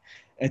debate.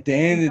 At the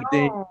end of the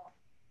day, No.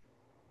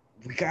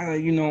 we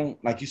gotta,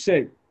 like you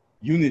said,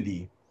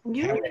 unity. Have,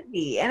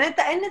 Unity. And at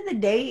the end of the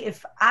day,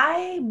 if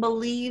I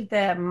believe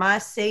that my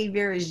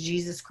Savior is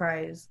Jesus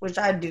Christ, which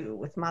I do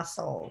with my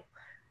soul,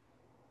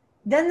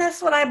 then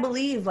that's what I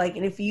believe. Like,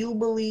 and if you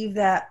believe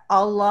that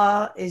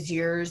Allah is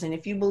yours, and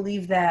if you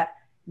believe that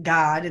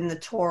God and the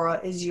Torah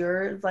is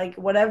yours, like,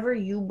 whatever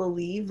you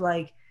believe,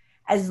 like,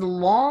 as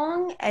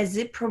long as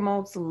it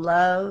promotes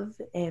love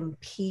and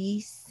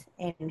peace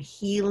and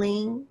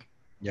healing,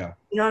 yeah,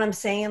 you know what I'm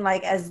saying?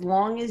 Like, as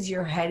long as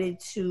you're headed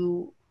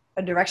to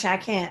a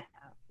direction,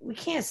 we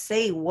can't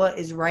say what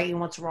is right and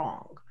what's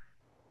wrong.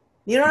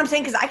 You know what I'm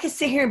saying? Because I can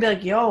sit here and be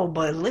like, yo,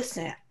 but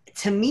listen,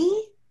 to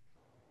me,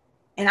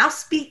 and I'll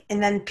speak,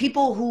 and then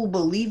people who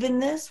believe in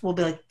this will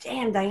be like,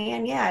 damn,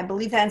 Diane, yeah, I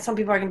believe that. And some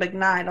people are gonna be like,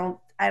 nah,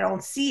 I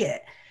don't see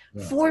it.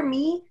 yeah, For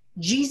me,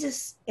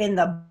 Jesus and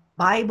the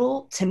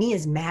Bible to me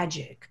is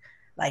magic.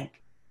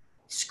 Like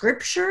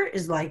scripture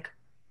is like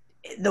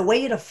the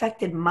way it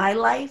affected my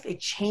life, it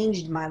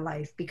changed my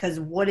life because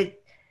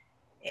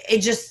it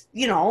just,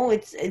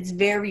 it's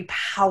very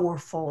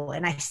powerful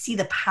and I see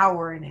the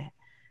power in it.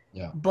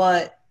 yeah,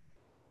 But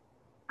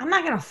I'm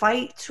not gonna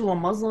fight to a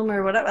Muslim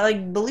or whatever.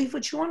 Like, believe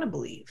what you want to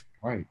believe.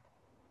 right,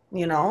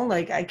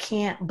 Like I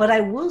can't. But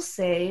I will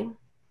say,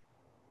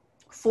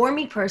 for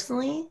me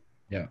personally,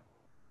 yeah,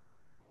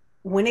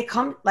 when it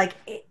comes, like,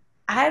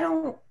 I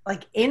don't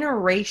like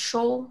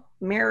interracial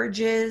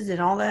marriages and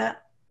all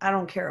that. I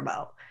don't care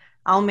about.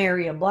 I'll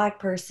marry a black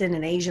person,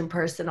 an Asian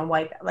person, a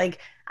white. Like,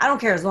 I don't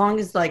care as long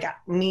as like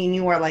me and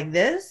you are like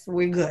this.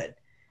 We're good.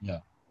 yeah,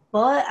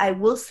 But I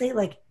will say,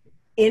 like,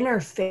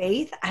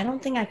 interfaith, I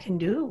don't think I can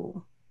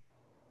do.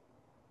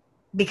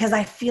 Because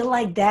I feel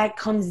like that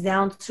comes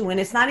down to, and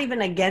it's not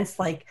even against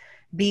like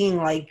being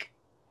like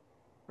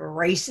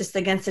racist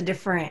against a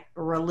different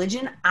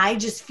religion. I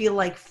just feel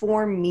like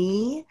for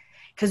me,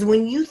 because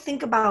when you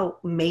think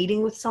about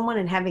mating with someone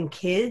and having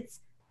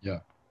kids, yeah,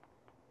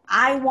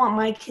 I want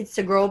my kids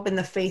to grow up in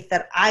the faith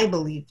that I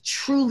believe,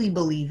 truly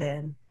believe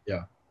in.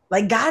 yeah,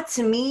 Like God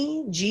to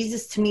me,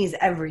 Jesus to me is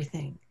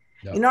everything.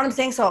 yeah, You know what I'm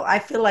saying? So I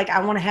feel like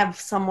I want to have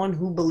someone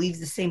who believes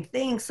the same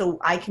thing so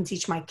I can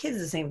teach my kids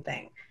the same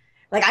thing.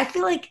 Like I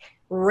feel like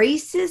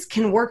races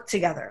can work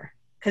together.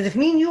 Because if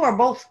me and you are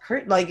both,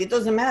 like, it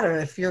doesn't matter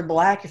if you're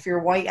black, if you're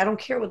white, I don't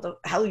care what the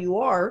hell you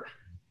are.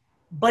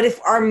 But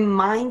if our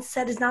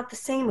mindset is not the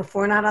same, if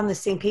we're not on the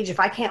same page, if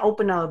I can't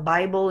open a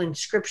Bible and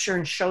scripture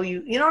and show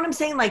you, you know what I'm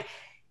saying? Like,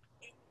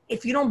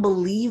 if you don't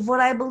believe what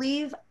I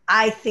believe,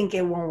 I think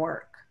it won't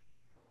work.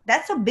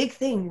 That's a big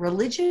thing.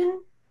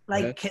 Religion,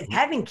 like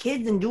having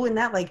kids and doing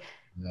that, like,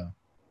 yeah,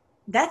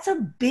 that's a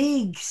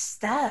big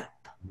step.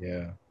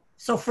 yeah.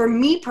 So for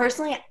me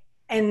personally,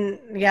 and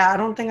yeah, I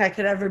don't think I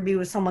could ever be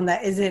with someone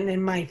that isn't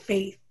in my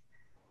faith.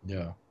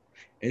 Yeah,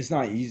 it's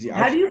not easy.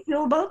 How do you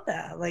feel about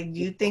that? Like, do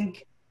you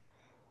think?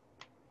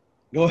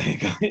 Go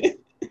ahead, go ahead.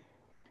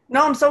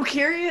 No, I'm so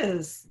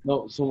curious.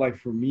 No, so like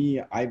for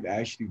me, I've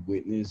actually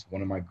witnessed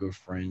one of my good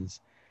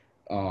friends.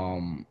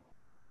 Um,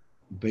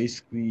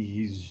 basically,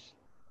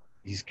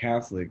 he's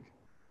Catholic,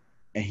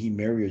 and he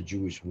married a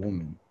Jewish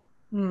woman.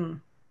 Hmm.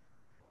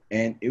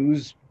 And it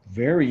was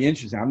very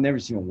interesting. I've never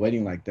seen a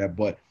wedding like that,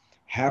 but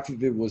half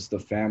of it was the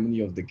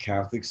family of the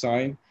Catholic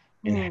side,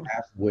 and Hmm.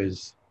 half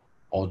was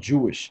all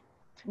Jewish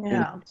in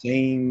the Yeah.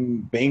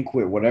 same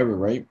banquet, whatever,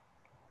 right?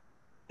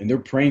 And they're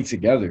praying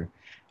together.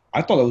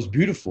 I thought it was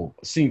beautiful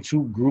seeing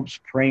two groups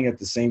praying at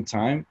the same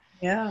time.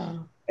 Yeah.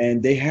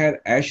 And they had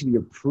actually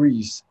a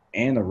priest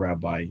and a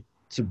rabbi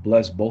to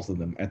bless both of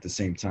them at the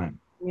same time.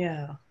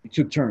 Yeah. It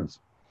took turns.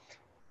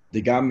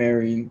 They got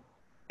married,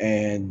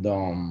 and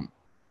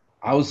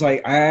I was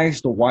like, I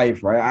asked the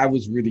wife, right? I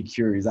was really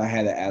curious. I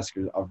had to ask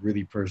her a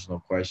really personal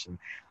question.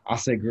 I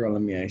said, girl,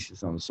 let me ask you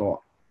something.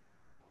 So,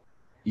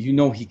 you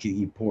know he can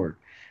eat pork.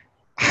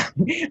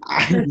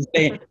 I'm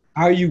saying,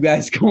 how are you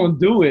guys going to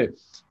do it?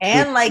 For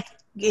And like,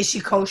 is she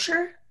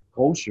kosher?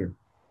 kosher.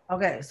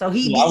 Okay, so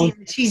he So be I was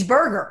eating a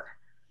cheeseburger.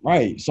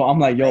 right. So I'm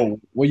like, Like, yo,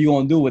 what are you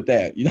going to do with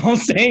that? You know what I'm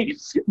saying?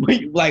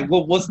 Like,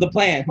 what's the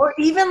plan? or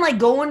even like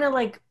going to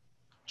like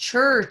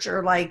church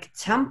or like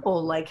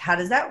temple. Like, how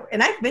does that?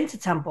 And I've been to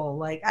temple.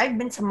 Like, I've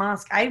been to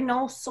mosque. I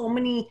know so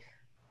many.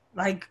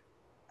 Like,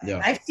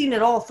 Yeah, I've seen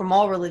it all from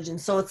all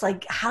religions. So it's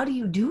like, how do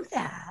you do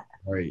that?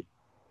 right.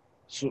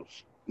 So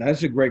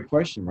that's a great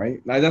question,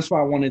 right? Like, that's why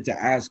I wanted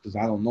to ask because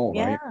I don't know,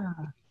 Yeah. right?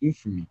 Do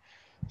for me.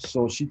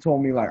 So she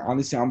told me, like,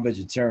 honestly, I'm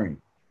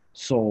vegetarian.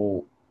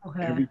 So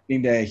Okay.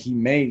 everything that he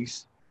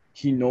makes,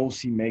 he knows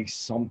he makes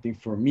something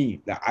for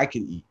me that I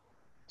can eat.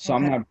 So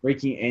I'm Okay. not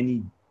breaking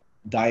any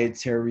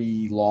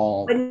dietary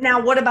law. But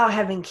now, what about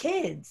having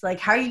kids? Like,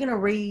 how are you gonna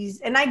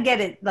raise? And I get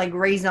it, like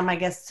raise them, I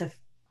guess, to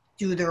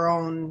do their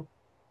own.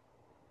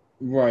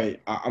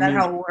 Right. I Is that mean,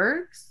 how it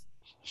works?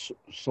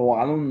 so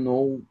I don't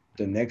know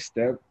the next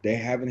step. They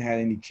haven't had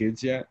any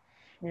kids yet,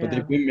 but Yeah.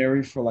 they've been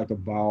married for like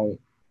about,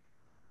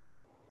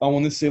 I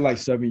want to say like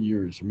 7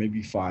 years or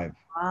maybe 5.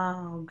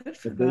 Wow. Good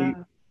for But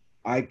them.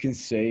 I can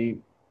say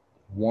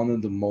one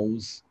of the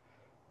most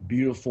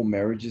beautiful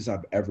marriages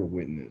I've ever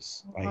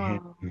witnessed. Like,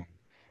 hands Wow. down.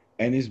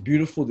 And it's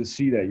beautiful to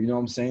see that. You know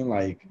what I'm saying?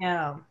 Like,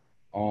 Yeah.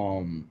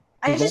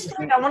 I because just feel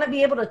like I want to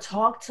be able to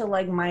talk to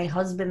like my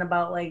husband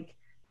about like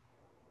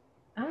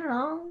I don't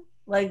know,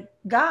 like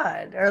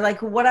God or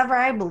like whatever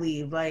I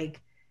believe.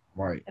 Like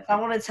right, if I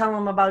want to tell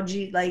him about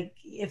like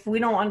if we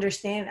don't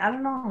understand, I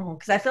don't know,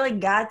 because I feel like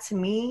God to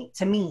me,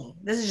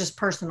 this is just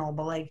personal,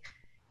 but like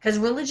because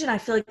religion, I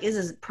feel like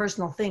is a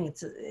personal thing.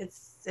 It's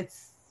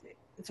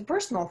a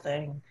personal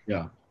thing.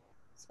 yeah,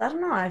 So I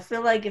don't know. I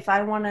feel like if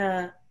I want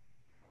to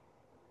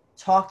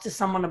talk to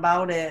someone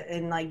about it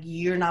and like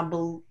you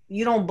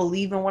don't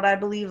believe in what I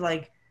believe,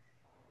 like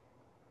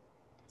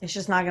it's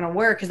just not gonna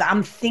work because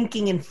I'm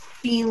thinking and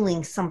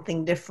feeling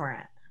something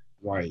different,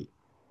 right.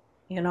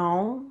 you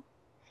know?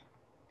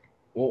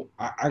 Well,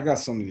 I got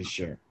something to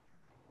share.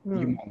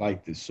 You Hmm. might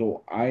like this.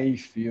 So I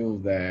feel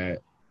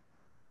that.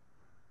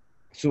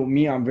 So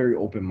me, I'm very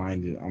open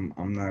minded.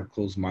 I'm not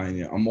close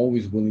minded. I'm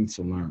always willing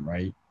to learn.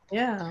 Right.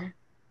 Yeah.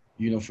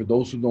 You know, for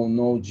those who don't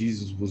know,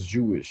 Jesus was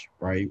Jewish,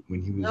 right?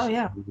 When Oh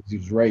yeah. he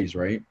was raised,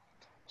 right?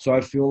 So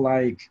I feel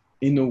like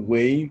in a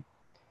way,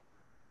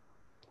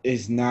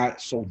 it's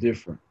not so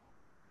different.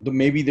 But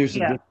maybe there's a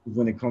Yeah. difference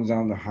when it comes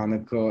down to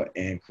Hanukkah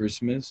and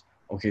Christmas.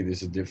 Okay,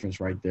 there's a difference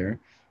right there.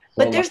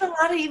 But But like, there's a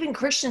lot of even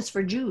Christians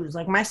for Jews.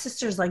 Like my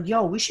sister's like,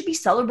 yo, we should be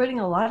celebrating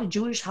a lot of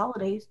Jewish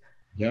holidays.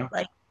 yeah,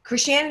 Like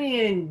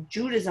Christianity and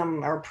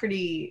Judaism are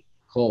pretty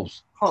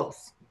close.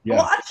 close. Well,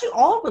 Yeah, actually,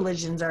 all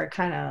religions are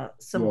kind of yeah.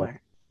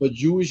 similar. But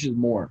Jewish is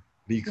more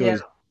Yeah.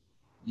 because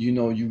you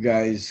know you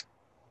guys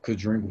could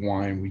drink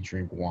wine. We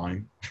drink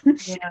wine.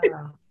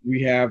 Yeah.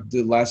 We have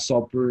the Last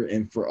Supper,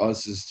 and for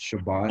us is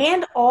Shabbat.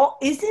 And all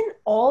isn't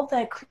all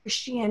that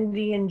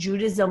Christianity and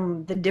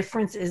Judaism, the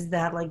difference is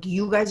that like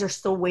you guys are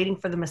still waiting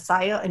for the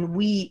Messiah and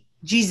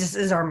Jesus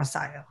is our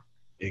Messiah.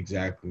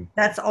 Exactly.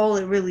 That's all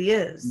it really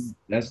is.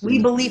 That's We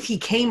the believe he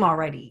came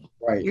already.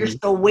 right. You're And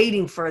still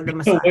waiting for the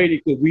we're still Messiah.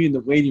 waiting because we in the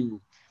waiting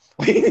room.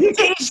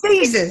 Man,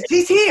 Jesus,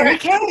 he's here. He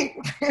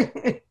came.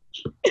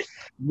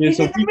 He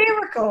so did the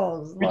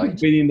miracles, we just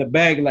Lord. waiting in the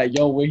bag, like,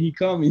 yo, when he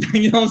coming?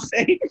 You know what I'm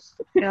saying?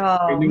 Oh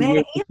And then man,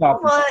 we're you know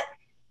stopping. what?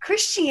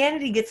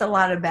 Christianity gets a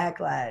lot of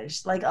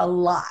backlash, like a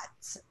lot.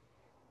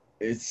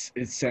 It's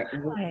sad.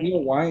 Well, you know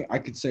Why? why? I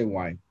could say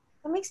why.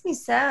 That makes me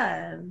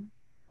sad.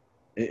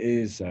 It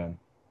is.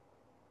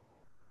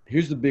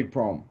 Here's the big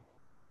problem.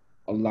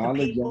 A The lot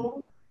of young.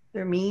 people,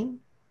 they're mean.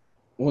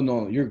 Well,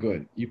 no, you're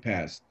good. You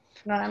passed.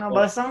 No, I know, But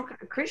but some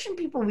Christian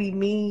people be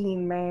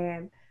mean,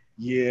 man.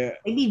 yeah,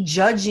 They be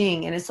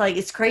judging, and it's like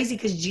it's crazy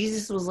because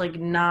Jesus was like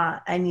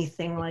not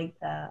anything like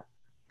that.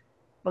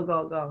 But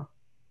go.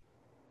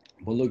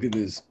 but look at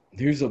this.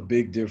 Here's a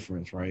big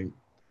difference, right?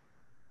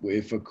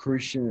 If a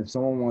Christian, if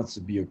someone wants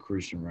to be a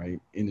Christian, right,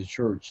 in the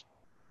church,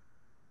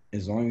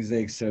 as long as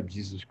they accept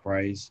Jesus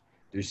Christ,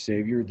 their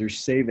Savior, they're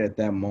saved at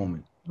that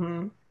moment.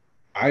 Hmm.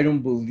 I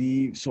don't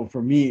believe so.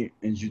 For me,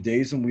 in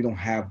Judaism, we don't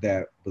have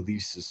that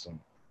belief system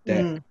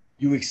that Mm,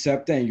 you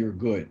accept that and you're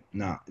good.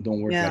 Nah, it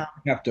don't work like yeah,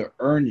 you have to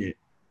earn it.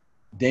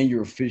 Then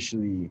you're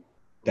officially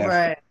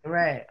that.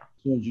 right.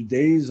 So in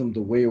Judaism,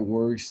 the way it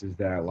works is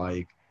that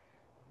like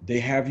they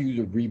have you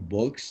to read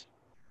books.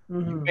 You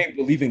Hmm. may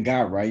believe in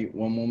God, right?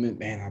 One moment,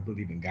 man, I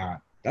believe in God.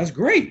 That's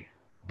great.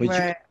 But you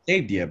Right. ain't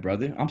saved yet,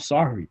 brother. I'm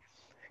sorry.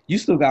 You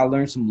still gotta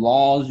learn some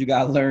laws. You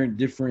gotta learn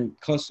different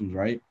customs,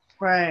 right?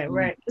 Right. Mm.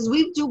 Right. Because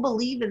we do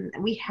believe in,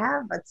 we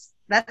have,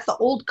 that's the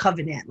old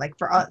covenant, like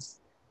for us.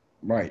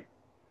 Right.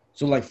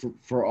 So like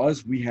for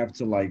us, we have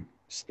to like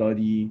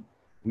study.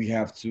 We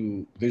have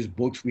to. There's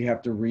books we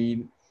have to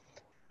read.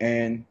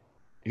 And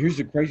here's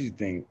the crazy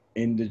thing: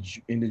 in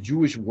the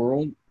Jewish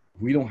world,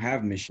 we don't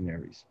have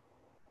missionaries.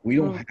 We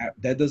don't Mm. have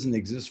that. Doesn't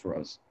exist for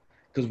us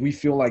because we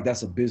feel like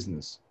that's a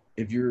business.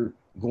 If you're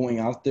going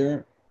out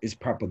there, it's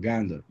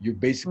propaganda. You're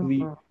basically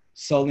Mhm.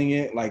 selling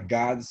it like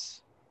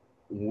God's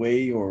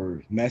way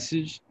or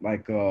message,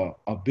 like a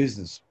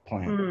business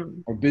plan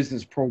Mm. or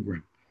business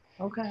program.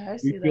 Okay, I We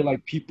see feel that.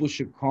 like people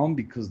should come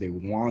because they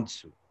want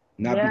to,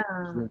 not because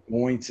Yeah. we're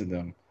going to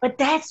them. But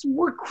that's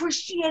what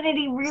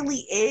Christianity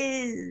really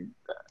is.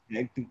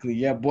 Technically,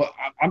 yeah, but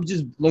I'm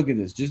just look at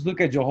this. Just look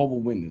at Jehovah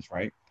Witness,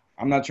 right?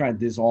 I'm not trying to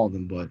diss all of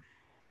them, but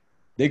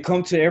they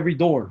come to every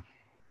door,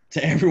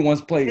 to everyone's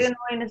It's place.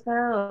 annoying as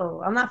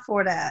hell. I'm not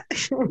for that.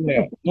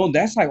 Yeah, no,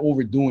 that's like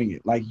overdoing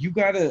it. Like you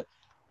gotta,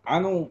 I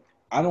don't,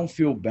 I don't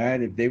feel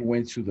bad if they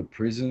went to the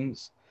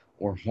prisons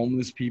or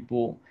homeless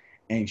people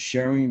and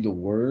sharing the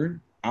word.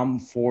 I'm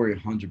for it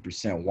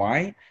 100%.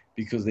 Why?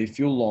 Because they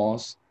feel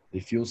lost, they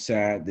feel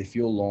sad, they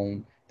feel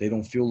alone, they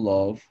don't feel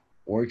loved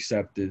or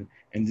accepted,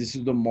 and this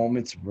is the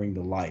moment to bring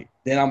the light.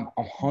 Then I'm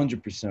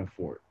 100%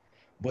 for it.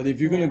 But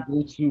if you're gonna Yeah.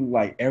 go to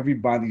like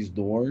everybody's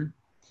door,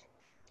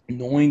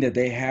 knowing that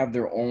they have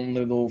their own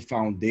little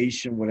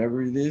foundation,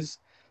 whatever it is,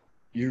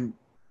 you're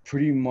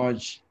pretty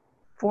much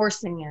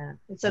Forcing it.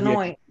 It's yeah,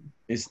 annoying.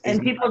 it's And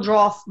not people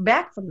draw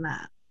back from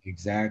that.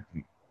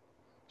 exactly.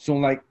 So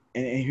like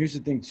and here's the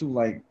thing too,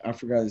 like I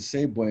forgot to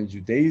say, but in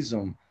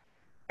Judaism,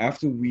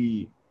 after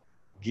we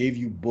gave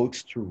you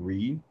books to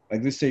read,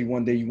 like let's say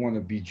one day you want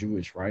to be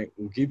Jewish, right?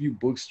 We'll give you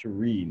books to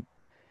read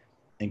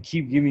and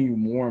keep giving you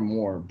more and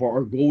more. But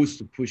our goal is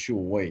to push you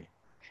away.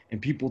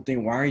 And people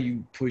think, why are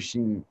you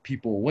pushing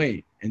people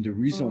away? And the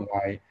reason Mm.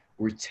 why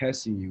we're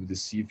testing you to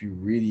see if you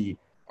really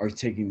are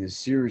taking this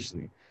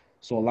seriously.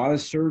 So a lot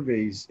of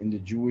surveys in the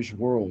Jewish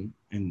world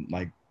and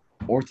like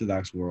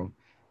Orthodox world,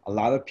 a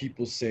lot of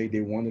people say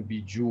they want to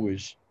be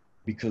Jewish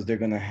because they're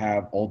gonna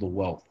have all the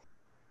wealth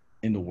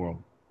in the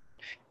world.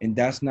 And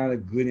that's not a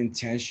good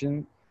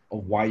intention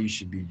of why you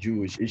should be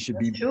Jewish. It should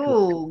That's be because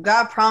true.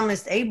 God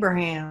promised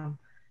Abraham,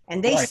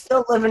 and they right.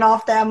 still living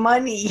off that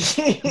money.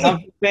 I'm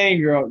just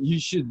saying, girl, you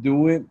should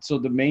do it. So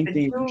the main The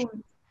thing truth,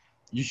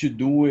 you should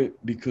do it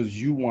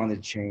because you want to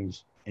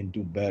change and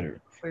do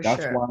better. for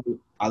That's sure. why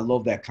I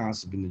love that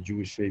concept in the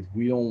Jewish faith.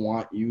 We don't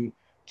want you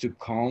to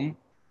come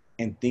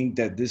and think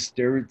that this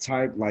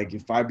stereotype, like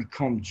if I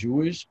become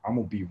Jewish, I'm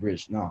gonna be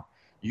rich. No,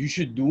 you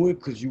should do it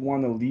because you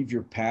want to leave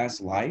your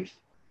past life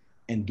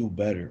and do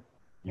better.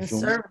 You And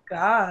feel me? serve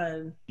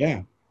God.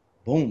 Yeah.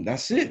 Boom.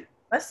 That's it.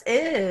 That's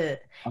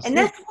it. That's And it.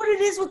 that's what it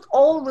is with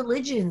all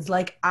religions.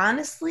 Like,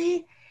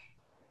 honestly,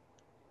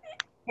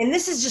 and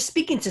this is just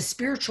speaking to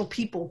spiritual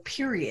people,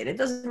 period. It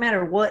doesn't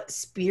matter what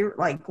spirit,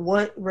 like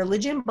what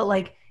religion, but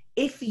like,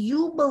 if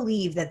you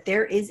believe that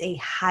there is a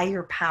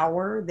higher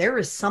power, there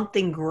is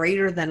something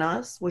greater than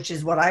us, which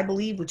is what I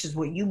believe, which is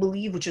what you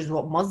believe, which is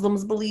what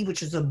Muslims believe,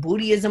 which is what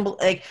Buddhism,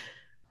 like,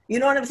 you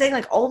know what I'm saying?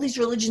 Like, all these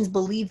religions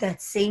believe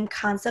that same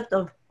concept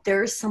of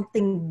there is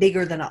something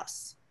bigger than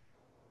us,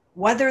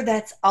 whether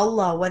that's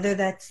Allah, whether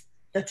that's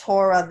the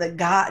Torah, the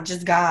God,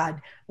 just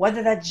God,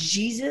 whether that's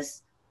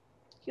Jesus.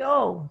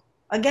 Yo,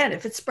 again,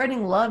 if it's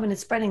spreading love and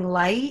it's spreading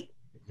light,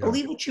 Yeah.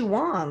 believe what you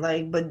want.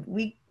 Like, but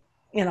we,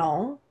 you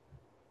know,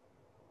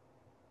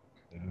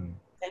 Yeah.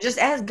 and just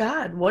ask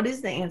God, what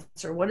is the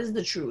answer? What is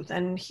the truth?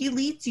 And He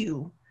leads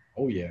you.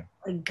 Oh yeah.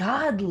 Like,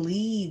 God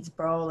leads,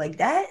 bro. Like,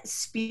 that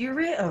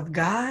spirit of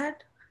God,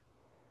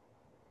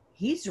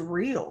 He's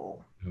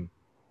real. Yeah.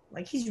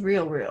 Like, He's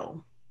real,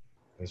 real.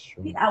 That's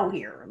true. He's out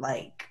here.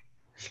 Like,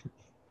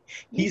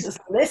 you He's just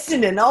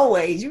listening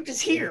always. You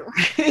just yeah, here.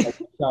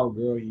 shout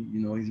girl.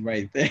 He's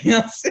right there. You know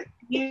what I'm saying?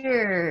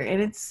 Here.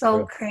 And it's so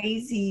Yeah,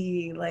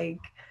 crazy. Like,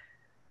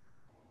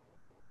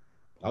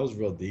 that was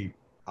real deep.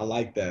 I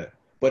like that.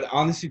 But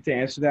honestly, to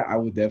answer that, I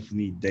would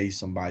definitely date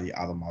somebody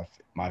out of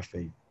my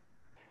faith.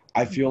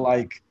 I feel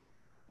like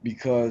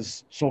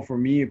because so for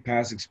me in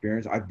past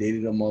experience, I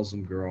dated a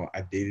Muslim girl.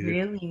 I dated a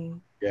really?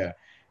 yeah,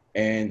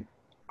 and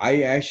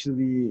I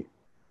actually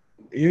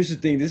here's the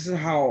thing. This is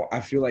how I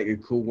feel like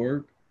it could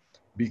work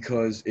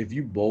because if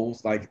you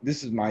both like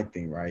this is my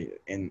thing, right?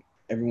 And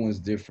everyone's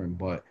different,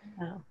 but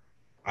Yeah.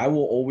 I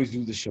will always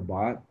do the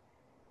Shabbat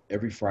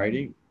every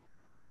Friday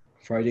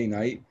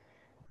night,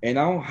 and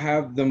I'll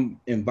have them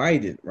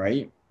invited,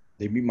 right?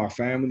 They meet my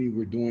family.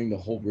 We're doing the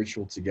whole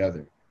ritual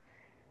together.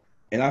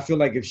 And I feel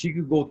like if she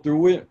could go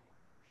through it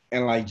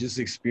and like just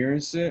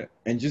experience it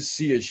and just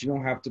see it, she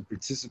don't have to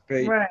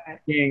participate. Right.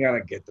 She ain't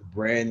gotta get the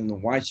bread and the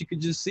wine. She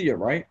could just see it,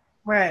 right?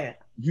 Right.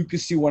 you can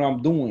see what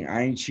I'm doing.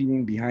 I ain't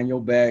cheating behind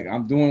your back.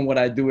 I'm doing what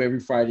I do every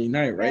Friday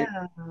night, right?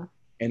 Yeah.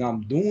 And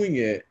I'm doing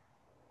it.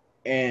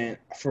 And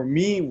for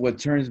me, what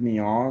turns me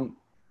on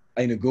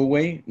in a good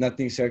way,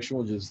 nothing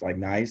sexual, just like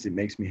nice, it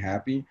makes me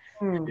happy.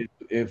 Hmm.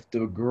 If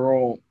the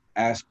girl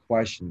asks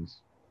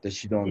questions that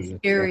she don't He's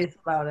understand. curious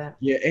about it.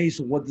 Yeah, hey,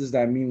 so what does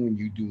that mean when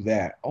you do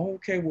that? Oh,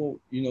 okay, well,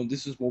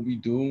 this is what we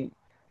do.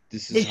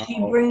 This is Did she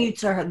how. bring you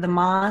to the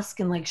mosque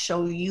and like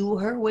show you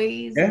her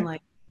ways Yeah, and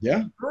like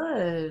yeah,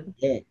 good?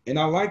 yeah. And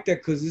I like that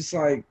because it's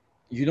like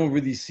you don't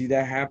really see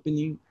that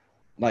happening,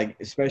 like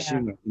especially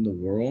Yeah. in the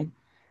world.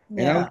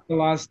 And I learned Yeah. a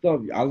lot of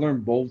stuff. I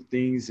learned both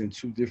things in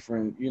two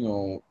different,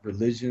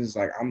 religions.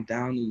 Like I'm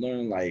down to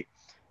learn. Like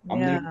I'm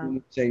never Yeah.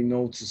 gonna say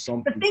no to The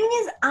something. thing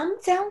is, I'm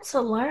down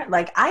to learn.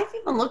 Like I've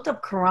even looked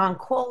up Quran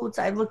quotes.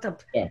 I've looked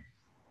up, Yeah,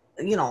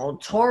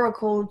 Torah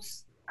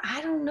quotes.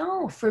 I don't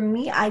know. For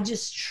me, I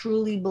just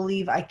truly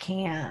believe I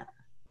can't.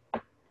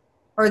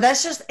 Or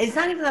that's just it's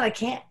not even that I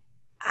can't.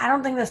 I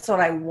don't think that's what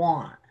I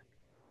want.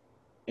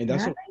 and And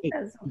that's I okay. think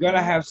that's You gotta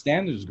okay. have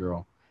standards,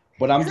 girl.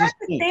 But I'm It's not just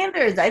the saying,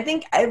 standards. I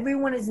think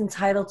everyone is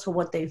entitled to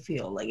what they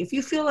feel. Like if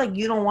you feel like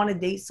you don't want to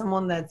date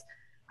someone that's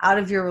out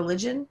of your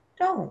religion,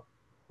 don't.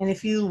 And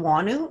if you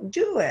want to,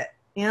 do it.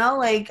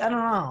 Like I don't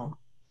know.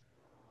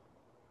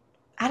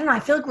 I don't know. I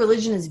feel like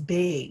religion is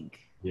big.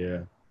 yeah.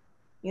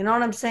 You know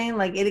what I'm saying?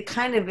 Like it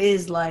kind of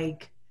is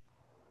like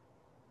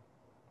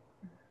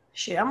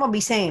shit. I'm gonna be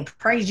saying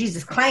praise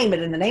Jesus, claim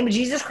it in the name of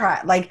Jesus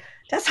Christ. Like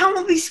that's how I'm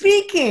gonna be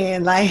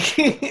speaking. Like,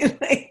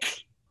 like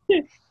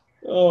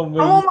Oh I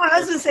man, want my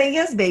husband saying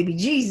yes, baby,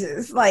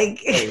 Jesus. Like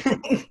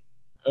oh,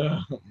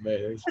 oh,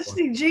 man, that's I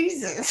funny. see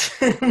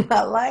Jesus in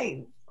my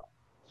life.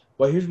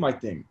 But here's my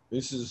thing.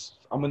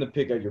 I'm gonna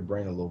pick at your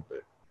brain a little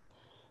bit.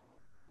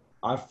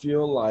 I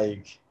feel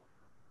like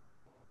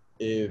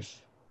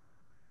if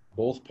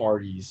both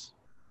parties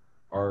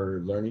are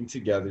learning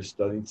together,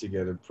 studying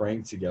together,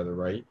 praying together,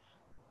 right?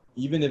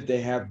 Even if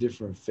they have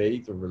different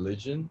faith or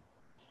religion,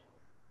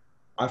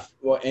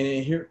 well, and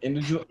in here,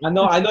 I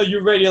know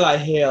you're ready. Like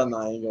hell, no,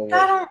 I ain't gonna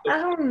work. I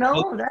don't But,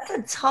 know. That's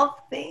a tough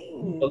but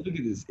thing. look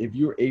at this. If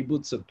you're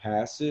able to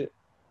pass it,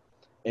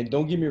 and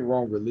don't get me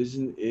wrong,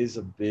 religion is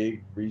a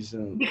big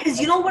reason. Because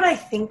you know what I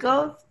think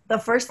of? The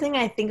first thing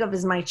I think of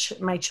is my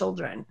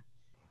children.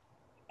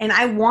 And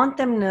I want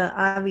them to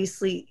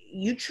obviously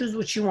you choose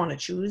what you want to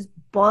choose,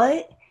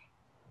 but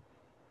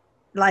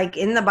like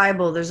in the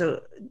Bible there's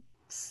a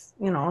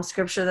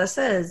scripture that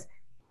says,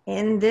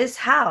 "In this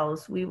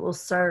house we will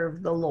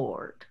serve the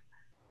Lord."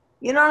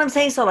 You know what I'm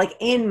saying? So like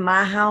in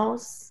my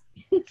house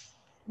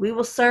we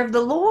will serve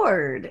the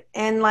Lord.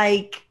 And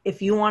like,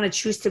 if you want to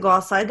choose to go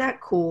outside, that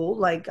cool.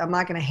 Like, I'm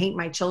not going to hate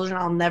my children.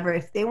 I'll never,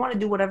 if they want to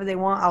do whatever they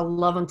want, I'll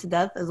love them to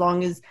death as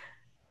long as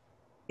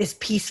it's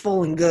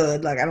peaceful and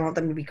good. Like, I don't want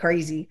them to be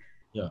crazy.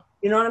 Yeah.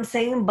 You know what I'm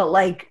saying? But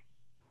like,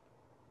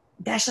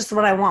 that's just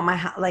what I want.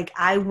 Like,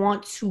 I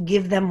want to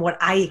give them what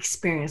I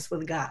experienced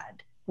with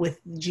God, with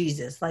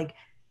Jesus. Like,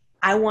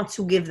 I want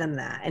to give them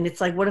that. And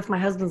it's like, what if my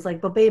husband's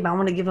like, but babe, I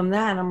want to give him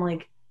that. And I'm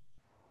like,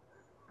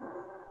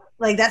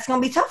 that's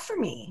going to be tough for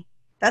me.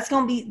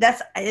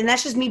 And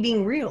that's just me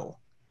being real.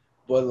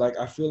 But like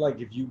I feel like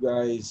if you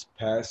guys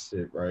pass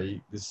it,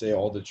 right, to say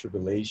all the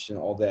tribulation,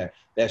 all that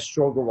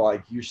struggle,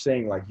 like you're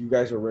saying, like you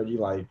guys already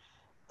like,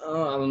 I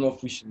don't know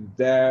if we should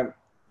do that.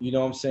 You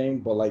know what I'm saying?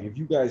 But like if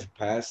you guys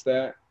pass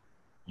that,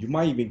 you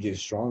might even get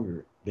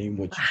stronger than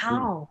what you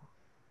think. How?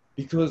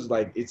 Because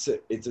like it's a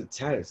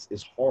test.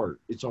 It's hard.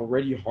 It's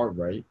already hard,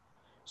 right?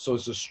 So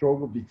it's a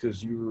struggle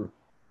because you're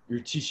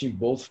teaching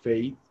both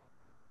faith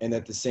and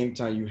at the same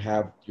time you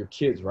have your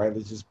kids, right?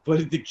 Let's just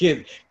put it to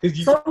kids because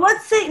you. So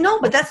let's say no,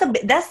 but that's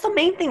the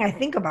main thing I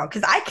think about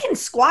because I can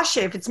squash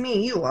it if it's me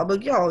and you. I'm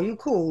like, yo, you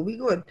cool, we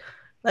good.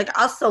 Like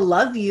I'll still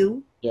love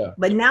you, Yeah.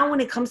 but now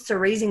when it comes to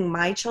raising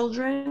my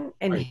children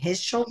and Right.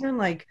 his children,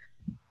 like,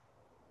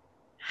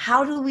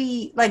 how do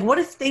we like? What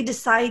if they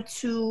decide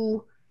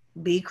to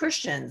be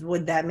Christians?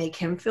 Would that make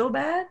him feel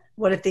bad?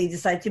 What if they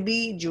decide to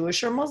be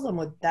Jewish or Muslim?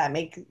 Would that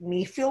make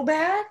me feel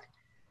bad?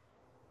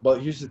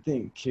 But here's the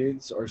thing,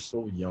 kids are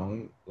so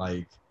young.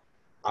 Like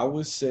I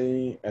would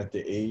say at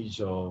the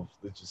age of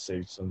let's just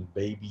say some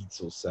baby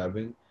till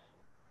 7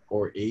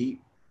 or 8,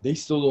 they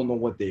still don't know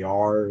what they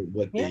are,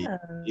 what they Yeah,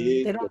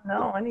 they did. don't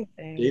know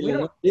anything. They We don't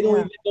don't. know, they don't Yeah,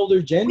 even know their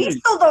we gender.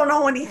 still don't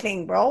know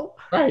anything, bro.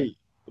 Right.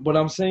 But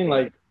I'm saying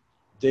like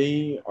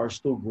they are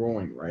still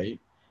growing, right?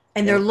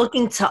 And And they're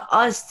looking to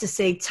us to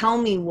say,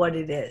 tell me what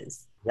it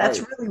is. That's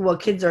right. really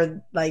what kids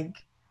are like.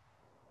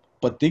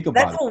 But think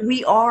That's about it. what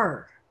we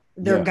are,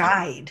 their Yeah,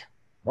 guide.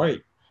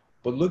 right.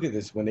 But look at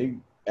this. When they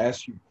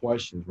ask you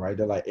questions, right?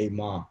 They're like, hey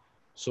mom,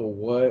 so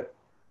what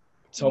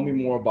tell me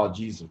more about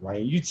Jesus, right?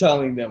 And you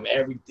telling them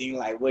everything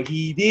like what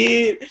he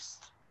did.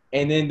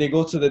 And then they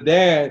go to the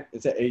dad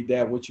and say, hey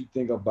dad, what you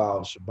think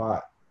about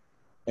Shabbat?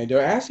 And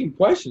they're asking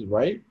questions,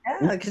 right?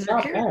 Yeah, because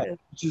they're curious.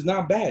 Which is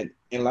not bad.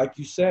 And like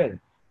you said,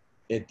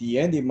 at the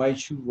end, they might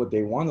choose what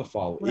they want to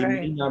follow. It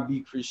may Right. not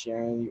be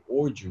Christianity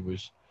or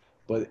Jewish,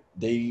 but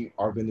they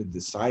are going to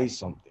decide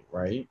something,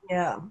 right?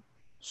 Yeah.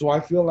 So I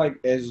feel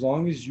like as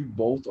long as you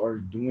both are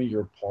doing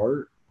your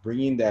part,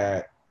 bringing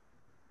that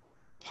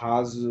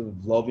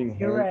positive, loving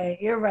You're home,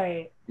 right. You're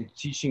right. and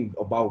teaching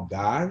about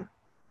God,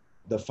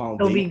 the It'll be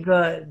foundation,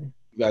 good.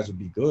 you guys will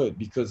be good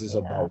because it's Yeah.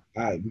 about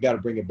God. We got to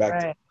bring it back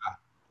to Right. God.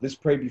 Let's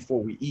pray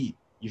before we eat.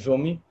 You feel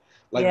me?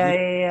 Like Yeah. you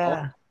Yeah.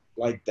 talk Yeah.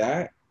 like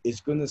that,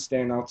 it's gonna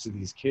stand out to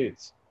these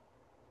kids.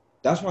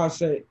 That's why I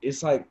say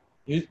it's like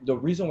the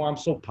reason why I'm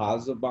so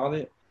positive about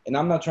it. And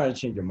I'm not trying to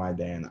change your mind,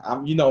 Dan.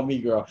 You know me,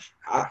 girl.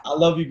 I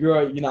love you,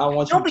 girl. You know, I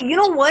want No, you but to. you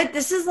know what?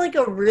 This is like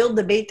a real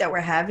debate that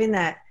we're having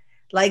that,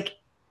 like,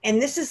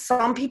 and this is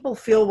some people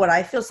feel what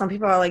I feel. Some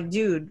people are like,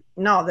 dude,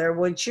 no, they're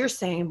what you're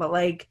saying, but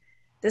like,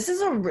 this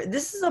is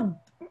a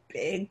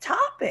big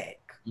topic,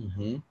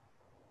 Mm-hmm.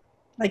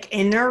 like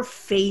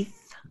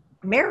interfaith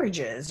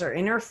marriages or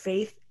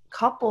interfaith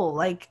couple.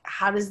 Like,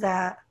 how does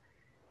that?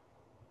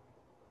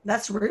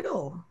 That's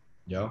real.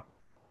 Yeah.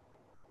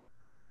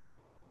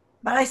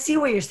 But I see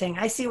what you're saying.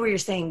 I see what you're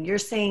saying. You're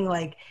saying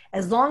like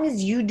as long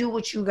as you do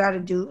what you got to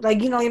do,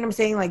 like you know what I'm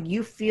saying. Like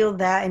you feel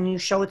that and you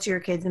show it to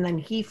your kids, and then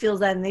he feels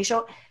that and they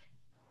show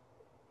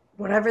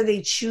whatever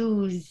they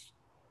choose.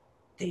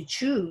 They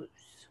choose.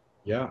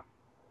 Yeah.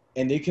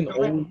 And they can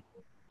always Right.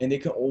 and they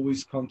can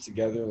always come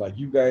together. Like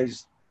you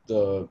guys,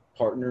 the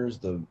partners,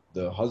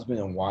 the husband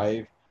and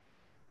wife,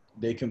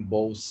 they can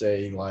both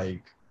say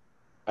like,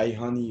 "Hey,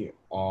 honey,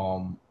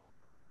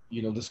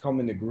 let's come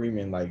in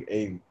agreement. Like,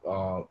 hey,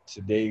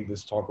 today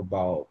let's talk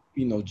about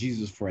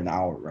Jesus for an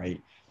hour,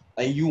 right?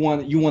 Like you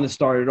want to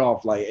start it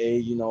off like,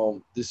 hey,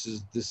 this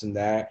is this and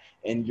that,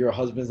 and your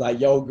husband's like,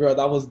 yo, girl,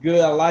 that was good.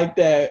 I like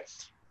that.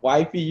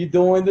 Wifey, you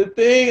doing the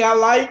thing. I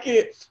like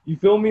it. You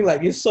feel me?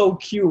 Like it's so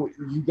cute.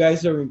 You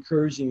guys are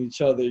encouraging each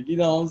other. You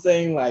know what I'm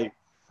saying? Like,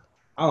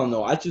 I don't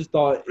know. I just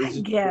thought I it's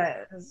just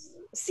guess.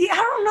 See, I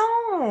don't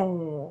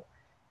know.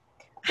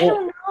 I well,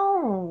 don't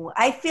know.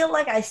 I feel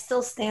like I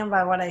still stand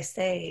by what I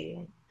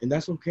say. and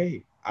that's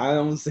okay. I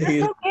don't say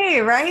That's it.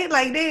 okay, right?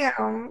 Like,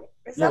 damn,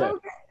 is that Yeah.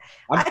 okay?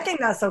 I'm I think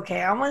that's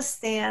okay. I'm gonna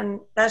stand.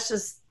 That's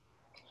just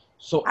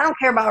so I don't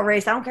care about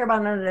race. I don't care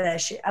about none of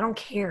that shit. I don't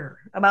care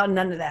about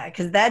none of that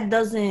because that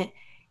doesn't.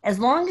 As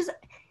long as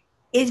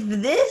if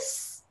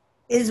this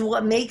is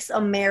what makes a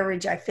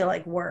marriage, I feel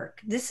like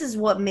work. This is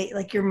what make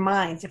like your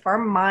minds. If our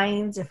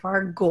minds, if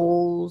our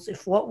goals,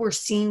 if what we're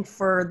seeing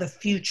for the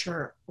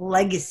future,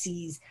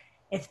 legacies,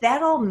 if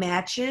that all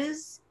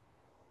matches,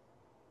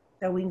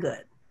 then we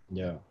good.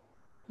 yeah.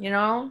 You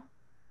know.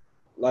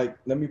 Like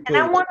let me And put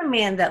I it want a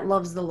man that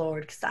loves the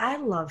Lord because I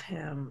love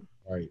him.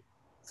 right.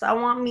 So I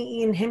want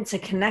me and him to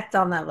connect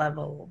on that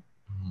level.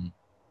 Mhm.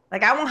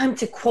 Like I want him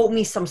to quote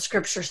me some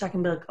scripture so I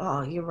can be like,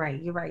 "Oh, you're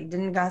right. You're right.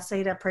 Didn't God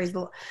say that? Praise the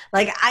Lord."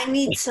 Like I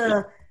need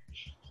to,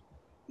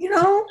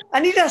 I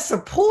need that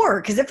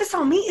support because if it's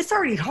on me, it's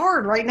already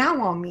hard right now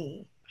on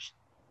me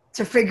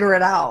to figure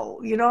it out.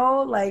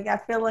 Like I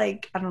feel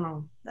like I don't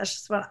know.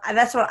 That's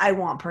what I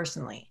want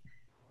personally.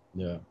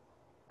 Yeah.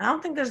 I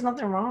don't think there's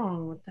nothing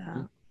wrong with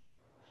that.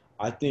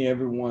 I think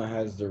everyone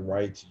has the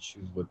right to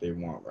choose what they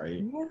want,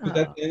 right? Because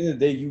at Yeah. the end of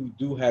the day, you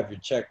do have your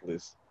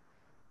checklist.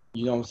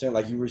 You know what I'm saying?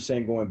 Like you were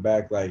saying, going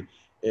back, like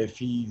if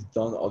he's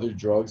done other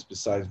drugs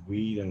besides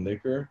weed and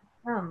liquor,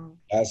 No,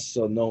 that's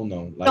a no.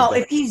 Like no that.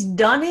 if he's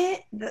done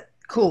it,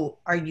 cool.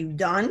 Are you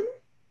done?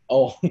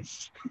 Oh,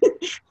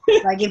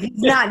 Like if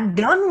he's not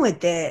done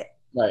with it,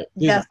 right.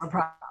 that's a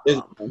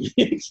There's problem.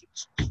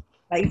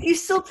 Like if you're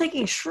still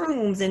taking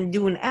shrooms and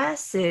doing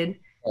acid,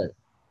 right.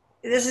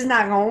 this is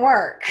not gonna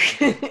work.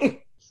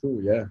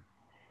 True. Yeah,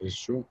 it's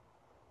true.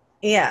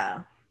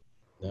 Yeah.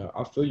 Yeah,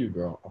 I feel you,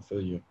 girl. I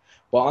feel you.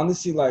 But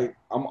honestly, like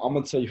I'm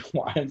gonna tell you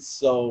why.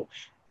 So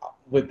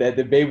with that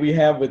debate we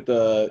have with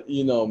the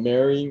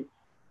marrying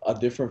a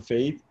different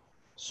faith.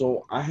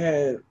 So I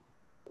had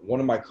one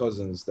of my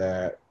cousins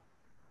that.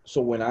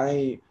 So when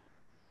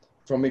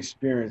from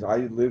experience, I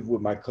lived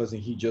with my cousin.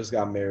 He just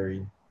got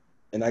married,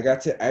 and I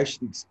got to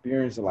actually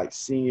experience like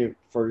seeing it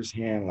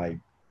firsthand, like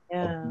a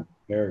Yeah.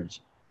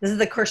 marriage. This is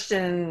the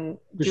Christian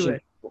Christian,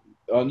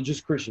 Jewish.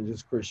 just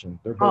Christian.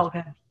 They're Oh, both,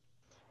 okay.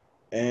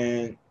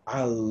 and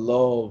I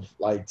love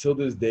like till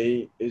this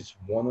day, it's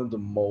one of the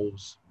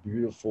most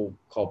beautiful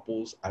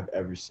couples I've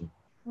ever seen.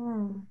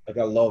 Hmm. Like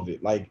I love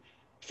it. Like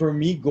for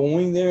me,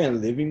 going there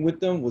and living with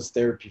them was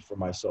therapy for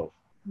myself.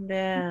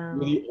 Damn.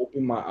 Really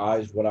opened my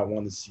eyes what I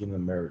want to see in a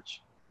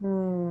marriage.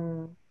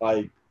 Hmm.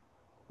 Like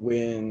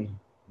when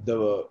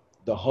the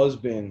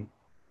husband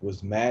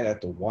was mad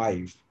at the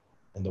wife,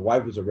 and the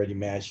wife was already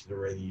mad. She's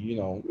already,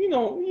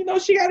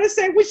 she gotta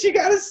say what she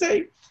gotta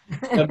say.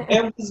 The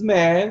man was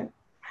mad,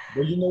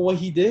 but you know what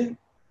he did?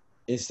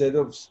 Instead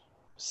of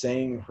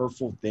saying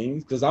hurtful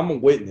things, because I'm a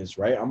witness,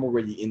 right? I'm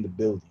already in the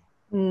building.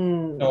 You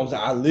know what I'm Hmm.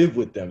 saying? I live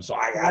with them, so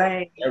I got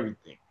Right.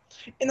 everything.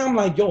 And I'm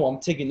like, yo, I'm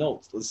taking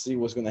notes. Let's see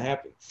what's gonna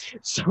happen.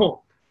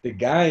 So the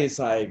guy is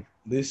like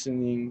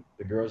listening.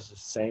 The girl's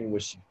just saying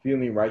what she's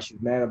feeling, right? She's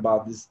mad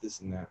about this,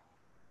 and that.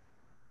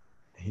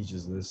 And he's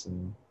just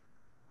listening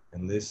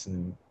and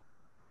listening.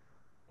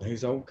 And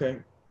he's like, okay.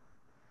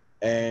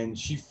 And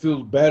she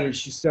feels better.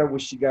 She said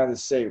what she got to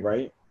say,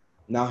 right?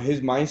 Now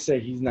his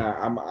mindset, he's not.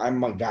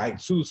 I'm a guy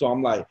too, so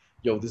I'm like,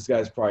 yo, this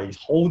guy's probably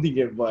holding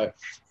it, but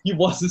he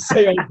wants to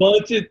say a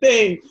bunch of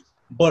things,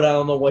 but I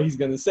don't know what he's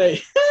gonna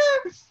say.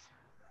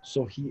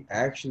 So he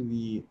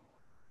actually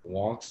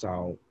walks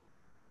out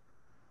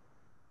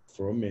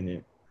for a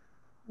minute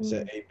and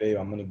said, "Hey, babe,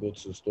 I'm gonna go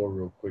to the store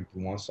real quick.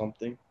 You want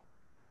something?"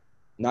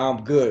 Now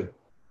I'm good.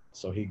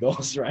 So he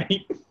goes,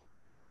 right?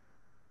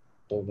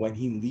 But when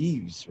he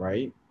leaves,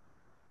 right,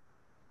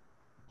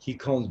 he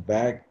comes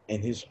back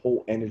and his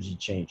whole energy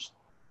changed.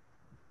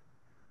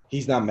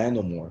 He's not mad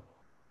no more.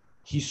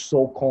 He's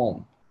so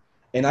calm.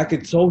 And I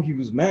could tell he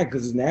was mad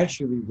because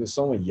naturally when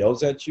someone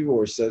yells at you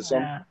or says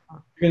something, Yeah.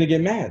 you're gonna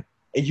get mad.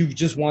 And you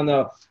just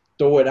wanna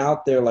throw it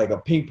out there like a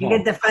ping You pong.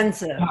 get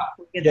defensive.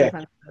 You get Yeah.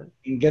 defensive.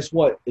 And guess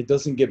what? It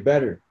doesn't get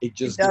better. It It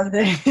just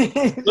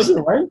doesn't.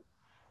 doesn't, right?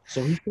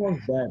 So he comes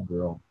back,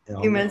 girl. And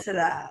You I'm meant like, to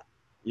that.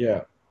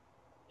 yeah.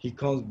 He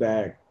comes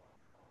back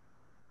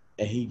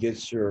and he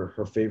gets her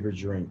favorite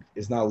drink.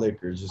 It's not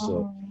liquor, it's just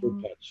a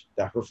fruit punch.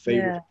 That her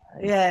favorite.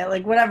 Yeah,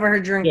 like whatever her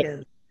drink Yeah.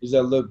 is. He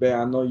said, look, babe,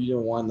 I know you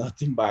didn't want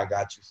nothing, but I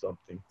got you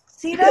something.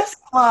 See, that's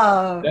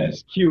love.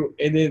 That's cute.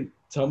 And then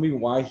tell me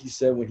why he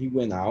said when he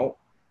went out,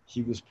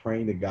 he was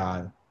praying to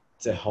God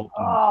to help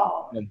him.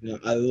 Oh, And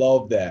I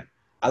love that.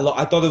 I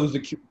thought it was the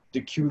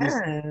cutest,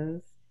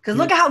 yes. Because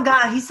look at how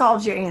God, he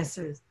solves your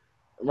answers.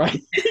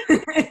 right?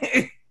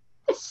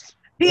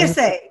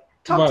 PSA,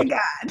 talk to Right.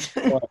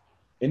 God. Right.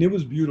 And it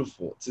was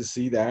beautiful to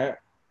see that.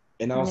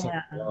 And I was like,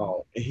 Yeah.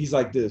 wow. And he's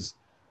like this,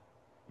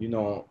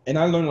 and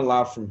I learned a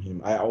lot from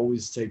him. I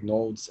always take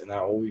notes and I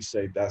always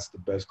say that's the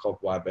best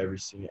couple I've ever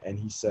seen. And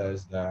he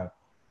says that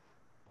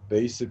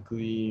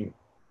basically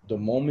the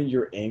moment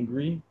you're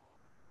angry,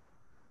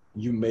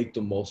 you make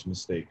the most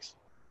mistakes.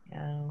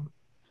 Yeah.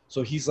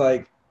 So he's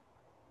like,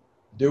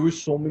 there were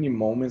so many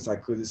moments I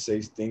could have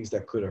said things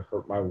that could have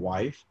hurt my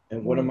wife.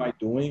 And what am I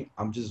doing?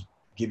 I'm just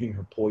giving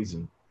her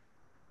poison.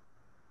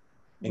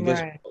 And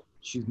guess Right. what?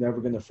 She's never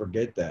going to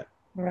forget that.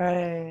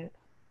 Right.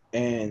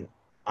 And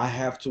I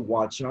have to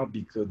watch out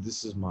because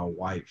this is my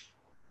wife.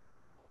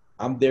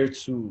 I'm there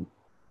to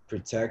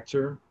protect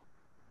her,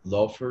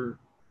 love her,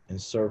 and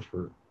serve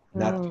her,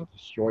 not to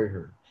destroy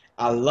her.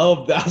 I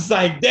love that. I was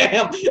like,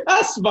 damn,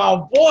 that's my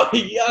boy.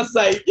 I was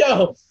like,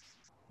 yo,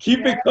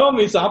 keep it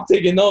coming. So I'm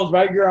taking those,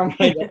 right, girl? I'm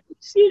like,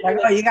 Like,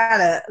 oh, you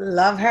gotta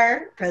love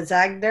her,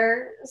 protect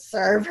her,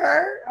 serve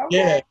her.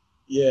 Okay.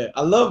 yeah.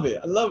 I love it.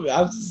 I love it.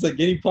 I was just like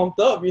getting pumped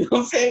up. You know what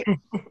I'm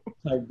saying?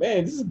 Like,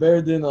 man, this is better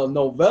than a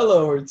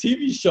novella or a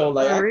TV show.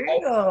 Like, For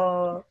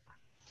real.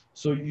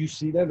 So you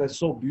see that? That's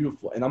so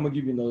beautiful. And I'm gonna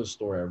give you another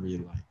story I really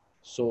like.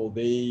 So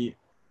they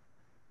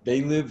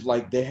live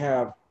like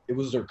it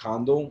was their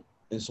condo,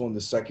 and so on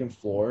the second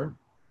floor,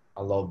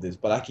 I love this,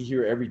 but I can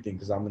hear everything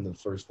because I'm in the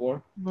first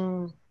floor.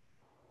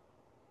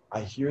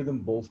 I hear them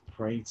both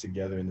praying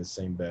together in the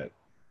same bed.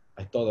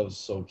 I thought that was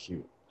so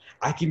cute.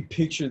 I can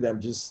picture them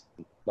just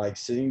like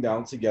sitting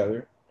down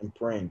together and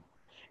praying.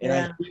 And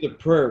I hear the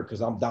prayer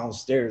because I'm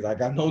downstairs. I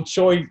got no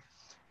choice.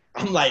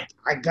 I'm like,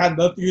 I got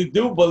nothing to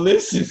do but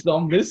listen. So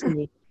I'm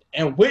listening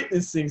and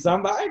witnessing. So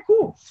I'm like, all right,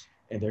 cool.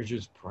 And they're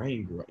just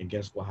praying, girl. And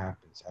guess what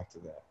happens after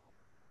that?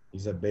 He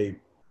said, babe,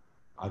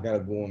 I gotta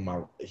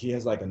go he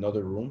has like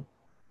another room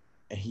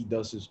and he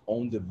does his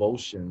own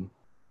devotion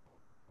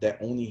that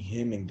only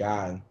him and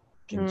God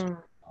can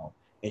talk about.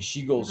 And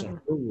she goes in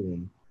her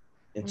room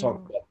and talk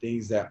about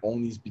things that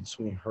only is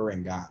between her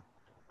and God.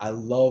 I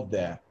love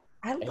that.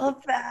 I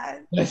love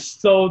that. That's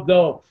so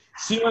dope.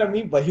 See what I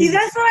mean? But see,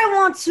 that's what I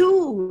want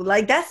too.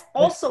 Like, that's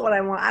also what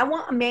I want. I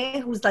want a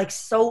man who's like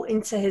so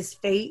into his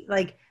faith.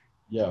 Like,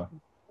 yeah,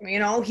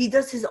 he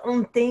does his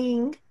own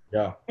thing.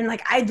 Yeah. And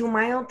like I do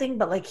my own thing,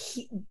 but like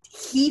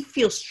he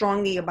feels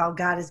strongly about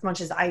God as much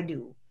as I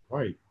do.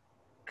 Right.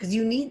 Because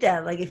you need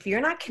that. Like if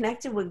you're not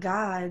connected with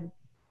God,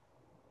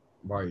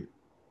 right,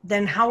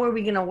 then how are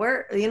we gonna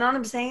work? You know what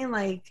I'm saying?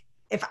 Like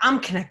if I'm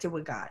connected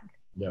with God.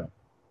 Yeah.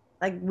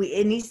 Like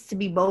it needs to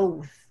be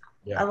both.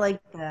 Yeah. I like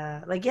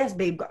that. Like, yes,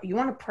 babe, you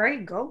want to pray?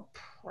 Go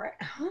pray,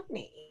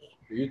 honey.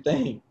 Do your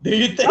thing. Do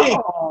your thing.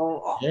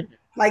 Oh, yeah.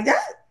 Like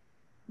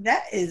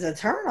that is a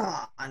turn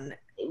on.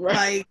 Right.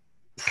 Like,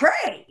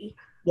 pray.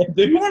 Yeah,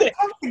 do you want to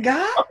talk to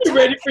God? I'm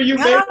ready for you,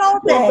 babe. All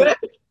day.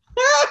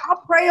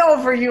 I'll pray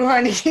over you,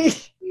 honey.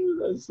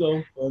 That's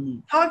so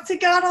funny. Talk to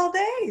God all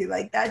day.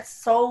 Like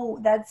that's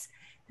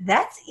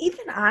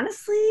even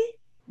honestly,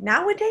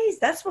 nowadays,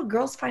 that's what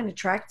girls find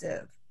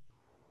attractive.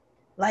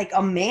 Like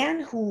a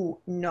man who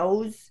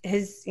knows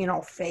his,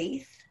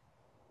 faith,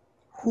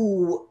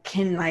 who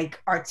can like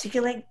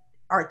articulate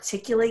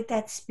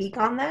that, speak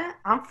on that.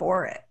 I'm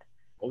for it.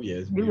 Oh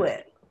yeah, do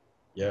it.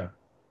 Yeah,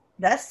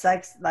 that's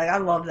sex. Like I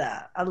love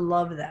that. I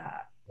love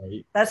that.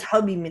 Right. That's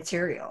hubby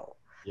material.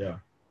 Yeah,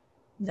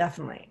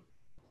 definitely.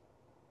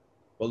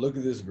 But look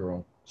at this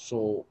girl.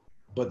 So,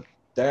 but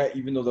that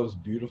even though that was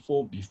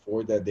beautiful,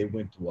 before that they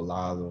went through a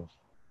lot of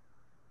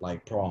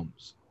like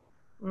problems.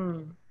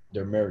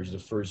 Their marriage, the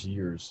first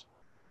years.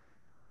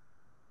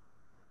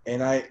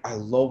 And I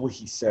love what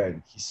he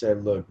said. He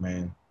said, look,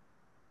 man,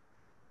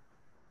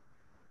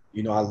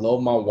 you know, I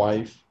love my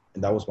wife,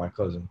 and that was my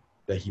cousin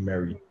that he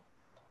married.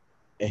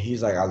 And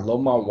he's like, I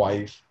love my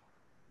wife,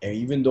 and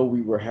even though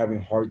we were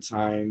having hard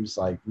times,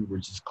 like we were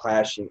just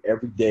clashing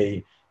every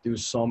day, there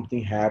was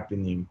something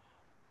happening.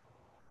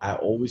 I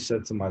always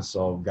said to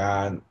myself,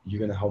 God, you're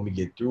gonna help me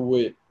get through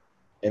it.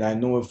 And I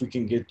know if we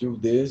can get through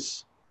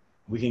this,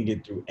 we can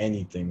get through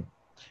anything.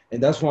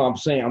 And that's what I'm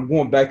saying. I'm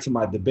going back to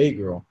my debate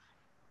girl.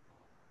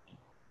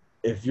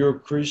 If you're a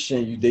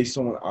Christian, you date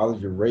someone out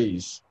of your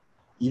race,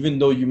 even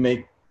though you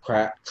may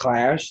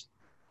clash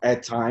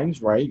at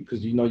times, right?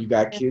 Because you know you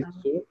got kids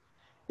too.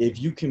 If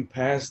you can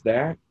pass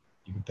that,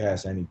 you can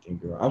pass anything,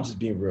 girl. I'm just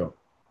being real.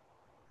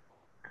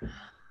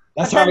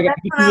 That's how I got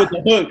to with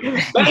the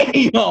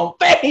hook.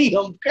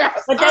 Bam, bam.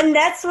 But then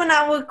that's when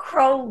I would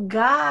crow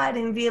God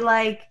and be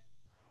like,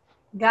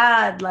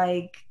 God,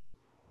 like,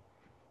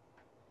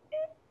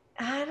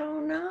 I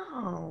don't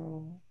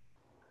know.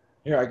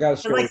 Here, I got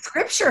to show. Like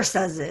scripture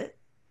says it.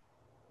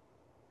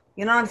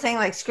 You know what I'm saying?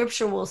 Like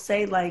scripture will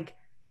say, like,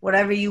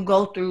 whatever you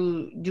go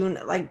through, do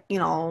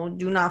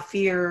not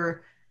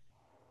fear.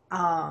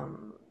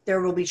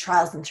 There will be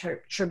trials and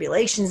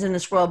tribulations in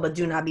this world, but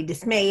do not be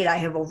dismayed. I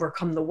have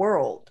overcome the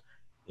world.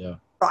 Yeah.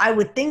 So I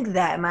would think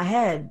that in my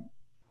head,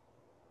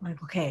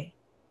 like, okay,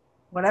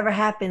 whatever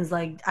happens,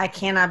 like, I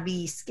cannot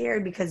be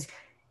scared because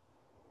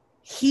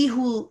he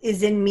who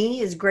is in me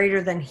is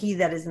greater than he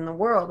that is in the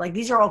world. Like,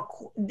 these are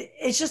all,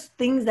 it's just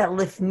things that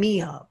lift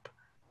me up.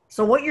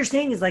 So what you're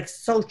saying is like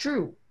so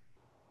true,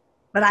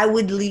 but I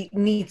would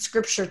need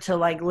scripture to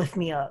like lift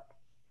me up.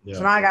 Yeah.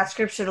 So now I got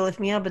scripture to lift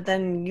me up, but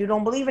then you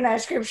don't believe in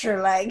that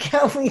scripture. Like,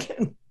 how we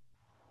can...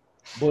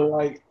 But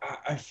like,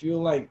 I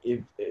feel like if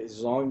as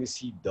long as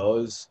he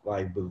does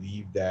like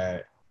believe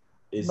that,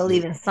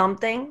 believe in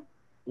something.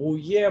 Well,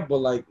 yeah, but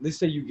like, let's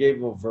say you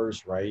gave a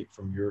verse, right,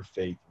 from your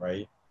faith,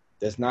 right?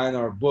 That's not in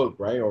our book,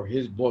 right, or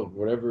his book,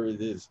 whatever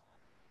it is.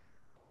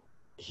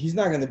 He's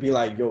not gonna be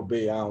like, "Yo,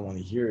 babe, I don't want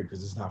to hear it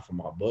because it's not from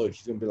my book."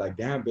 He's gonna be like,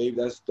 "Damn, babe,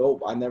 that's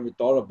dope. I never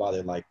thought about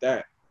it like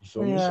that." You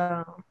feel me?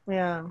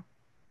 Yeah.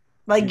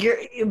 Like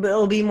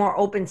it'll be more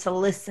open to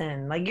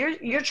listen. Like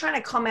you're trying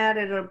to come at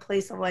it at a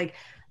place of like,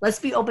 let's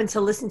be open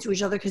to listen to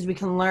each other because we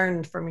can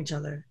learn from each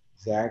other.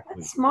 Exactly.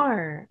 That's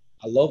smart.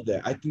 I love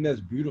that. I think that's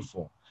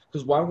beautiful.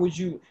 Because why would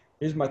you?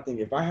 Here's my thing.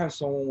 If I have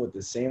someone with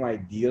the same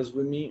ideas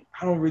with me,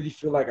 I don't really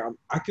feel like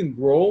I can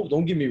grow.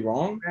 Don't get me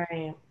wrong.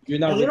 Right. You're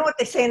not. You know what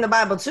they say in the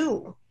Bible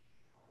too?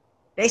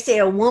 They say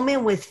a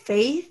woman with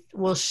faith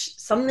will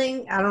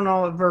something. I don't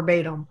know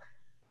verbatim.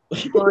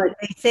 But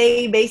they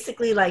say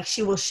basically like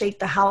she will shake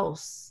the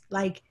house.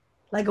 Like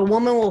a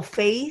woman with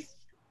faith,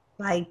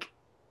 like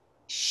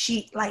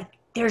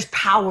there's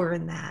power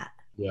in that.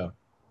 Yeah.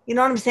 You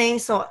know what I'm saying?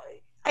 So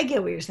I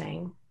get what you're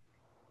saying.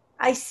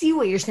 I see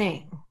what you're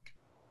saying.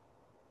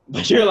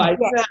 But you're like,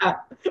 nah.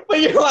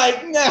 But you're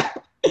like, nah.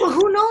 Well,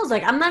 who knows?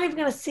 Like, I'm not even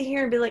gonna sit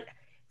here and be like,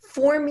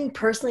 for me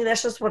personally,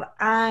 that's just what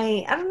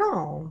I don't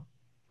know.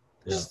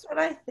 That's just what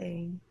I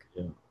think.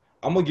 Yeah.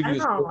 I'm gonna give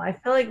you. I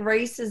feel like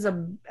race is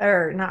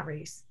not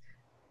race.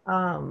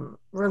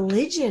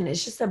 Religion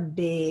is just a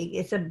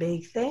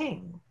big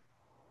thing.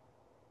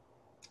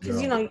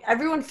 Because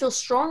everyone feels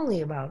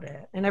strongly about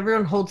it, and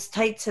everyone holds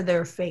tight to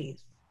their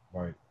faith.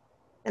 Right.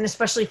 And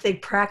especially if they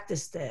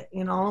practiced it,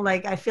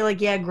 like I feel like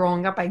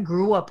growing up, I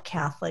grew up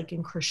Catholic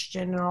and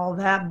Christian and all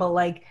that, but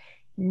like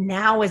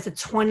now as a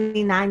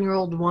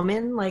 29-year-old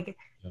woman, like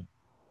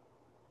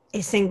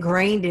it's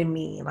ingrained in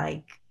me,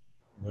 like.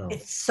 Yeah.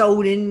 It's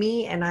sewed in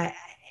me, and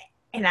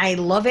I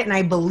love it, and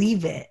I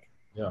believe it.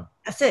 Yeah,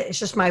 that's it. It's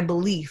just my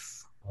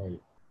belief,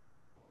 right?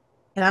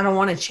 And I don't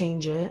want to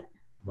change it,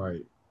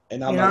 right?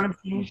 And you know what I'm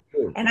saying?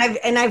 Sure.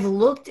 And I've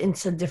looked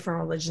into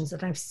different religions,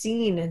 and I've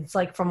seen, and it's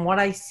like from what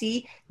I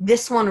see,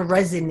 this one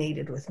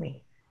resonated with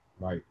me,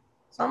 right?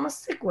 So I'm gonna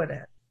stick with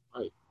it,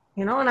 right?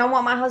 And I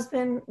want my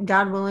husband,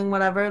 God willing,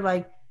 whatever,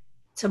 like,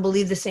 to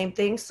believe the same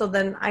thing, so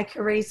then I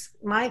can raise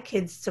my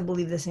kids to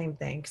believe the same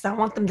thing, because I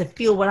want them to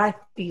feel what I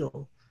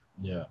feel.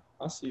 Yeah,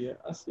 I see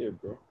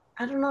it, bro.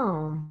 I don't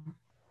know,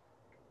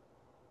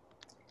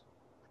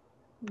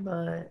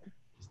 but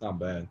it's not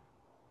bad.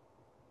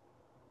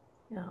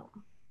 No,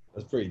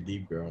 that's pretty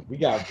deep, girl. We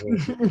got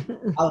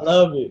I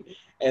love it,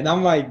 and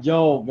I'm like,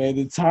 yo, man,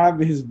 the time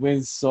has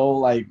went so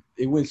like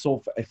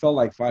it felt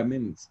like 5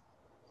 minutes.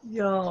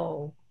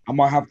 Yo, I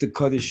might have to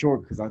cut it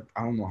short because I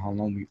don't know how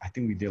long I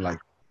think we did like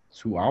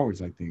 2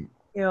 hours. I think.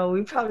 Yo,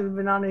 we've probably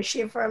been on this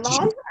shit for a long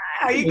time.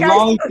 Are you guys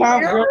long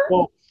time, bro.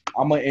 Well,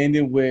 I'm gonna end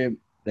it with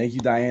thank you,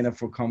 Diana,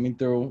 for coming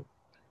through.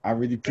 I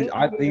really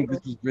I think this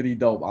was really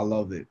dope. I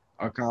loved it.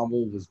 Our combo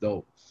was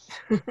dope.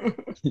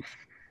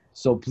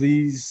 So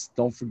please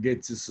don't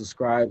forget to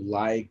subscribe,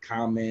 like,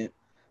 comment.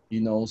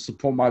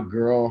 Support my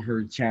girl.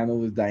 Her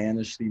channel is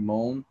Diana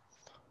Shlimon.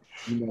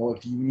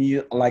 If you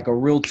need like a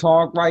real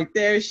talk right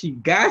there, she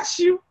got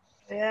you.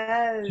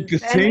 Yes. You can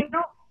sing.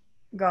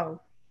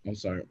 Go. I'm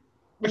sorry.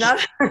 No.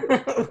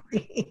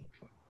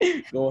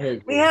 Go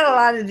ahead. We had a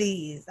lot of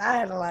these. I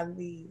had a lot of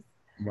these.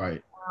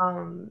 Right.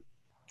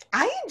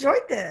 I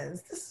enjoyed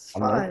this. This is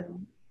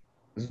fun.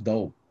 This is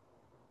dope.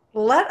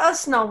 let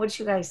us know what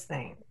you guys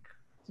think.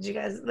 Did you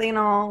guys,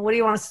 what do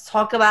you want us to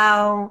talk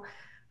about?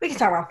 We can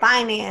talk about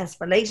finance,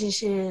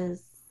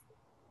 relationships.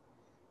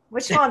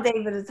 What you want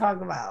David to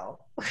talk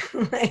about?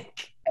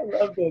 Like, I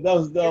love that. That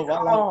was dope.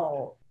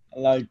 all I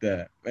like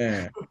that.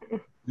 Man, you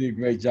did a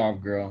great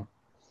job, girl.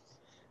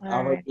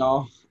 All right, right.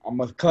 y'all. I'm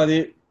going to cut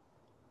it.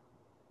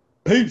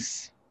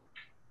 Peace.